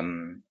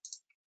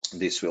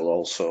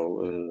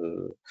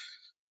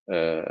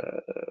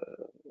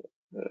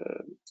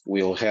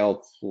will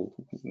help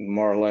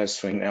more or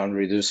less on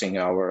reducing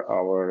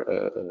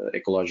our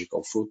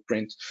ecological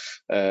footprint.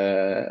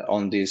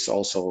 On this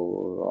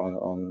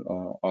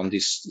on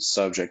this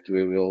subject,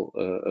 we will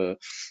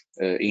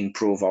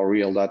improve our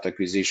real data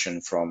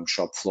acquisition from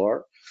shop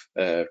floor,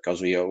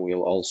 because we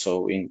will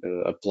also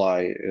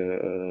apply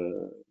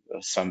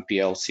some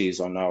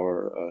PLCs on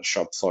our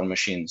shop floor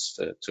machines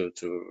to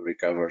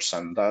recover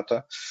some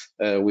data.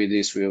 With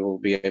this, we will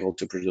be able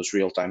to produce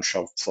real-time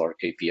shop floor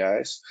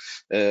KPIs.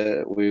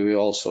 We will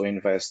also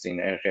invest in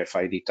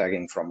RFID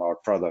tagging from our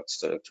products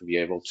to be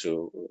able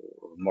to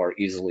more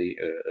easily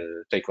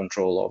take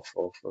control of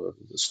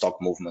stock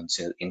movements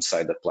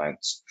inside the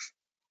plants.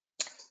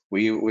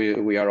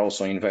 We are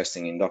also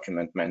investing in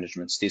document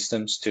management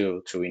systems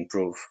to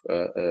improve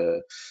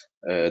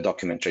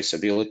document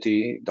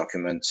traceability,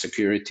 document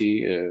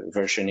security,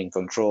 versioning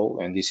control,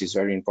 and this is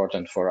very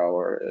important for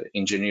our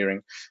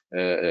engineering.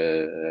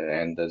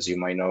 And as you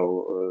might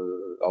know,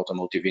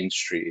 automotive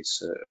industry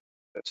is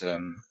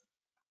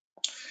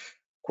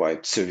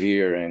quite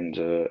severe and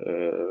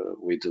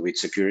with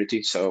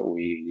security. So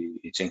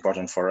it's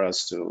important for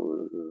us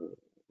to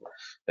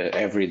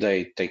every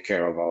day take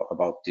care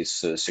about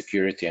this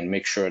security and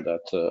make sure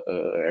that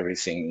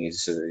everything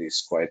is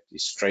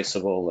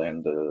traceable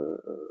and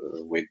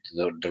with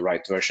the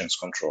right versions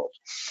controlled.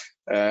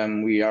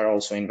 We are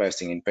also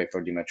investing in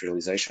paper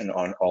dematerialization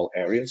on all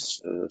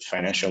areas,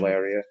 financial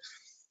area,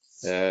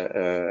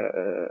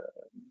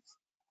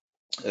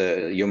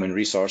 human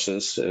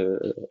resources,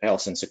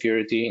 health and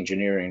security,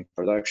 engineering,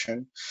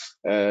 production.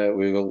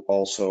 We will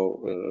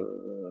also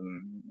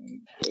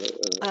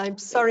I'm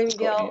sorry,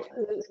 Miguel.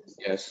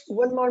 Yes.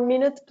 One more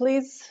minute,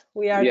 please.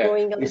 We are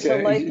going a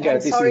little late. Yeah,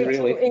 I'm sorry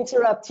to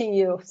interrupting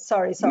you.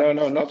 Sorry.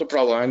 No, not a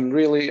problem. I'm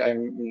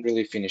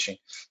really finishing.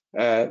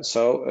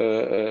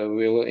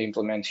 We'll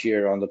implement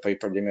here on the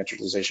paper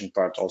dematerialization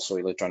part also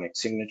electronic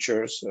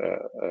signatures,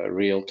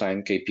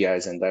 real-time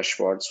KPIs and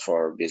dashboards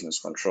for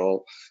business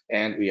control,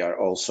 and we are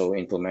also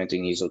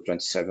implementing ISO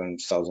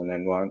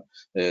 27001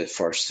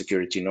 for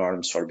security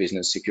norms for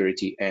business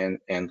security and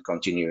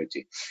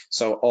continuity.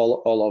 So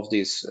all of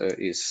this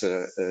is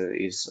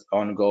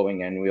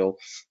ongoing and will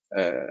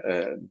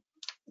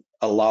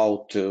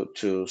allow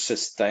to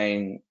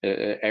sustain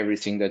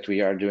everything that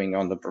we are doing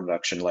on the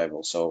production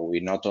level. So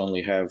we not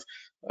only have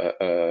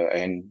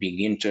and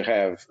begin to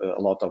have a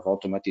lot of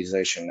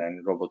automatization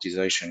and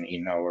robotization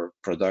in our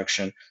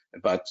production,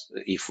 but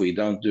if we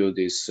don't do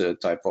this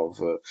type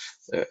of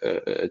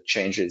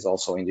changes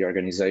also in the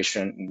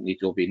organization,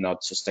 it will be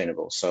not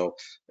sustainable. So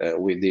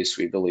with this,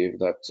 we believe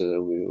that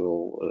we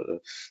will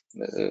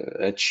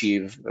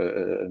achieve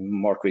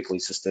more quickly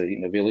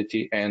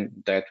sustainability,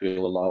 and that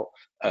will allow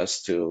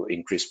us to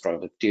increase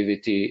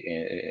productivity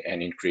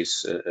and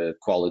increase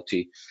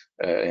quality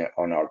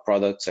on our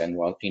products and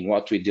in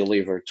what we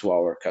deliver to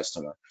our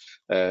customer.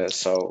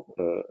 This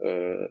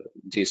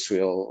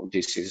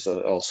is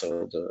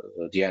also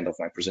the end of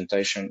my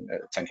presentation.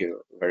 Thank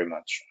you very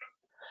much.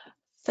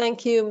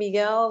 Thank you,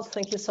 Miguel.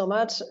 Thank you so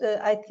much.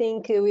 I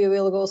think we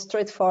will go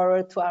straight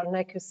forward to our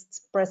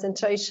next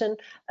presentation.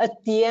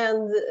 At the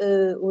end,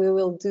 we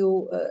will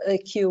do a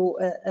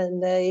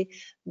Q&A,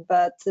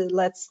 but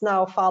let's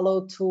now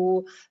follow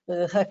to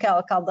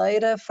Raquel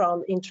Caldeira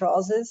from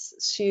Introsys.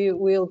 She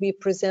will be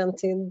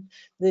presenting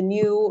the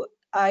new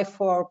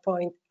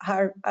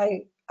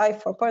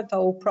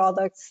i4.0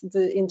 products,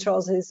 the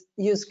Introsys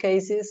use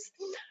cases.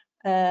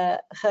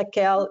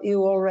 Raquel,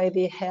 you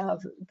already have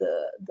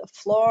the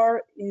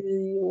floor.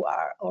 You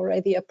are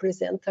already a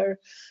presenter.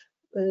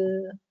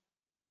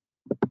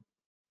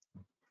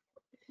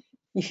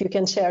 If you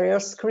can share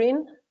your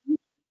screen.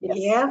 Yes.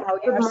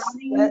 Good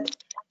morning.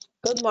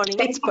 Good morning.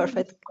 It's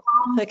perfect.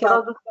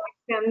 Raquel. PRODUTECH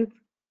and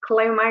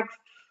CLAMTEX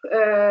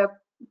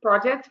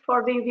project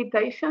for the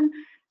invitation.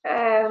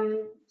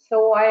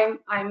 So I'm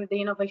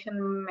the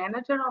innovation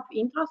manager of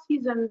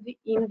Introsys, and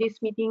in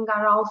this meeting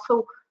are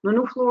also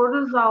Nuno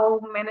Flores, our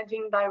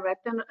managing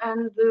director,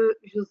 and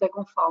José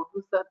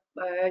Gonçalves,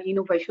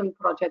 innovation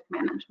project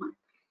management.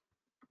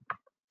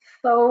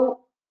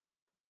 So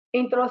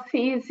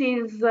Introsys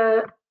is,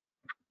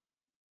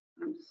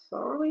 I'm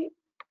sorry.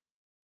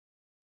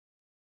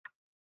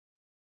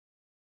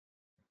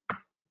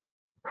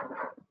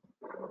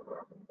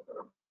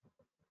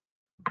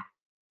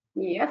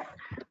 Yes,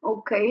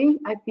 okay,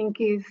 I think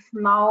is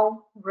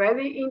now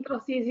ready.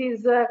 Introsys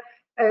is a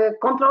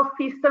control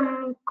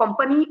system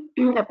company,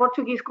 a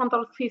Portuguese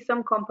control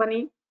system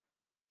company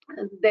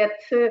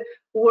that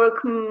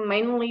work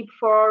mainly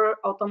for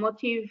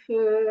automotive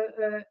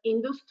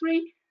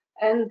industry,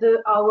 and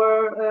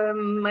our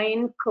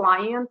main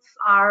clients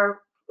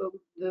are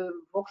the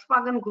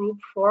Volkswagen Group,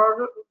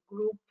 Ford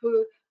Group,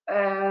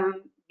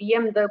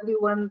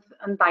 BMW,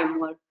 and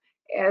Daimler.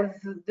 As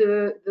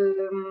the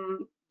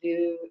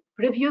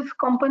previous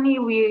company,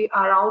 we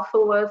are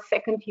also a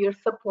second-tier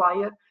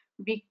supplier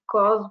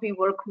because we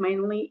work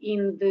mainly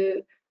in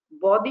the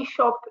body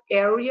shop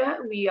area.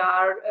 We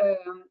are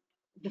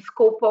the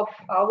scope of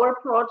our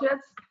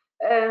projects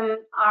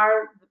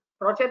are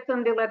project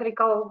and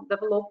electrical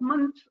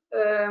development,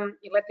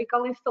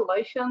 electrical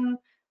installation,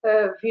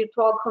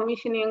 virtual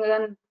commissioning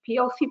and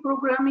PLC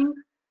programming,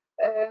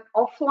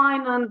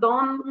 offline and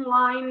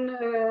online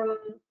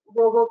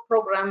robot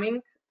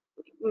programming,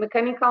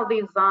 mechanical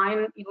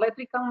design,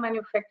 electrical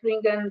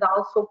manufacturing, and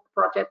also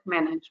project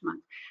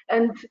management.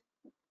 And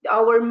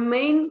our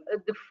main,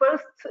 the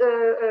first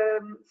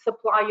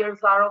suppliers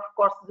are, of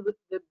course,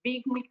 the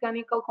big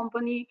mechanical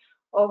company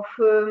of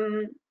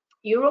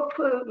Europe,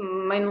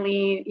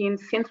 mainly in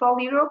Central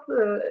Europe,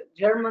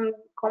 German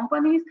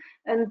companies,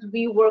 and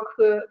we work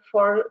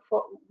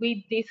with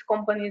these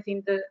companies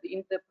in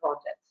the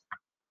projects.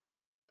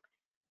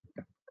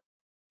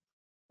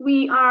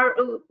 We are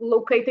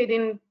located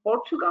in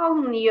Portugal,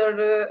 near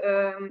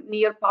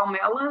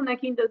Palmela, na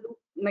Quinta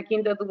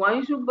do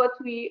Anjo, but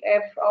we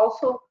have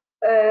also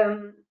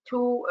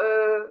two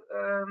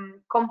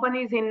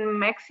companies in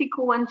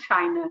Mexico and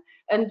China,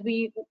 and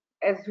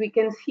as we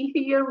can see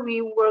here,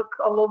 we work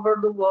all over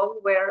the world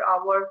where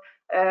our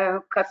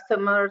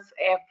customers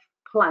have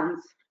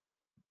plants.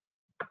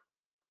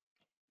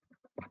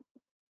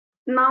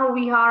 Now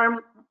we are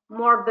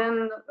more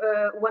than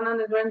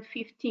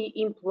 150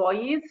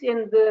 employees,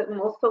 and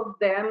most of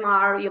them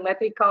are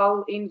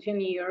electrical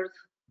engineers.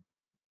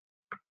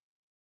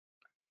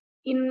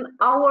 In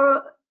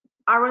our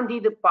R&D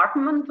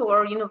department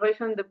or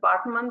innovation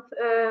department,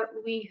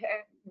 we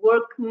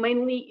work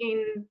mainly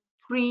in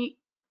three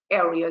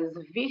areas: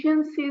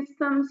 vision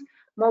systems,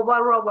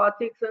 mobile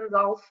robotics, and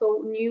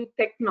also new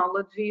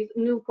technologies,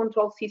 new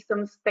control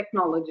systems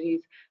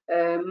technologies,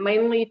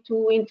 mainly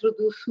to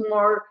introduce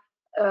more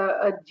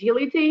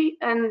agility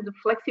and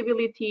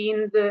flexibility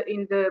in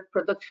the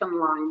production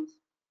lines.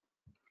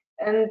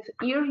 And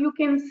here you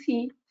can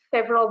see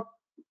several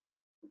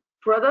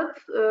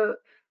products,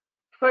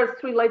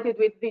 first related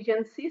with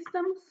vision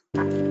systems.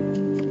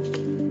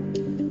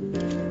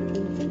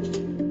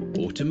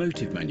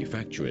 Automotive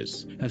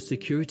manufacturers have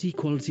security,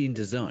 quality and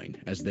design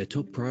as their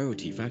top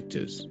priority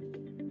factors.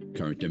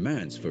 Current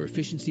demands for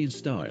efficiency and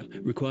style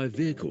require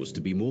vehicles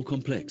to be more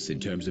complex in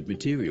terms of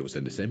materials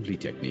and assembly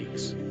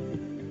techniques.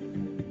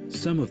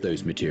 Some of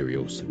those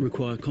materials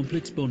require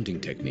complex bonding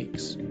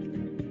techniques.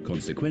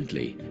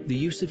 Consequently, the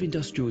use of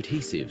industrial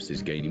adhesives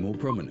is gaining more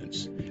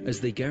prominence as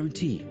they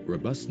guarantee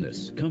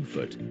robustness,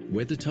 comfort,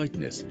 weather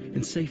tightness,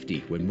 and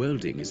safety when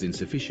welding is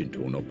insufficient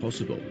or not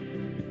possible.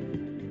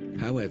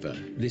 However,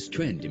 this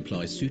trend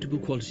implies suitable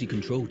quality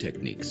control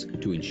techniques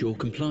to ensure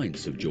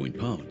compliance of joint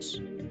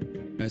parts.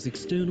 As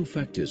external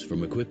factors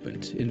from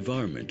equipment,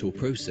 environment, or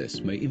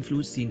process may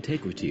influence the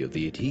integrity of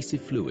the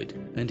adhesive fluid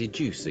and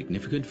induce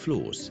significant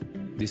flaws,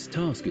 this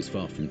task is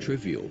far from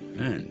trivial,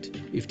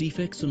 and if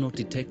defects are not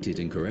detected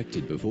and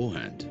corrected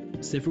beforehand,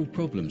 several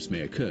problems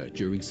may occur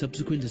during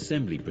subsequent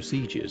assembly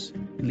procedures,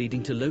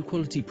 leading to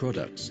low-quality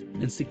products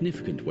and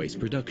significant waste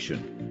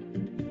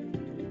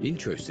production.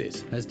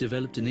 Introsys has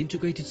developed an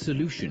integrated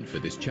solution for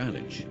this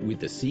challenge with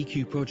the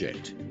CQ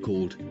project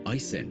called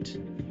iSent.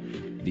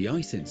 The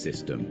iSent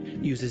system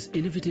uses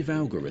innovative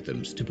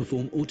algorithms to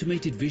perform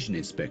automated vision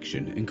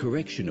inspection and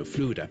correction of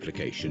fluid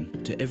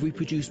application to every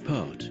produced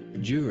part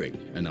during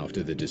and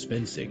after the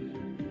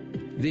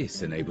dispensing.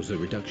 This enables a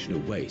reduction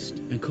of waste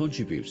and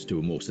contributes to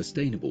a more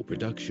sustainable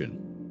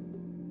production.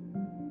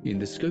 In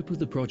the scope of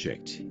the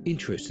project,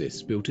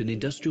 Introsys built an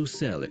industrial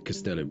cell at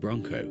Castelo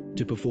Branco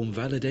to perform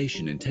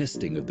validation and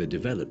testing of the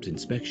developed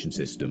inspection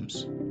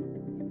systems.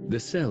 The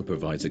cell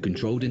provides a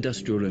controlled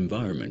industrial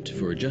environment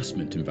for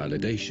adjustment and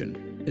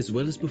validation, as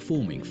well as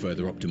performing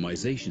further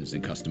optimizations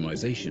and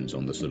customizations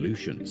on the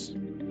solutions.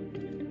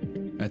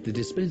 At the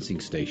dispensing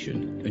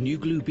station, a new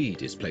glue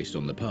bead is placed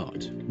on the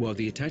part, while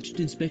the attached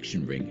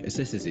inspection ring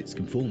assesses its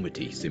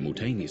conformity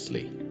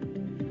simultaneously.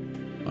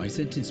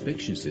 iSent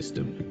inspection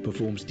system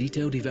performs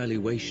detailed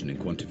evaluation and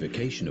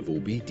quantification of all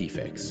bead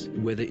defects,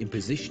 whether in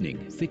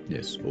positioning,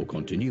 thickness, or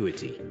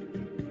continuity.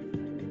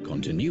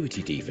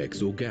 Continuity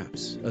defects or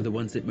gaps are the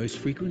ones that most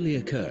frequently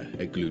occur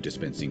at glue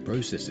dispensing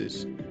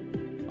processes.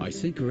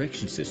 iSent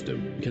correction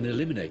system can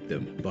eliminate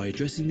them by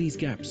addressing these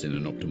gaps in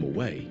an optimal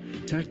way,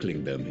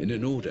 tackling them in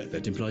an order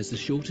that implies the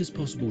shortest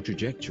possible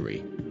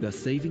trajectory, thus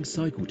saving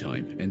cycle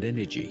time and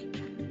energy.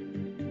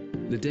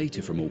 The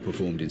data from all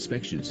performed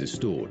inspections is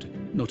stored,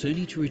 not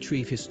only to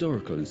retrieve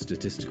historical and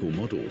statistical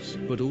models,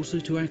 but also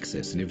to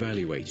access and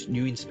evaluate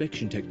new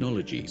inspection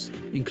technologies,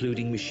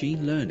 including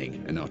machine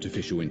learning and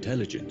artificial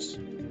intelligence.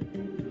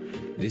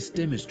 This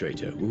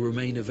demonstrator will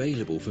remain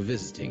available for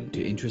visiting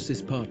to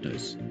Intrasys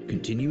partners,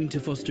 continuing to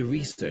foster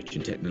research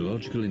and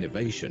technological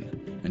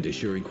innovation and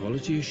assuring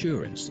quality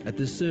assurance at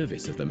the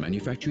service of the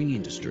manufacturing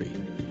industry.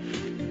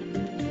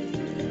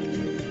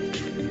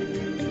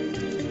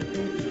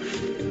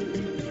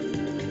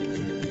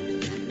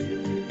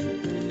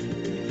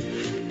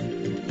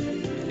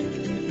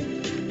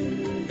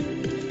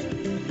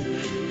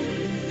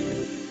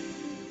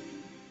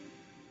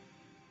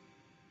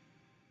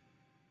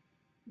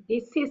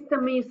 This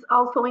system is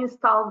also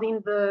installed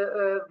in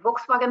the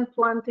Volkswagen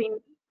plant in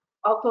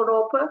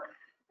Autoropa,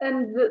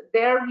 and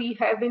there we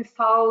have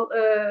installed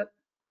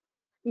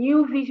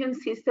new vision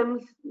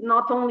systems,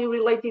 not only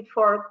related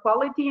for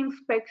quality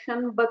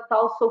inspection, but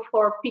also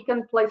for pick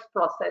and place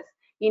process.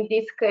 In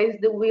this case,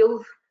 the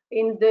wheels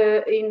in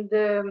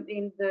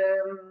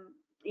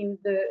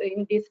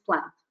this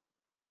plant.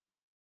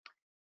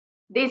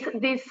 This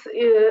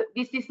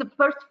is the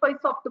first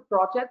phase of the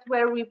project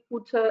where we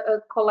put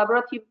a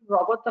collaborative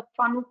robot, a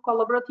FANU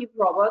collaborative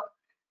robot,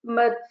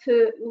 but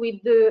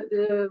with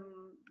the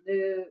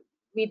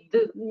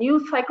new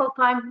cycle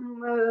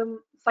time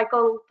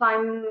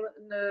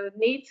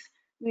needs,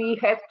 we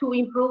have to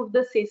improve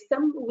the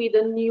system with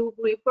a new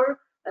gripper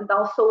and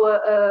also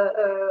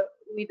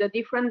with a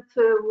different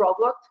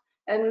robot,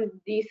 and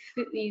this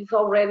is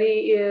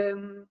already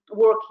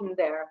working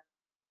there.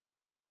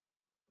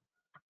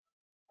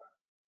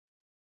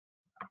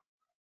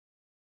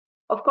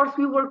 Of course,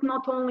 we work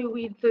not only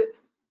with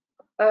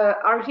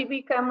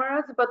RGB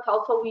cameras, but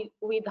also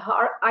with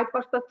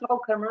hyperspectral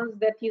cameras.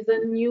 That is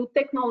a new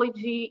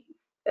technology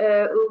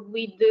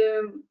with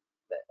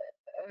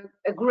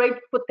a great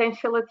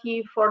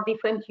potentiality for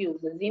different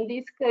uses. In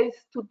this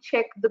case, to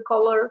check the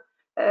color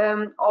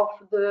of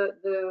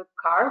the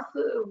cars,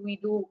 we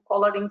do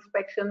color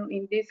inspection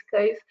in this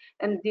case,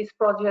 and this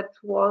project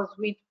was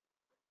with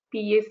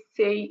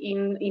PSA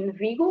in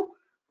Vigo.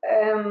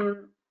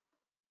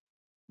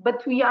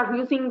 But we are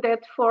using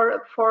that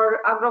for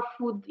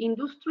agro-food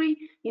industry,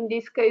 in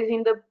this case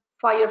in the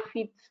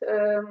Firefit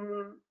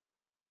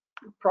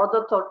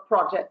product or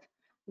project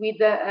with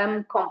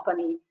the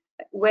company,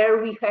 where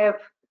we have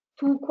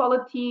two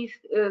quality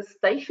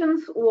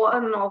stations,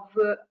 one of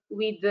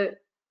with the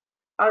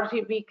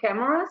RGB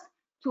cameras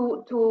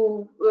to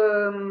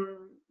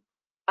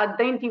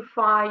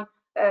identify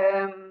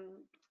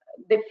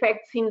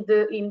defects in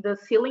the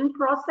sealing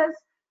process,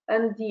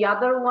 and the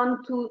other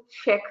one to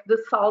check the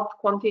salt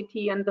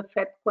quantity and the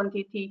fat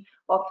quantity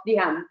of the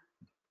ham.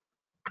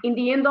 In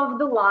the end of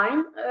the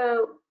line,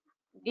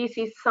 this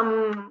is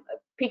some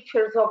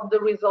pictures of the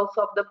results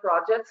of the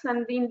projects,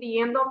 and in the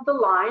end of the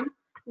line,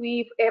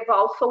 we have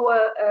also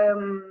a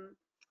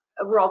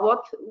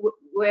robot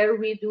where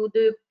we do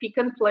the pick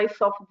and place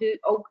of the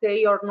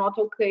okay or not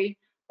okay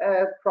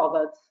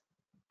products.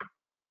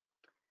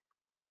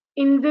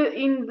 In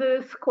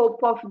the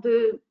scope of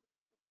the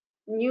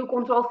new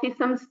control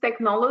systems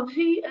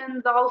technology,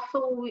 and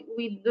also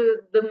with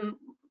the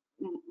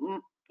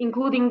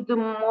including the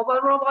mobile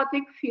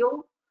robotic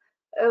field,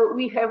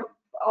 we have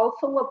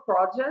also a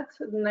project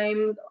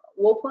named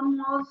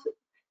OpenMOS.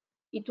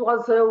 It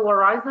was a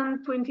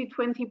Horizon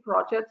 2020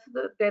 project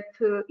that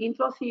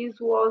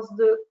Intrasys was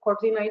the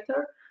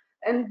coordinator,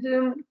 and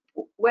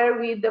where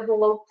we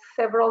developed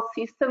several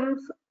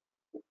systems.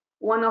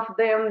 One of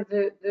them,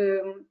 the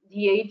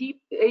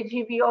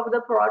AGV of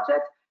the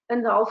project,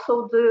 and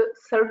also the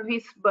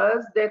service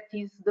bus, that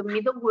is the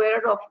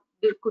middleware of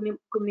the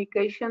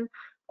communication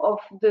of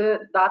the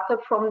data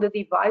from the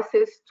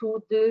devices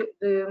to the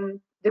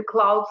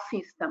cloud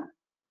system.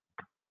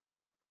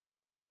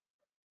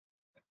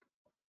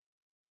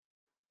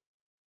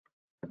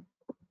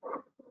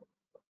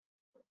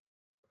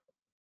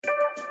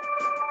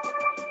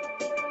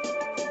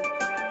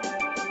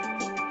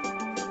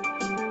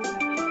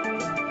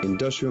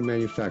 Industrial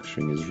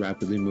manufacturing is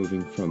rapidly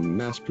moving from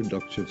mass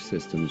productive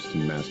systems to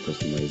mass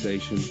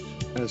customization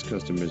as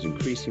customers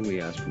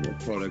increasingly ask for more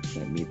products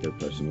that meet their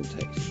personal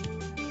taste.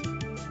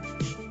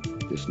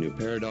 This new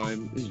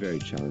paradigm is very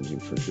challenging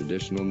for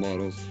traditional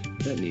models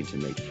that need to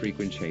make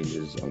frequent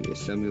changes on the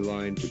assembly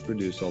line to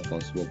produce all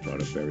possible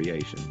product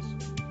variations.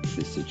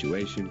 This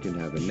situation can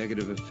have a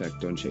negative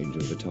effect on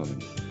changeover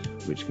time,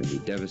 which can be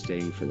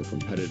devastating for the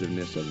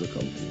competitiveness of the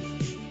company.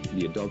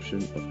 The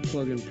adoption of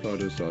plug-in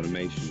process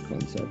automation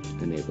concept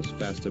enables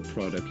faster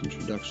product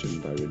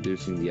introduction by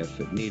reducing the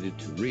effort needed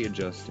to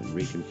readjust and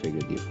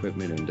reconfigure the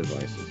equipment and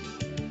devices.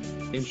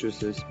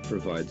 Intrasys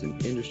provides an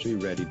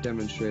industry-ready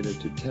demonstrator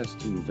to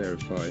test and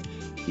verify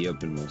the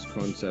OpenMOS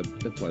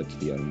concept applied to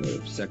the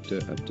automotive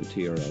sector up to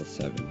TRL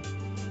 7.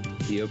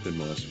 The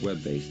OpenMOS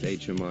web-based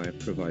HMI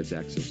provides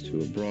access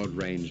to a broad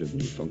range of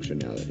new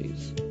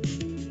functionalities.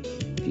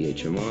 The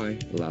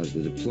HMI allows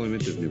the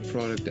deployment of new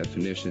product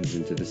definitions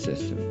into the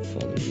system,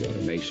 following the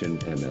Automation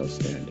ML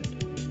standard.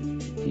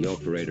 The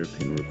operator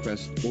can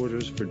request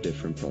orders for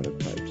different product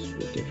types,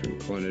 with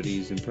different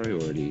quantities and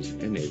priorities,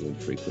 enabling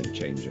frequent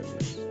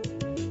changeovers.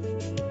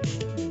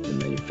 The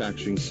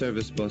manufacturing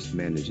service bus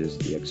manages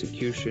the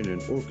execution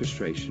and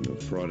orchestration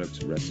of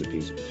products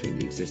recipes between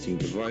the existing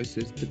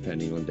devices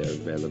depending on their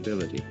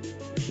availability.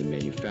 The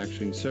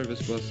manufacturing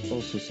service bus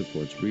also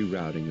supports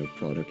rerouting of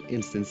product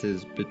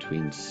instances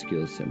between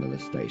skill similar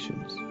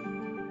stations.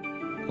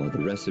 All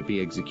the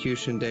recipe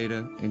execution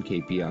data and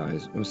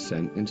KPIs are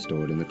sent and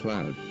stored in the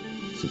cloud,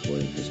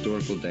 supporting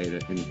historical data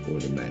and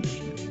order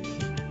management.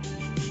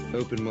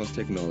 OpenMOS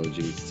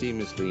technology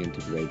seamlessly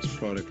integrates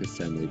product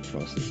assembly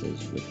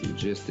processes with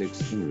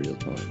logistics in real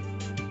time.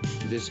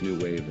 This new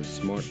wave of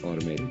smart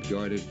automated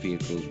guided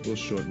vehicles will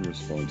shorten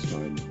response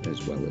time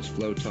as well as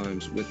flow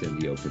times within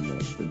the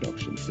OpenMOS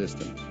production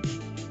systems.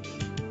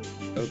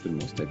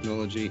 OpenMOS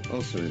technology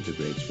also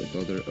integrates with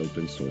other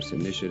open source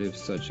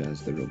initiatives such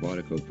as the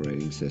robotic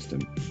operating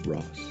system,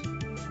 ROS.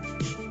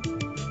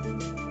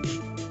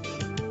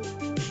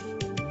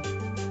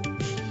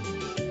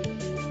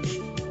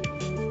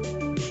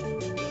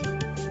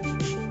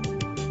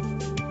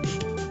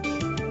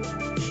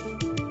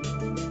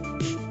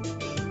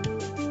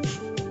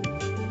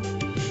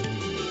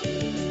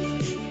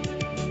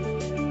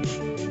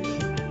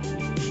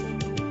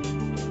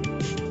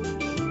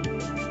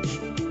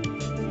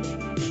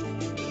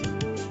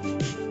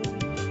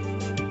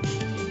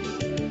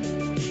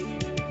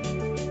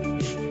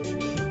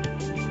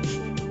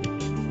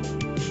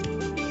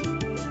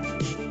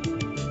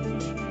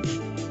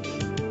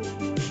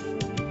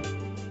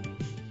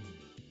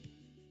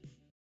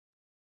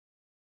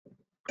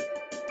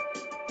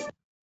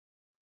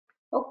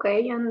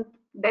 Okay, and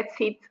that's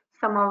it.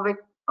 Some of it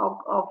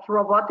of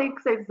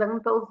robotics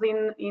examples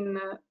in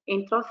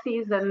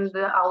Introsys and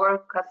our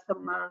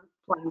customer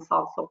plans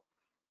also.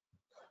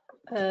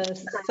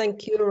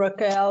 Thank you,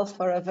 Raquel,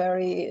 for a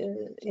very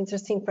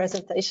interesting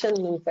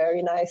presentation and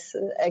very nice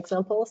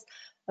examples.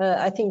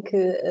 I think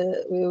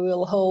we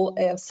will all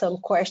have some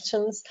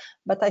questions,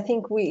 but I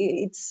think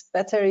it's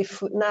better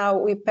if now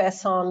we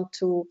pass on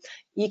to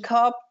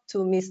ECOB, to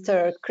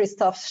Mr.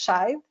 Christoph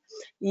Scheid.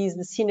 He's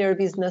the Senior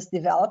Business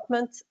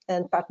Development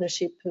and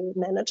Partnership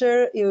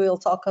Manager. He will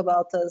talk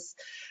about us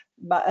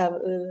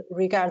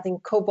regarding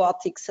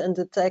cobotics and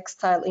the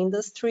textile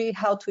industry,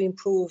 how to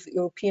improve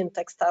European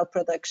textile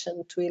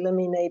production to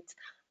eliminate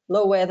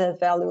low added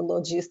value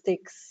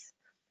logistics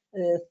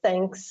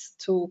thanks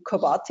to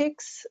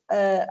cobotics.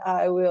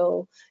 I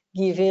will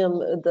give him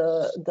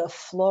the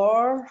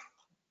floor.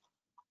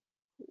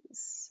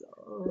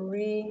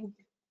 Sorry.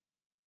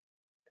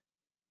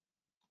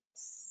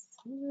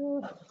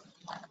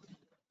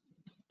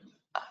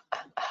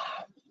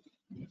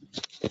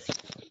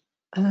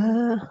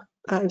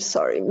 I'm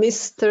sorry,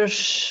 Mr.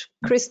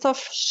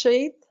 Christoph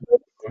Scheid.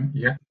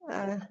 Yeah.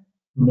 Good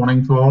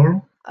morning to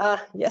all.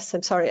 Yes,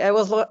 I'm sorry. I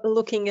was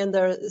looking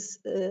under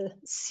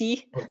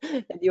C,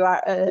 and you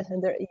are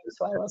under E,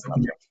 so I was not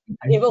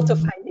able to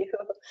find you.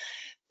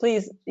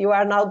 Please, you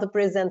are now the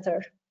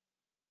presenter.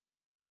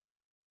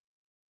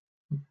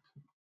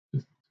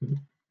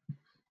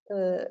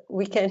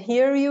 We can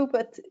hear you,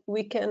 but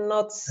we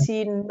cannot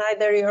see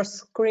neither your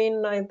screen,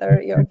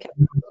 neither your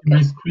camera. Okay.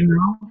 My screen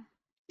now?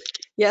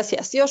 Yes,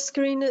 yes, your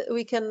screen,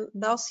 we can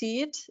now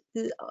see it,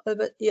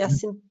 but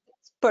yes,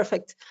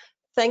 perfect.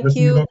 Thank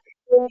you.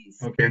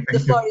 Okay, thank the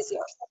floor is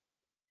yours.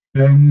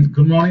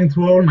 Good morning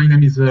to all. My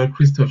name is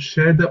Christoph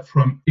Scheid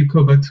from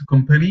EcoBot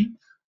company.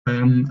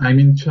 I'm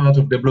in charge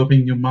of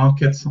developing new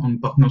markets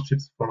and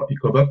partnerships for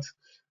EcoBot.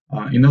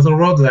 In other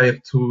words, I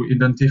have to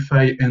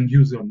identify end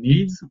user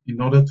needs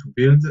in order to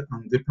build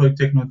and deploy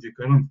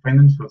technological and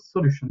financial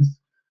solutions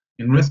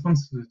in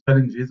response to the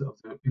challenges of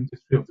the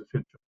industry of the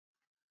future.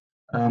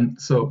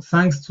 So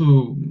thanks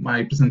to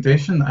my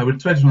presentation, I will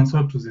try to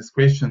answer to these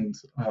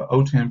questions,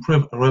 how to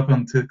improve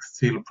European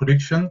textile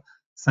production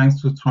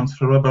thanks to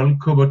transferable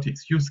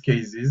cobotics use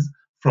cases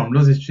from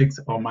logistics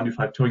or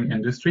manufacturing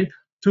industry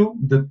to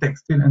the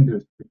textile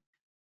industry.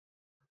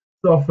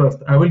 So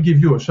first, I will give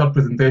you a short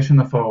presentation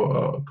of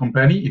our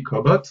company,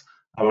 EcoBot,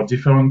 our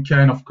different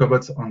kind of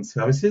cobots and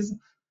services,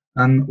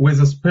 and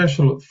with a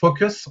special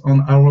focus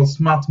on our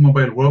smart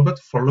mobile robot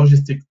for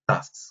logistic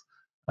tasks.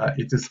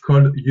 It is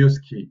called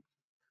UseKey.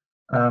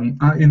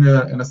 In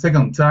a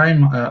second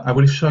time, I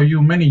will show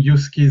you many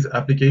use case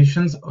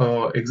applications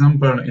or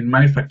example in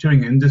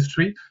manufacturing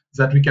industry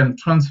that we can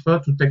transfer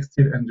to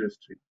textile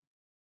industry.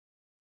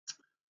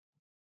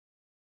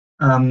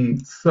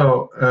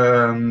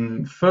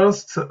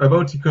 First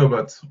about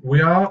EcoBot.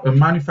 We are a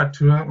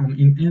manufacturer and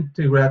an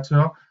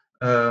integrator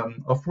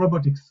of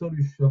robotic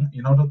solutions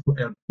in order to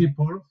help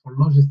people for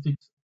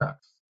logistics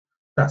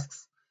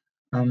tasks.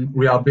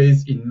 We are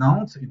based in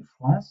Nantes, in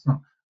France,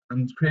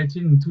 and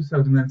created in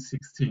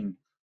 2016.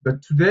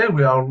 But today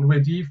we are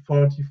already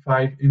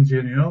 45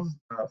 engineers,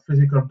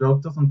 physical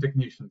doctors and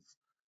technicians.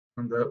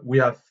 And we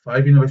have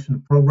 5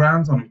 innovation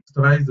programs and we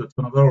utilize the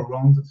turnover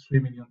around 3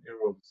 million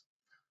euros.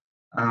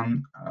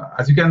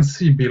 As you can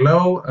see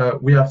below,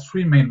 we have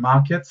 3 main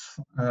markets.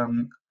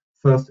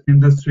 First,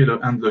 industrial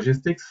and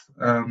logistics.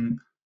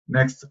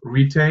 Next,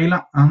 retail,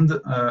 and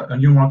a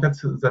new market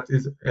that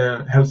is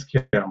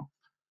healthcare.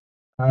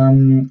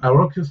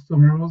 Our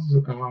customers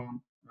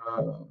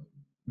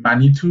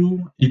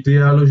Manitou,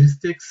 IDEA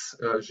Logistics,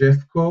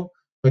 GEFCO,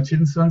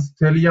 Hutchinson's,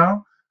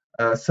 Telia,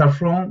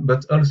 Safran,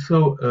 but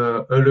also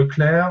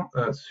Leclerc,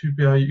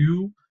 Super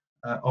U,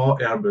 or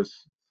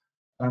Airbus.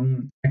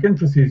 I can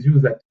precise you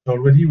that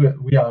already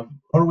we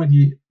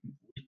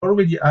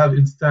already have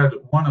installed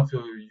one of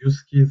the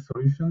use case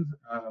solutions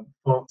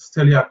for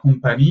Telia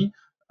company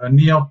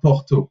near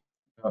Porto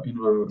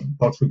in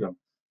Portugal.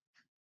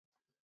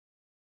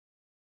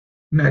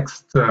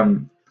 Next,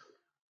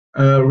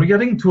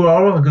 regarding to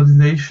our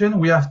organization,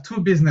 we have two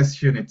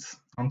business units.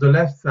 On the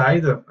left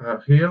side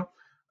here,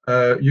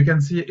 you can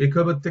see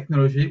Ecobot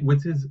Technology,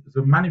 which is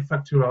the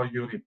manufacturer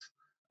unit.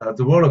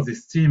 The role of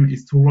this team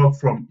is to work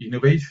from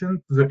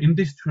innovation to the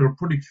industrial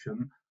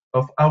production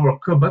of our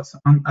cobots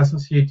and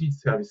associated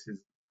services.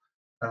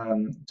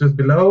 Just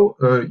below,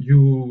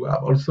 you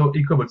have also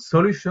Ecobot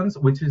Solutions,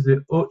 which is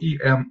the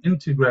OEM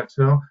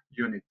integrator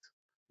unit.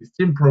 This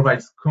team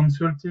provides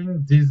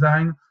consulting,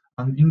 design,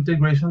 and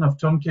integration of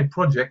turnkey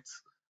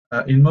projects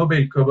in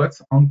mobile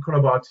cobots and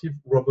collaborative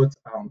robot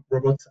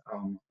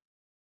arm.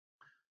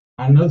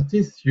 I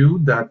notice you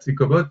that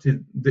Ecobot is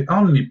the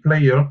only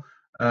player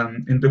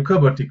in the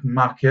cobotic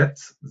market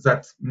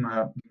that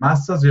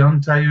masters the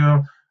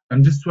entire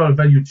industrial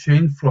value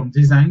chain from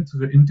design to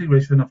the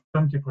integration of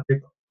turnkey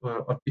project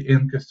of the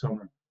end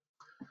customer.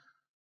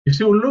 If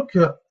you look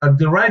at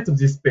the right of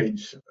this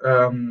page,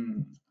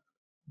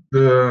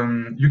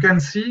 you can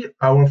see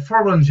our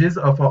 4 ranges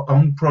of our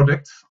own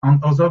products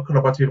and other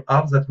collaborative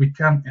apps that we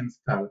can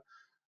install.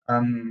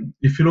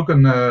 If you look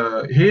on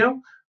here,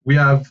 we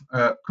have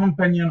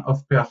companions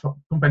of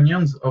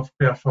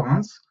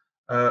performance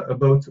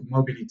about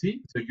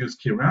mobility, the use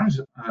key range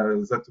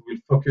that will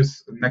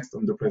focus next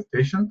on the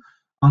presentation,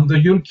 and the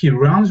use key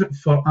range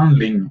for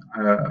handling,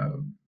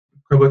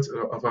 cobots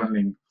of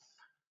handling.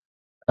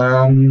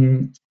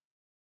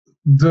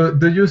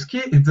 The use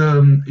key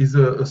is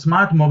a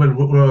smart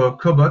mobile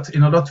cobot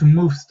in order to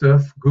move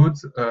stuff,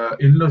 goods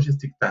in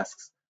logistic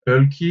tasks.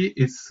 A key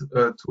is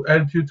to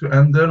help you to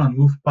handle and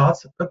move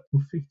parts up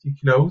to 50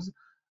 kilos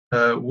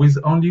with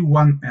only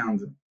one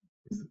hand.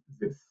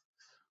 This.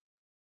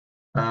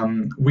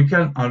 We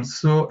can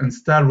also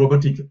install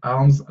robotic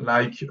arms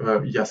like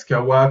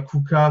Yaskawa,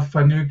 Kuka,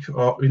 Fanuc,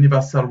 or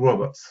Universal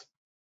Robots.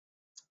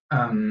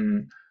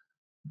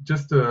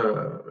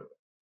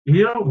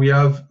 Here we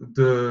have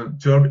the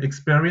job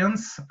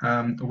experience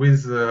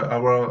with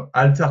our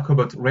Alter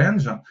Cobot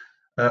range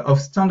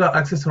of standard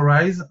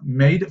accessories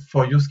made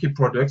for use key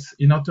products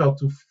in order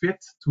to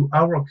fit to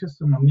our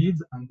customer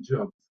needs and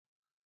jobs.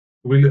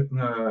 We'll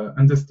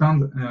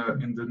understand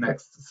in the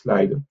next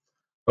slide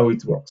how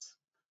it works.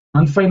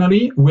 And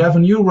finally, we have a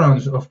new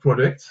range of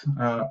products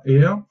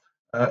here.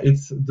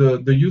 It's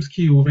the use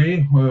key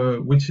UV,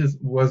 which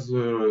was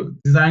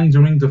designed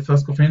during the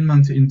first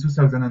confinement in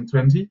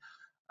 2020.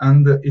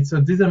 And it's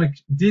a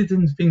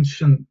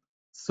disinfection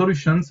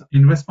solutions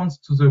in response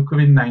to the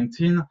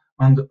COVID-19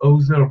 and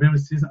other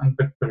viruses and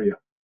bacteria.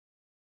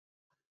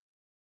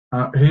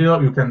 Here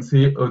you can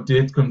see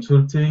audit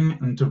consulting,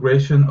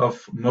 integration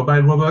of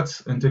mobile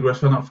robots,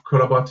 integration of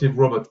collaborative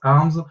robot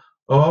arms,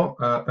 or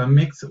a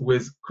mix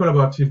with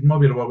collaborative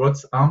mobile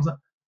robots arms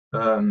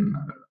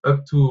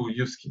up to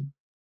use key.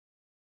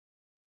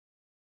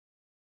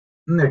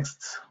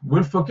 Next,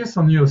 we'll focus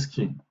on use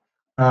key.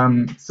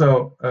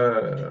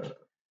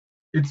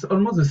 It's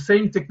almost the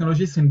same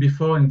technology seen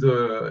before in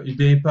the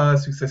IDEPA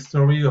success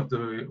story of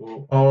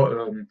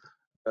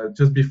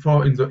just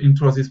before in the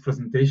intro of this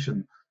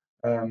presentation.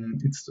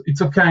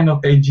 It's a kind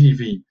of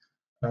AGV,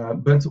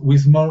 but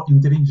with more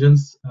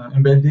intelligence,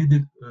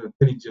 embedded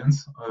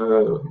intelligence.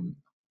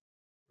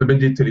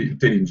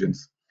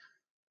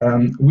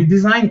 We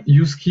design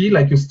use key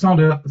like a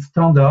standard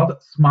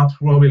smart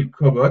mobile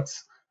cobot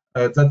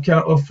that can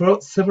offer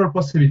several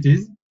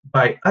possibilities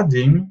by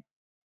adding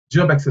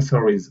job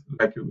accessories,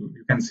 like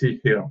you can see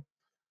here.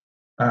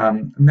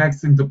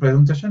 Next in the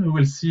presentation, we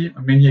will see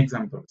many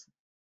examples.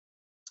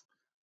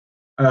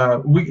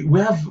 We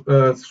have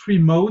 3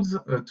 modes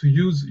to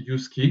use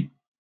use key.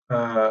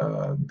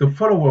 The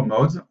follower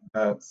mode,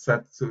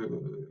 that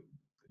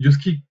use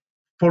key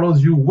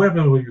follows you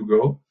wherever you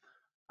go,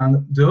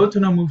 and the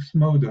autonomous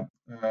mode,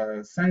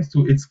 thanks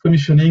to its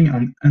commissioning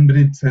and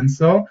embedded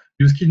sensor,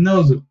 use key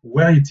knows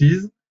where it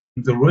is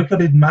in the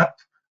recorded map,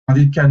 and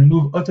it can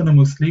move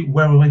autonomously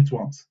wherever it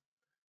wants.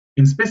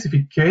 In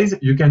specific case,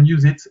 you can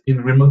use it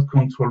in remote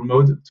control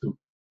mode too.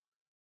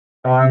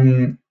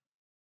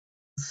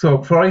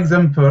 So, for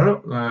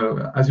example,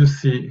 as you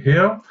see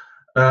here,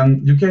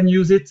 you can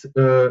use it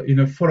in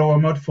a follower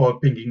mode for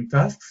pinging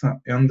tasks,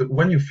 and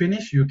when you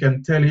finish, you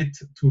can tell it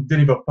to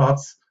deliver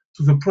parts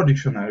to the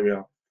production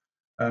area.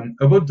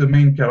 About the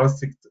main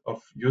characteristics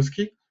of use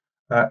key,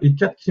 it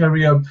can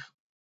carry up.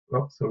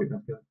 Oh, sorry,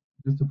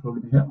 just a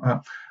problem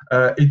here.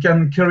 It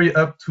can carry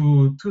up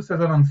to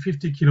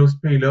 2,050 kilos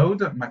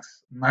payload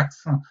max,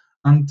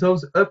 and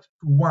tows up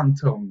to 1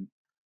 ton.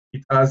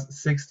 It has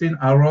 16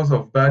 hours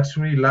of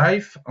battery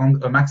life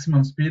and a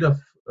maximum speed of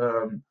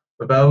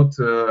about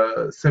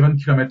 7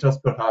 kilometers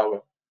per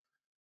hour.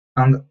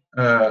 And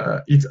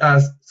it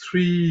has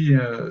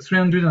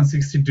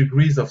 360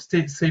 degrees of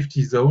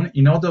safety zone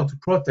in order to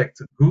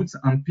protect goods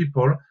and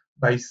people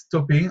by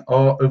stopping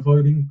or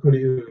avoiding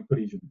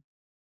collision.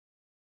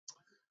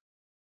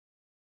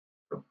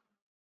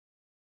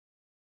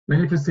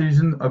 Many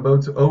precision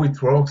about how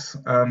it works.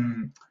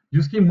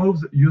 USKI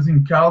moves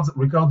using cards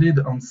recorded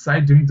on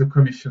site during the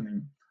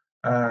commissioning.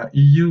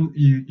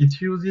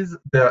 It uses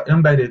their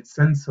embedded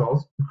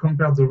sensors to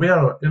compare the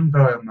real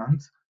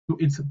environment to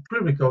its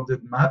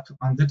pre-recorded map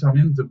and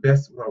determine the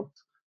best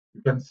route.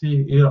 You can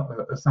see here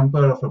a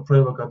sample of a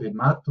pre-recorded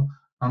map,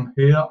 and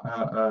here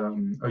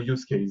a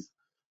use case.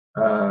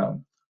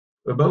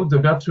 About the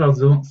virtual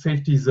zone,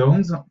 safety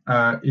zones,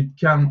 it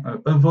can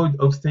avoid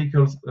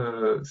obstacles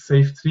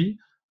safely,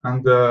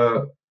 and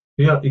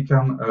here it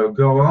can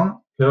go on.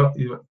 Here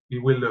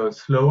it will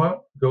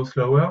go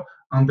slower,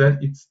 and then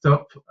it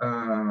stops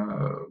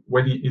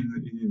when it is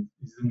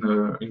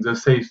in the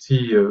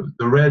safety,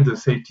 the red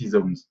safety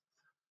zones.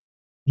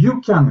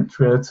 You can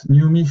create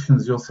new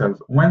missions yourself.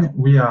 When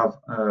we have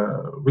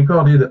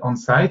recorded on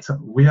site,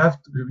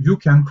 you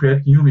can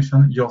create new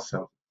mission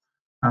yourself.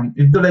 And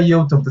if the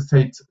layout of the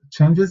site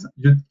changes,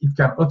 it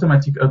can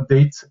automatically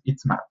update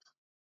its map.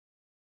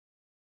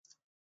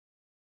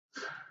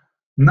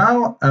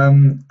 Now,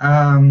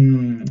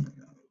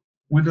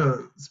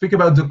 we'll speak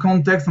about the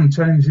context and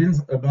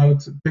challenges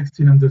about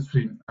textile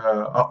industry,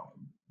 our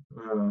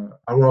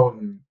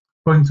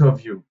point of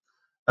view.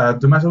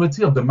 The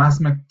majority of the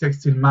mass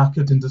textile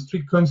market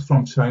industry comes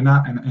from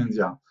China and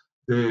India.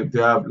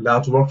 They have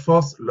large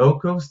workforce, low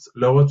costs,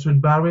 lower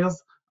trade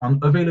barriers,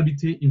 and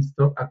availability in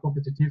stock are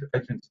competitive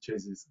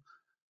advantages.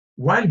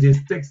 While this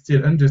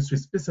textile industry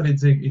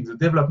specializing in the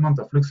development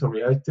of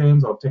luxury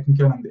items or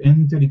technical and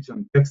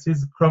intelligent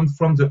textiles comes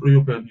from the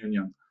European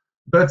Union.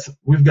 But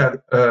we've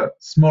got a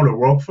smaller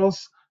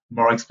workforce,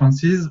 more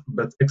expensive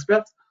but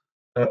expert,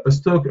 a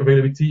stock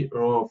availability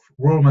of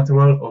raw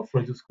material of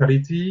reduced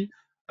quality,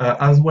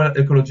 as well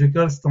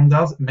ecological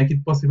standards make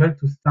it possible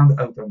to stand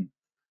out on.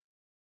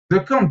 The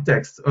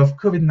context of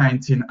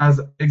COVID-19 has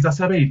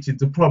exacerbated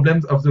the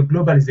problems of the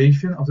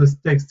globalization of the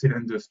textile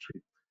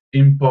industry.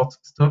 Import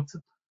stopped,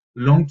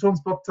 long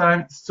transport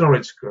time,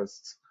 storage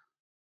costs.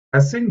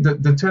 I think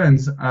that the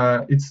challenge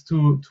is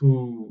to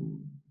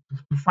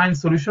find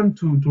solution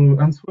to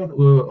answer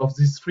of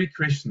these three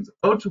questions: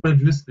 how to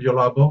reduce your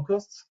labor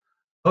costs,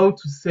 how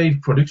to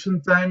save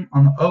production time,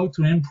 and how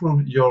to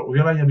improve your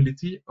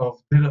reliability of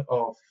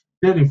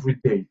delivery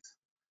date.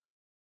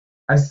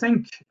 I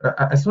think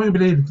I strongly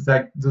believe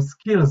that the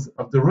skills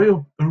of the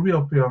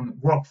European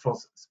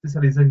workforce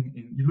specializing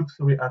in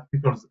luxury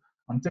articles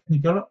and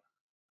technical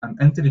and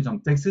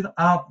intelligent textile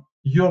are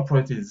your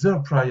priority, the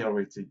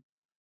priority.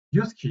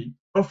 USKI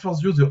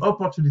offers you the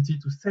opportunity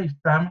to save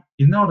time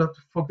in order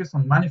to focus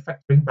on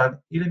manufacturing by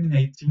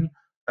eliminating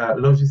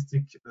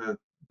logistic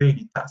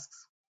daily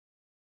tasks.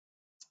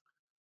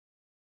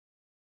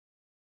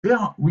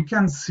 Here we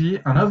can see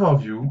an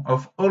overview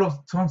of all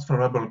of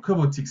transferable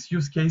robotics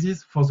use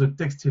cases for the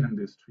textile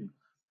industry.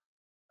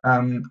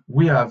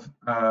 We have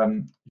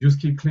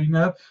USKI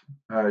cleanup,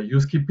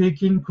 USKI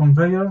picking,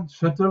 conveyor,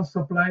 shuttle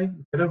supply,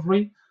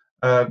 delivery.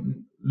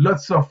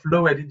 Lots of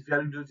low added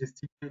value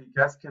logistic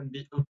tasks can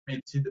be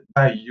automated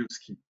by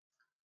USKI.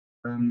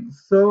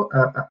 So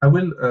I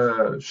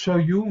will show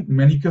you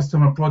many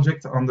customer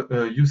projects on the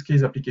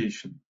USKI's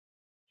application.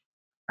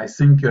 I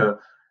think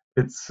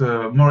it's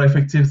more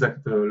effective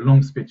than the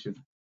long speeches.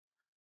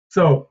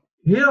 So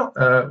here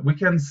we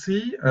can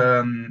see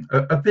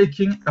a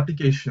picking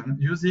application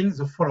using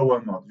the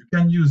follower mode. You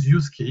can use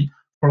USKI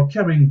for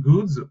carrying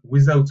goods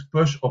without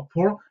push or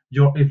pull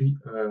your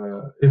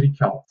heavy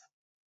cart.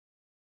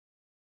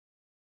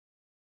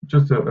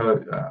 Just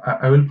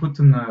I will put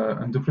in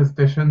the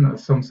presentation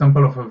some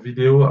sample of a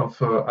video of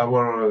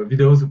our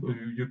videos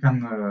you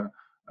can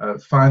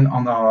find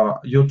on our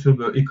YouTube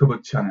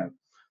EcoBot channel.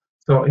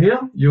 So here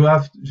you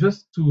have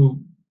just to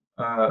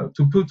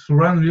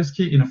run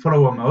USKI in a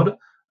follower mode.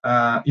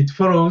 It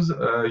follows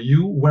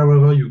you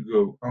wherever you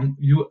go, and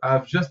you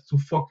have just to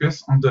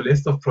focus on the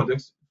list of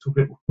products to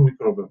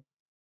recover.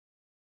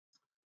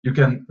 You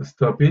can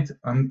stop it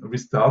and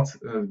restart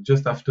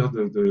just after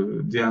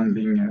the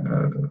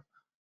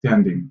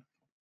ending.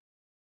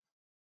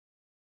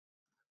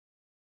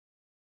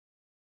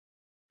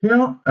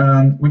 Here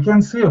we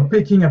can see a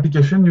picking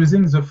application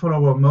using the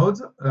follower mode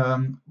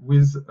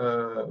with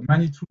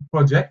Manitou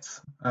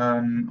projects.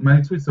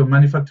 Manitou is a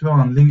manufacturer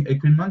handling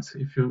equipment,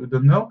 if you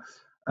don't know,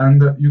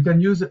 and you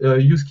can use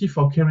USKI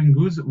for carrying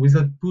goods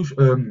without push.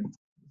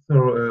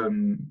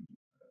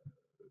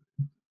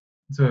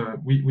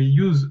 We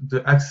use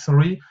the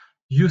accessory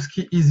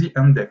USKI Easy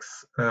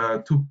Index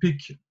to pick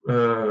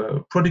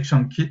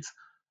production kit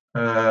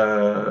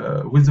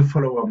with the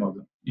follower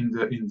mode in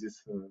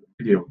this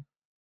video.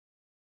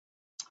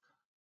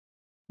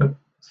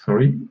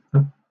 Sorry.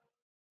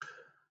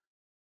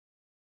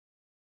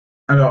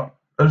 Alors,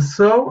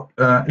 also,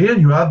 here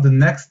you have the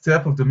next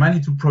step of the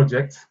Manitou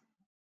project.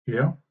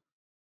 Here,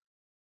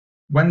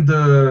 when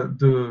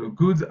the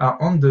goods are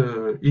on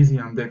the Easy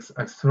Index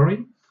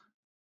accessory,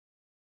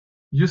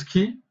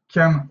 UseKey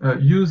can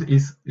use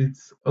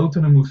its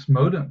autonomous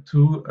mode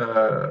to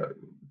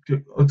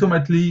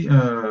automatically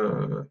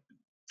the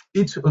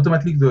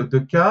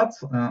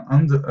carts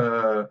and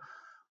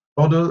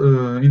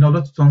in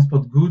order to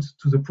transport goods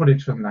to the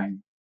production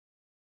line.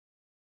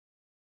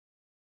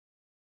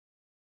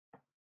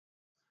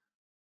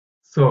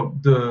 So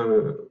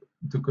the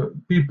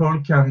people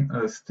can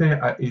stay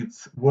at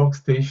its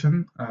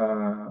workstation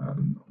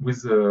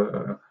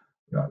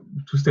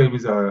to stay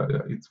with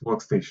its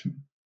workstation.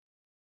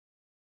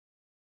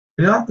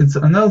 Yeah, it's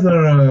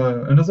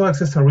another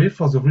accessory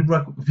for the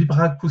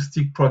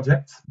Vibra-Acoustic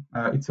project.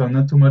 It's an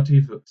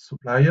automotive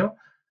supplier.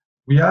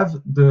 We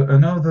have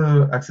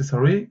another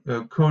accessory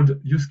called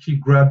UseKey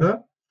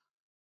Grabber,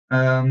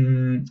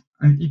 and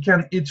it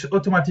can hitch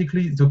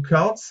automatically the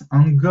carts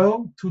and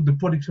go to the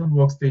production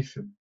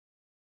workstation.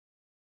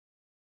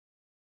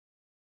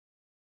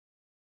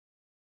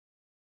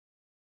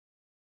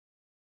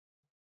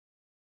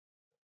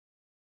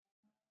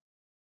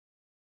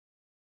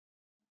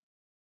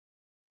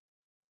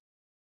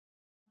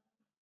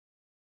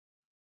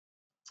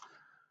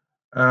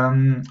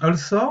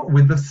 Also,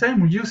 with the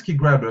same UseKey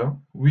Grabber,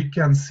 we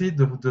can see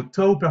the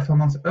tow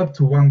performance up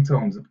to 1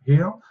 ton.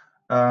 Here,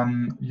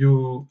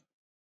 you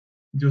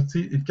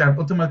see it can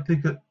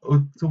automatically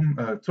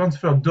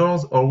transfer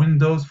doors or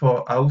windows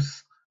for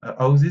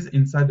houses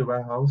inside the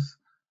warehouse,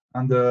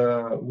 and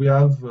we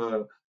have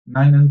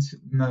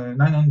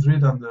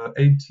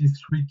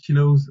 983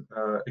 kilos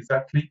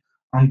exactly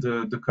on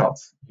the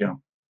carts here,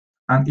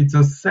 and it's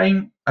the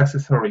same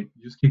accessory,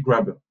 UseKey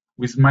Grabber,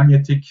 with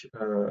magnetic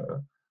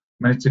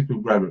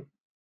grabber.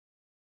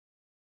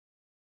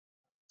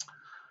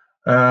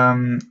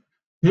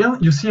 Here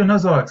you see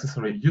another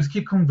accessory,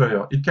 UseKey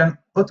Conveyor. It can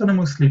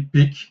autonomously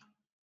pick,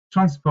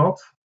 transport,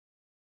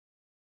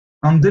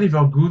 and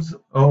deliver goods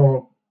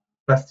or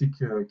plastic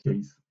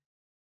case.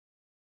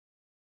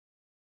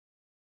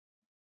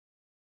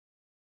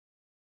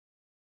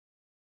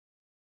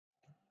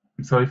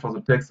 I'm sorry for the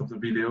text of the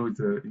video,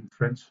 it's in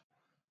French.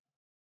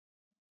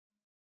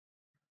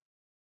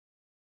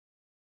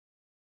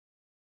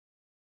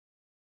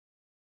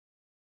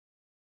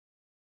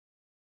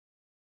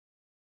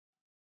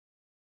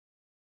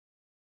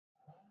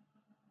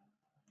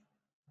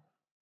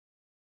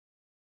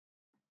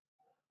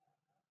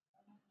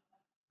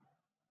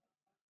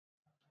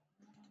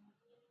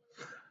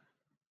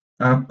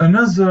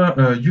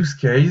 Another use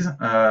case,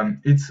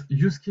 it's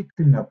UseKey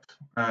Cleanup.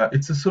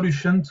 It's a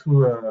solution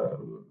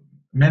to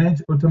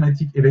manage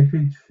automatic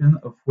evacuation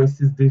of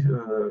waste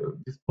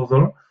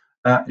disposal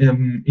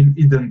in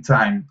hidden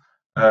time.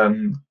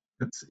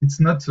 It's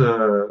not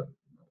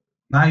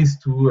nice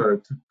to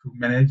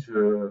manage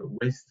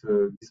waste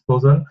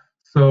disposal,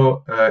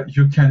 so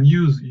you can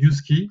use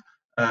UseKey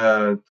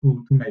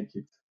to make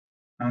it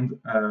and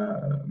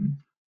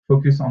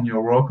focus on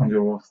your work on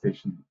your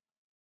workstation.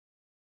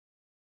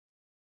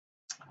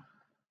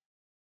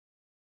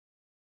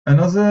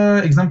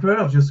 Another example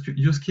of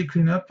UseKey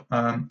Cleanup,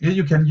 here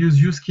you can use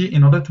UseKey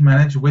in order to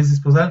manage waste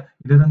disposal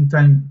in hidden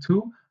time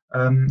too.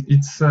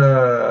 It's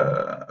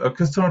a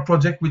customer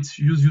project which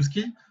uses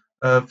UseKey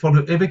for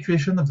the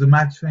evacuation of the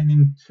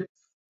machining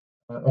chips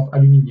of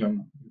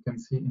aluminium. You can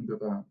see in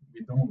the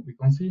we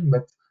can't see,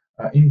 but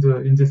in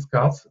this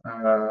card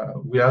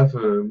we have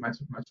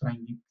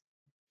machining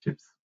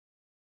chips.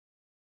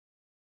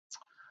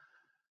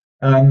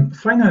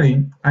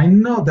 Finally, I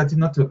know that it's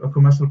not a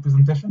commercial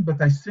presentation,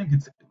 but I think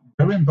it's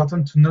very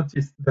important to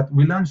notice that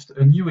we launched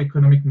a new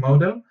economic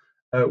model.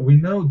 We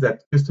know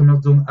that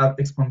customers don't have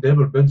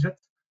expandable budget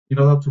in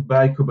order to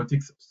buy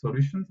robotics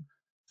solutions.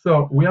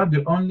 So we are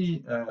the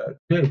only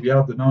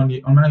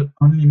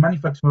only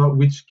manufacturer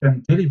which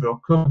can deliver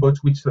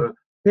cobots which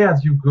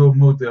pay-as-you-go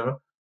model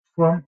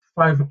from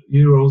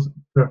 €5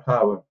 per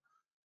hour.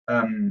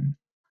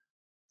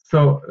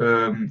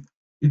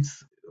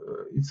 It's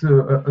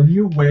a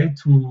new way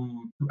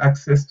to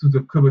access to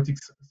the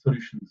robotics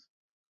solutions.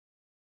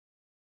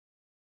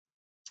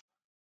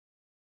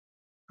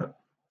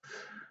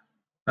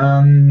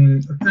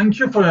 Thank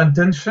you for your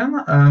attention.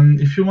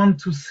 If you want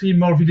to see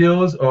more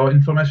videos or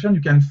information,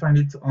 you can find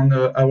it on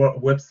our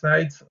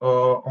website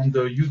or on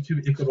the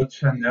YouTube EcoBot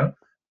channel.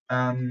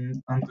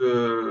 And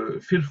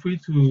feel free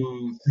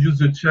to use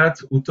the chat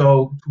or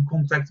to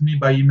contact me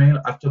by email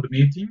after the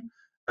meeting.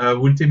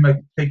 Will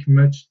take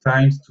much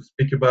time to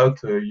speak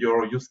about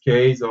your use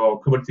case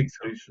or robotics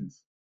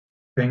solutions.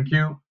 Thank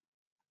you.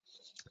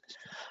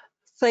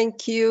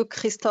 Thank you,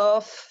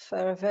 Christophe,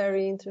 for a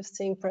very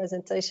interesting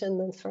presentation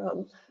and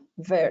from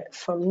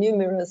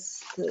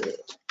numerous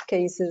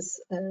cases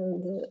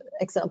and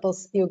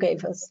examples you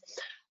gave us.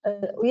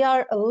 We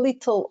are a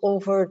little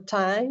over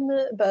time,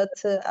 but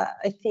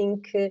I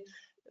think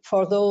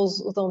for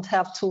those who don't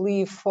have to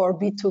leave for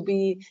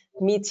B2B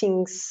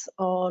meetings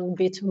on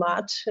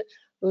B2Match,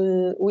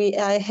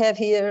 I have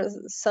here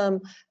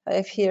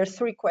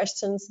 3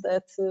 questions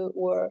that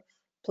were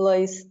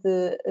placed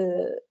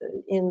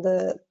in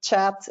the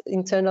chat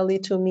internally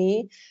to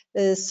me.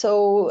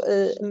 So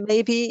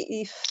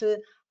maybe if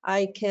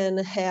I can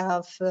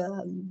have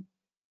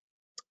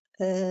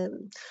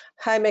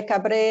Jaime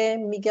Cabré,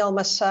 Miguel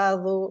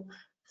Machado,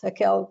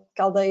 Raquel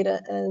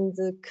Caldeira, and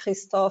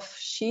Christophe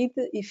Schid.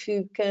 If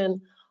you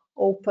can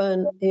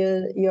open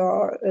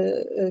your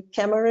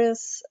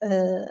cameras,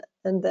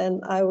 and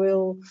then I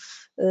will,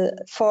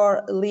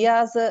 for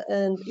LIASA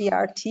and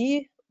ERT,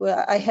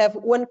 well, I have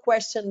one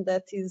question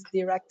that is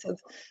directed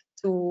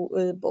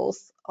to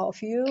both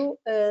of you.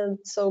 And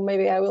so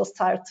maybe I will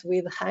start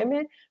with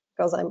Jaime,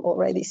 because I'm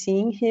already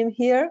seeing him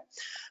here.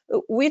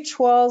 Which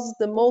was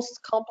the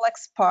most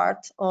complex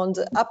part on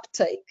the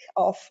uptake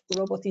of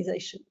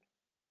robotization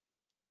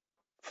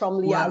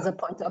from LIASA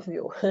point of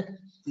view?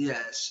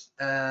 Yes,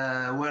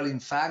 well, in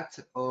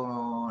fact,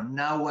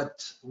 now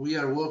what we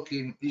are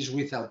working is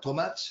with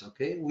automats,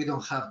 okay? We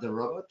don't have the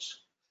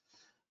robots.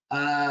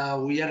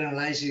 We are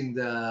analyzing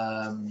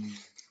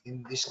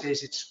in this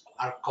case, it's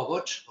our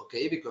cobots,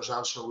 okay? Because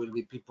also will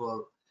be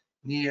people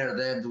near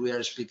them. We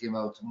are speaking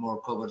about more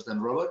cobots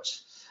than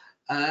robots.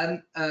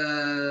 And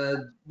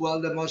well,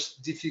 the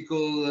most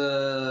difficult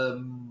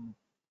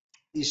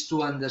is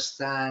to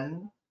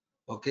understand,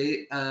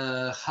 okay,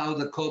 how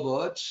the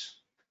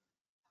cobots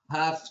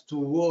have to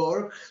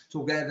work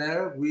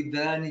together with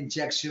an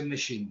injection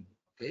machine,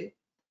 okay?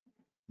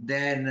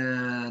 Then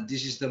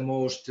this is the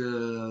most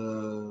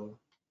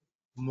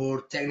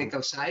more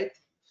technical side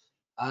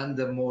and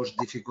the most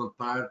difficult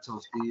part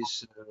of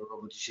this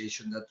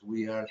robotization that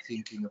we are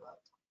thinking about.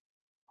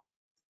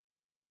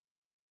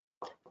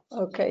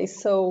 Okay,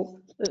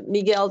 so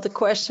Miguel, the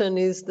question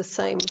is the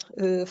same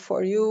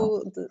for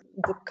you.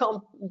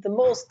 The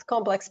most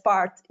complex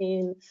part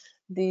in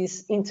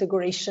this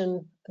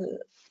integration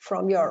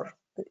from your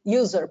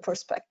user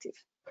perspective.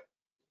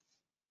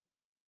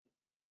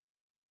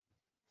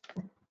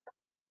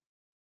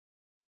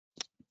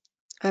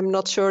 I'm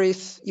not sure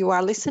if you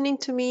are listening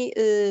to me,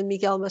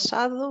 Miguel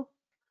Machado.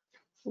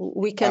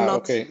 We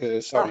cannot.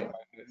 Okay, sorry.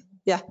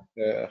 Yeah.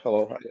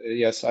 Hello.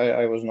 Yes,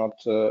 I was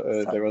not.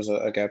 There was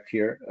a gap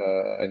here.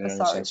 I didn't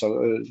understand.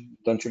 So,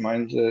 don't you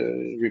mind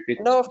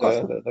repeat no, of course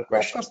the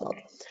question? No, of course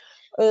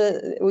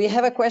not. We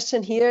have a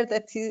question here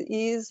that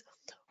is,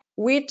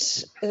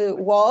 which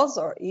was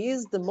or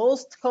is the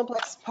most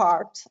complex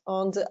part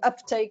on the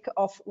uptake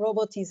of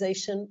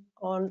robotization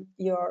on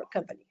your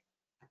company?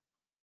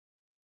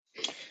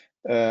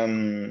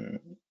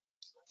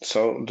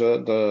 So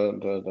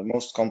the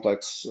most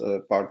complex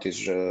part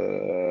is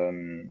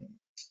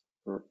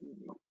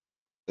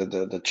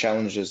the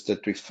challenges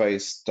that we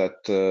face that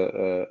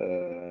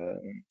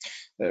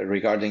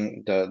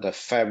regarding the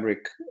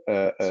fabric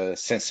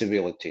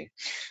sensibility.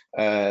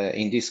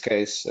 In this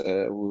case,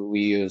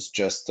 we use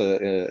just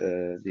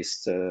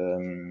this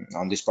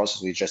on this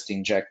process. We just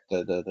inject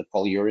the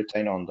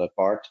polyurethane on the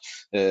part,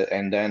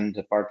 and then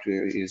the part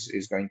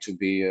is going to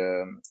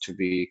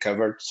be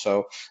covered.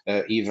 So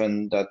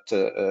even that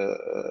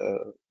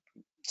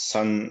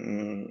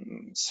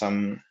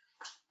some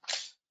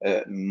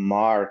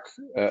mark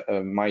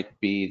might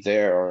be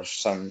there, or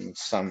some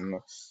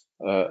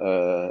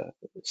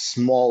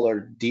smaller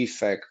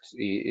defect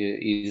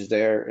is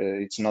there,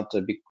 it's not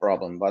a big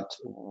problem. But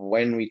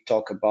when we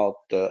talk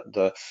about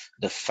the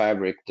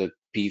fabric, the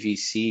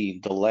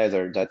PVC, the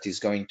leather that is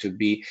going to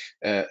be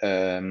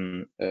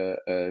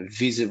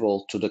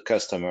visible to the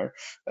customer,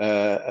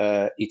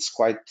 it's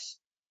quite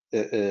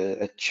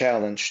a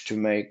challenge to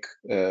make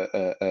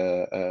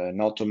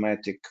an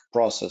automatic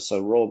process,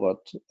 a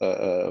robot,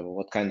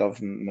 what kind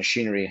of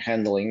machinery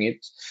handling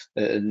it,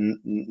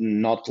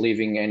 not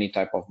leaving any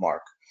type of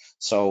mark.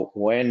 So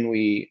when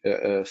we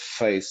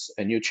face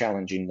a new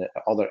challenge in the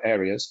other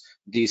areas,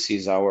 this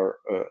is our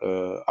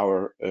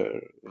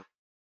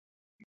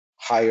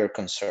higher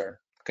concern.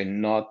 Okay,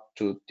 not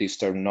to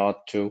disturb,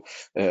 not to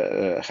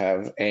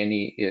have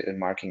any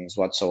markings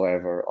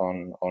whatsoever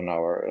on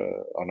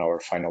our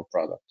final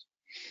product.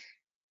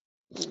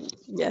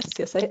 Yes,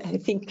 I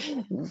think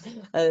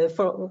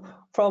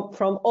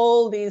from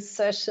all these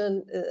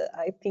sessions,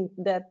 I think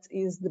that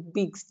is the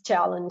big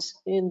challenge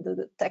in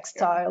the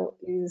textile,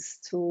 is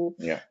to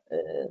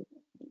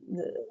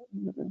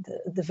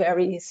the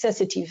very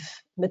sensitive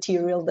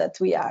material that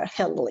we are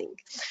handling.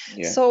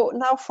 So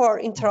now for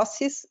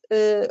Introsys,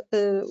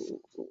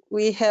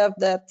 we have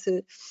that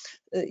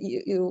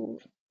you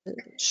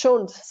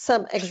shown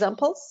some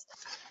examples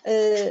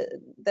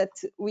that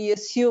we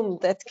assume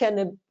that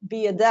can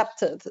be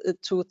adapted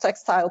to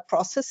textile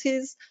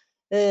processes,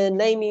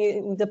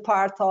 namely the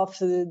part of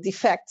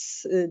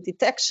defects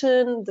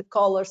detection, the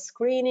color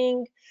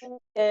screening.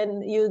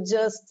 And you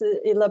just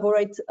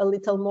elaborate a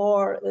little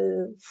more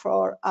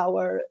for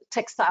our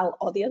textile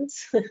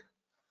audience.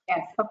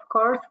 Yes, of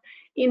course.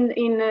 In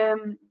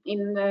the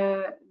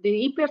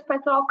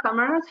hyperspectral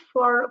cameras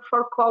for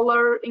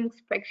color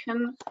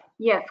inspection,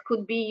 yes,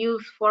 could be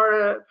used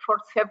for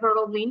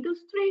several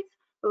industries.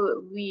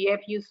 We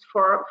have used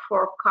for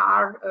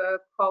car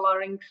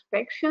color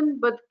inspection,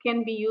 but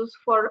can be used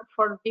for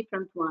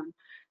different ones.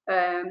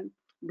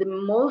 The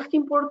most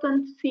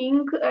important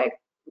thing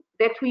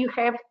that we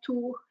have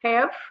to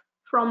have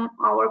from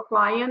our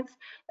clients,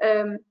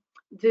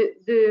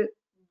 the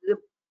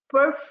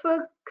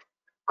perfect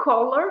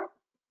color,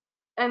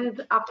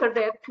 and after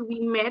that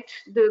we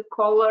match the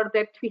color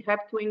that we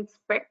have to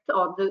inspect,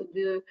 or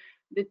the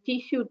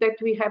tissue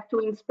that we have to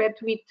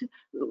inspect with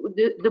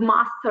the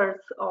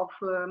masters of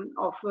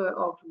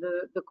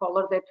the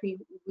color that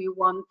we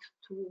want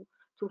to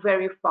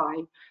verify.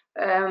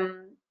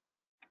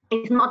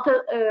 It's not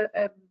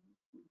a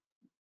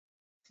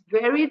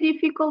very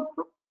difficult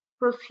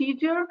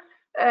procedure.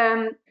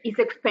 It's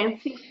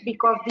expensive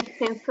because these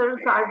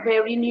sensors are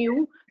very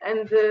new,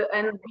 and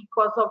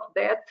because of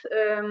that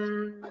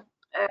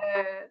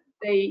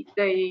they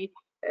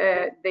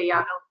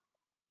are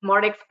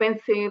more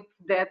expensive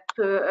than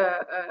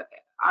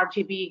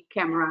RGB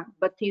camera,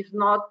 but it's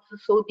not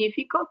so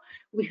difficult.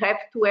 We have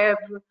to have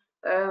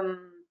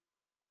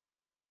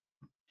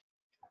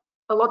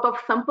a lot of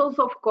samples,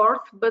 of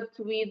course, but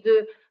with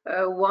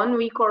 1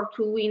 week or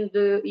two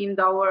in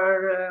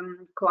our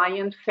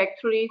client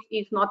factories,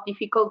 it's not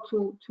difficult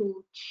to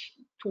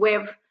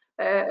have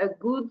a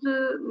good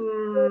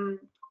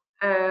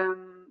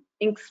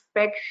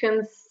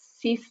inspection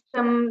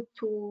system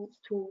to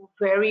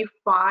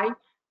verify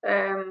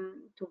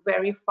the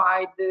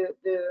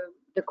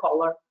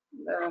color.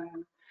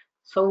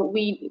 So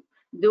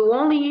the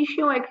only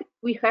issue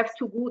we have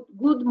to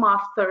good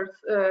masters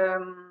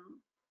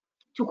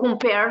to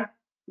compare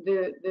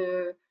the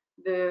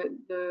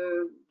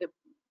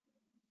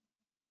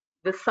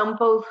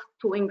samples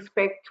to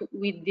inspect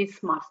with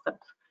these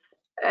masters.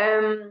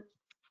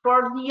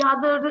 For the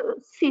other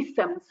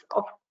systems,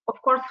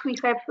 of course, we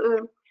have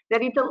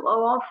there is a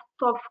lot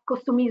of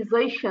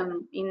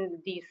customization in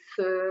these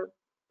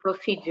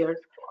procedures.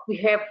 We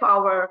have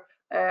our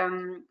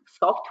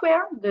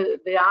software,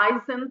 the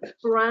Eisen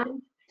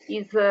brand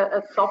is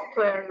a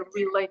software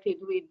related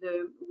with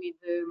the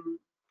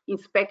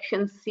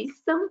inspection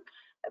system,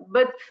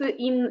 but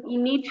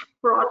in each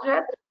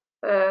project,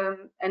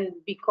 and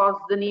because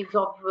the needs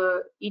of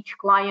each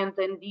client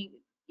and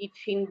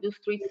each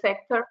industry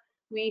sector,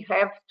 we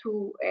have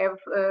to have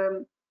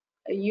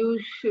a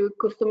huge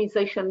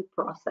customization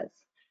process.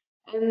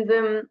 And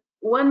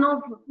one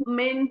of the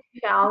main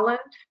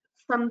challenges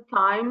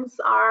sometimes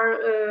are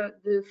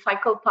the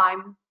cycle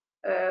time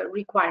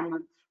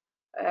requirements,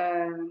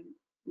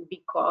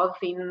 because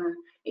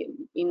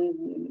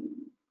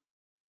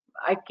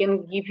I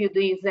can give you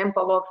the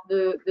example of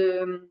the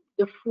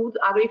food,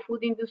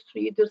 agri-food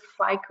industry. The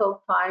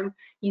cycle time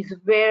is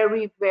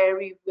very,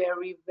 very,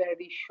 very,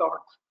 very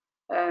short,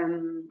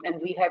 and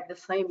we have the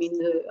same in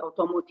the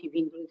automotive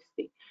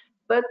industry.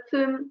 But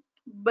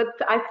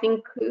I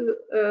think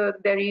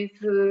there is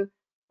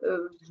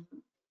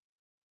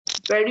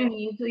very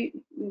easy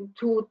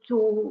to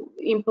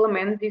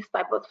implement this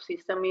type of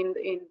system in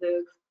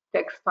the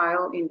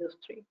textile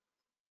industry.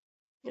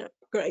 Yeah,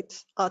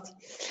 great.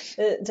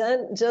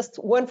 Then just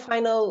one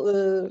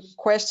final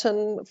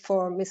question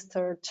for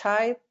Mr.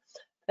 Chai.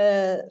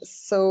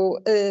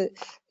 So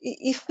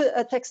if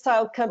a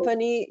textile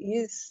company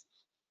is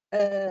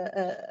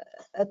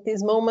at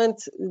this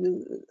moment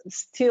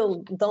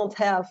still don't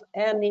have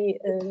any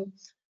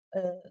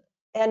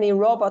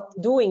robot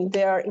doing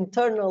their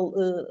internal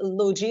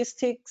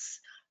logistics,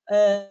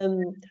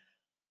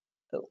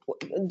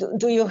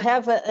 do you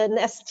have an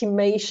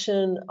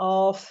estimation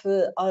of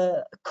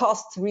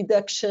cost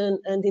reduction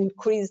and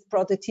increased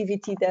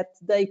productivity that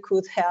they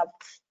could have?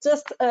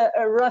 Just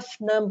a rough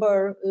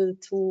number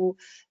to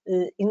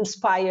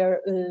inspire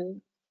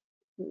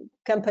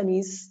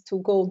companies to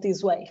go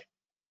this way.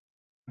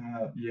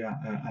 Yeah,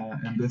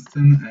 I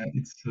understand.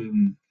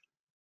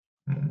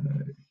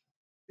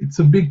 It's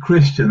a big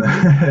question.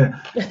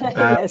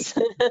 Yes,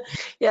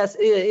 yes,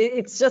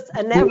 it's just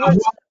an average.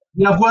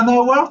 You have 1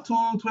 hour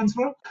to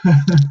answer?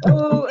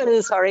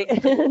 Oh, sorry.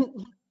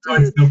 No,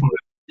 it's no problem.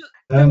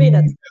 2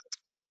 minutes.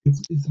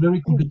 It's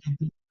very complicated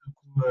to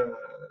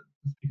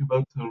speak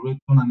about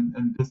return on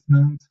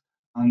investment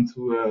and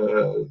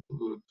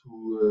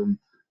to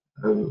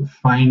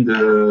find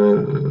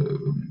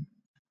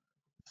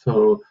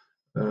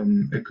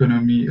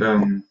economy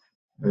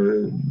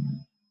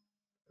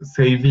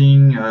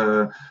saving,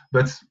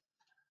 but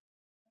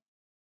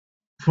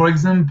for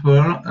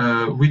example,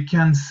 we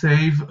can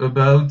save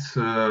about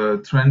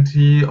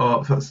 20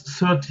 or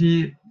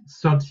 30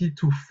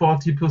 to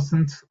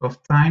 40%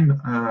 of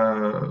time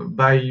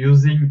by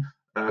using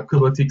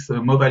cobotics,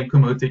 mobile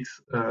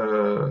cobotics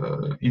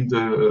in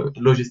the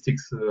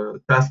logistics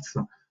tasks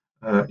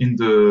in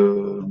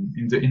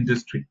the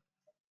industry.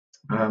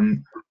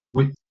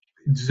 With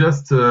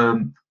just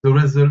the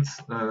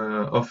results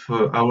of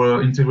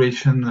our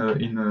integration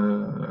in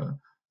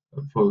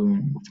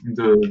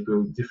the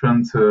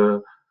different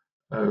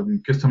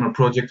customer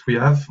projects we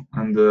have,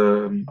 and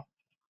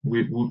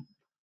we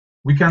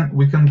can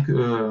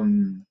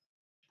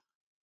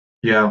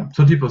yeah,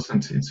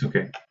 30%. It's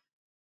okay.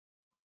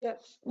 Yeah,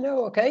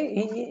 no, okay.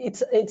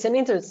 It's an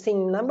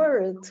interesting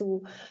number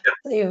to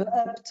save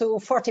up to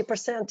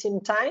 40%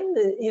 in time.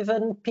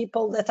 Even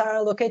people that are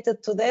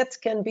allocated to that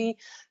can be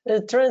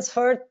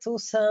transferred to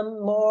some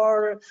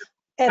more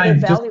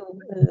added value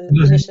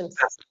missions.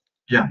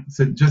 Yeah,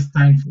 so just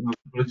time for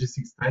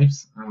logistics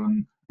types,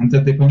 and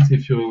that depends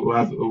if you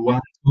have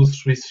 1, 2,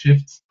 3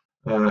 shifts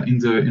in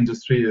the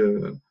industry.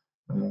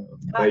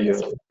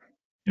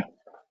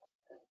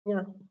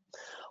 Yeah.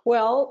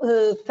 Well,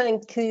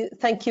 thank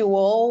you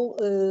all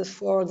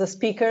for the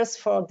speakers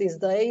for this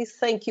day.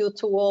 Thank you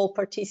to all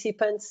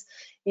participants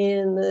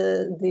in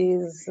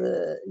this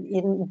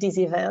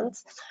event.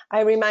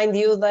 I remind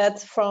you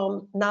that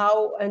from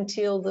now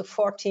until the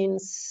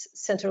 14th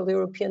Central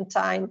European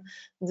Time,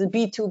 the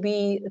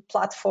B2B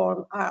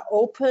platform are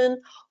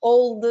open.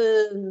 All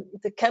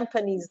the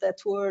companies that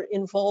were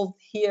involved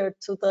here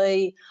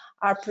today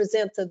are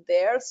presented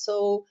there.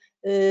 So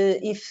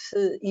if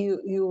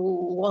you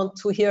want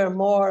to hear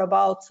more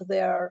about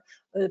their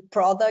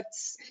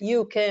products,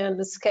 you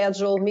can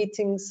schedule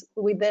meetings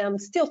with them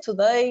still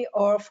today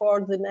or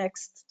for the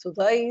next 2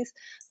 days.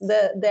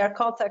 Their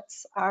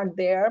contacts are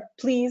there.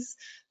 Please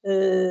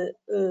use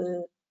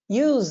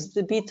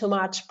the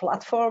B2Match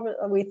platform.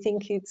 We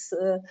think it's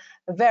a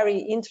very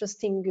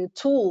interesting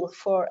tool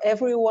for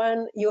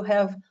everyone. You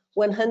have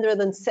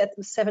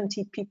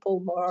 170 people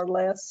more or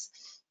less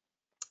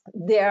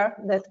there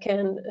that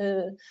can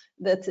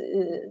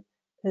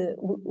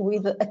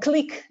with a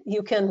click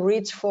you can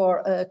reach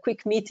for a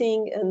quick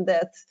meeting, and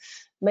that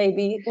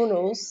maybe, who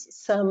knows,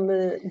 some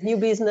new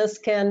business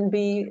can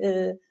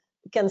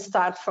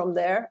start from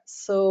there.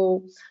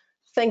 So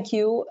thank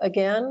you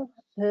again.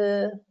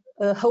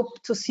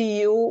 Hope to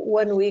see you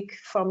 1 week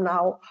from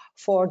now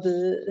for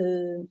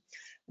the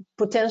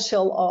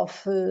potential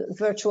of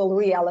virtual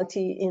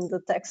reality in the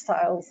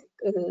textile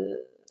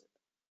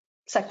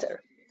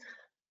sector.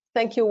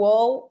 Thank you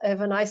all.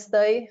 Have a nice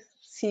day.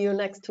 See you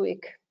next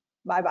week.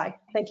 Bye-bye.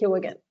 Thank you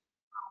again.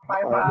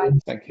 Bye-bye.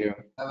 Thank you.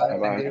 Bye-bye.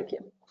 Bye-bye. Thank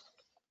you.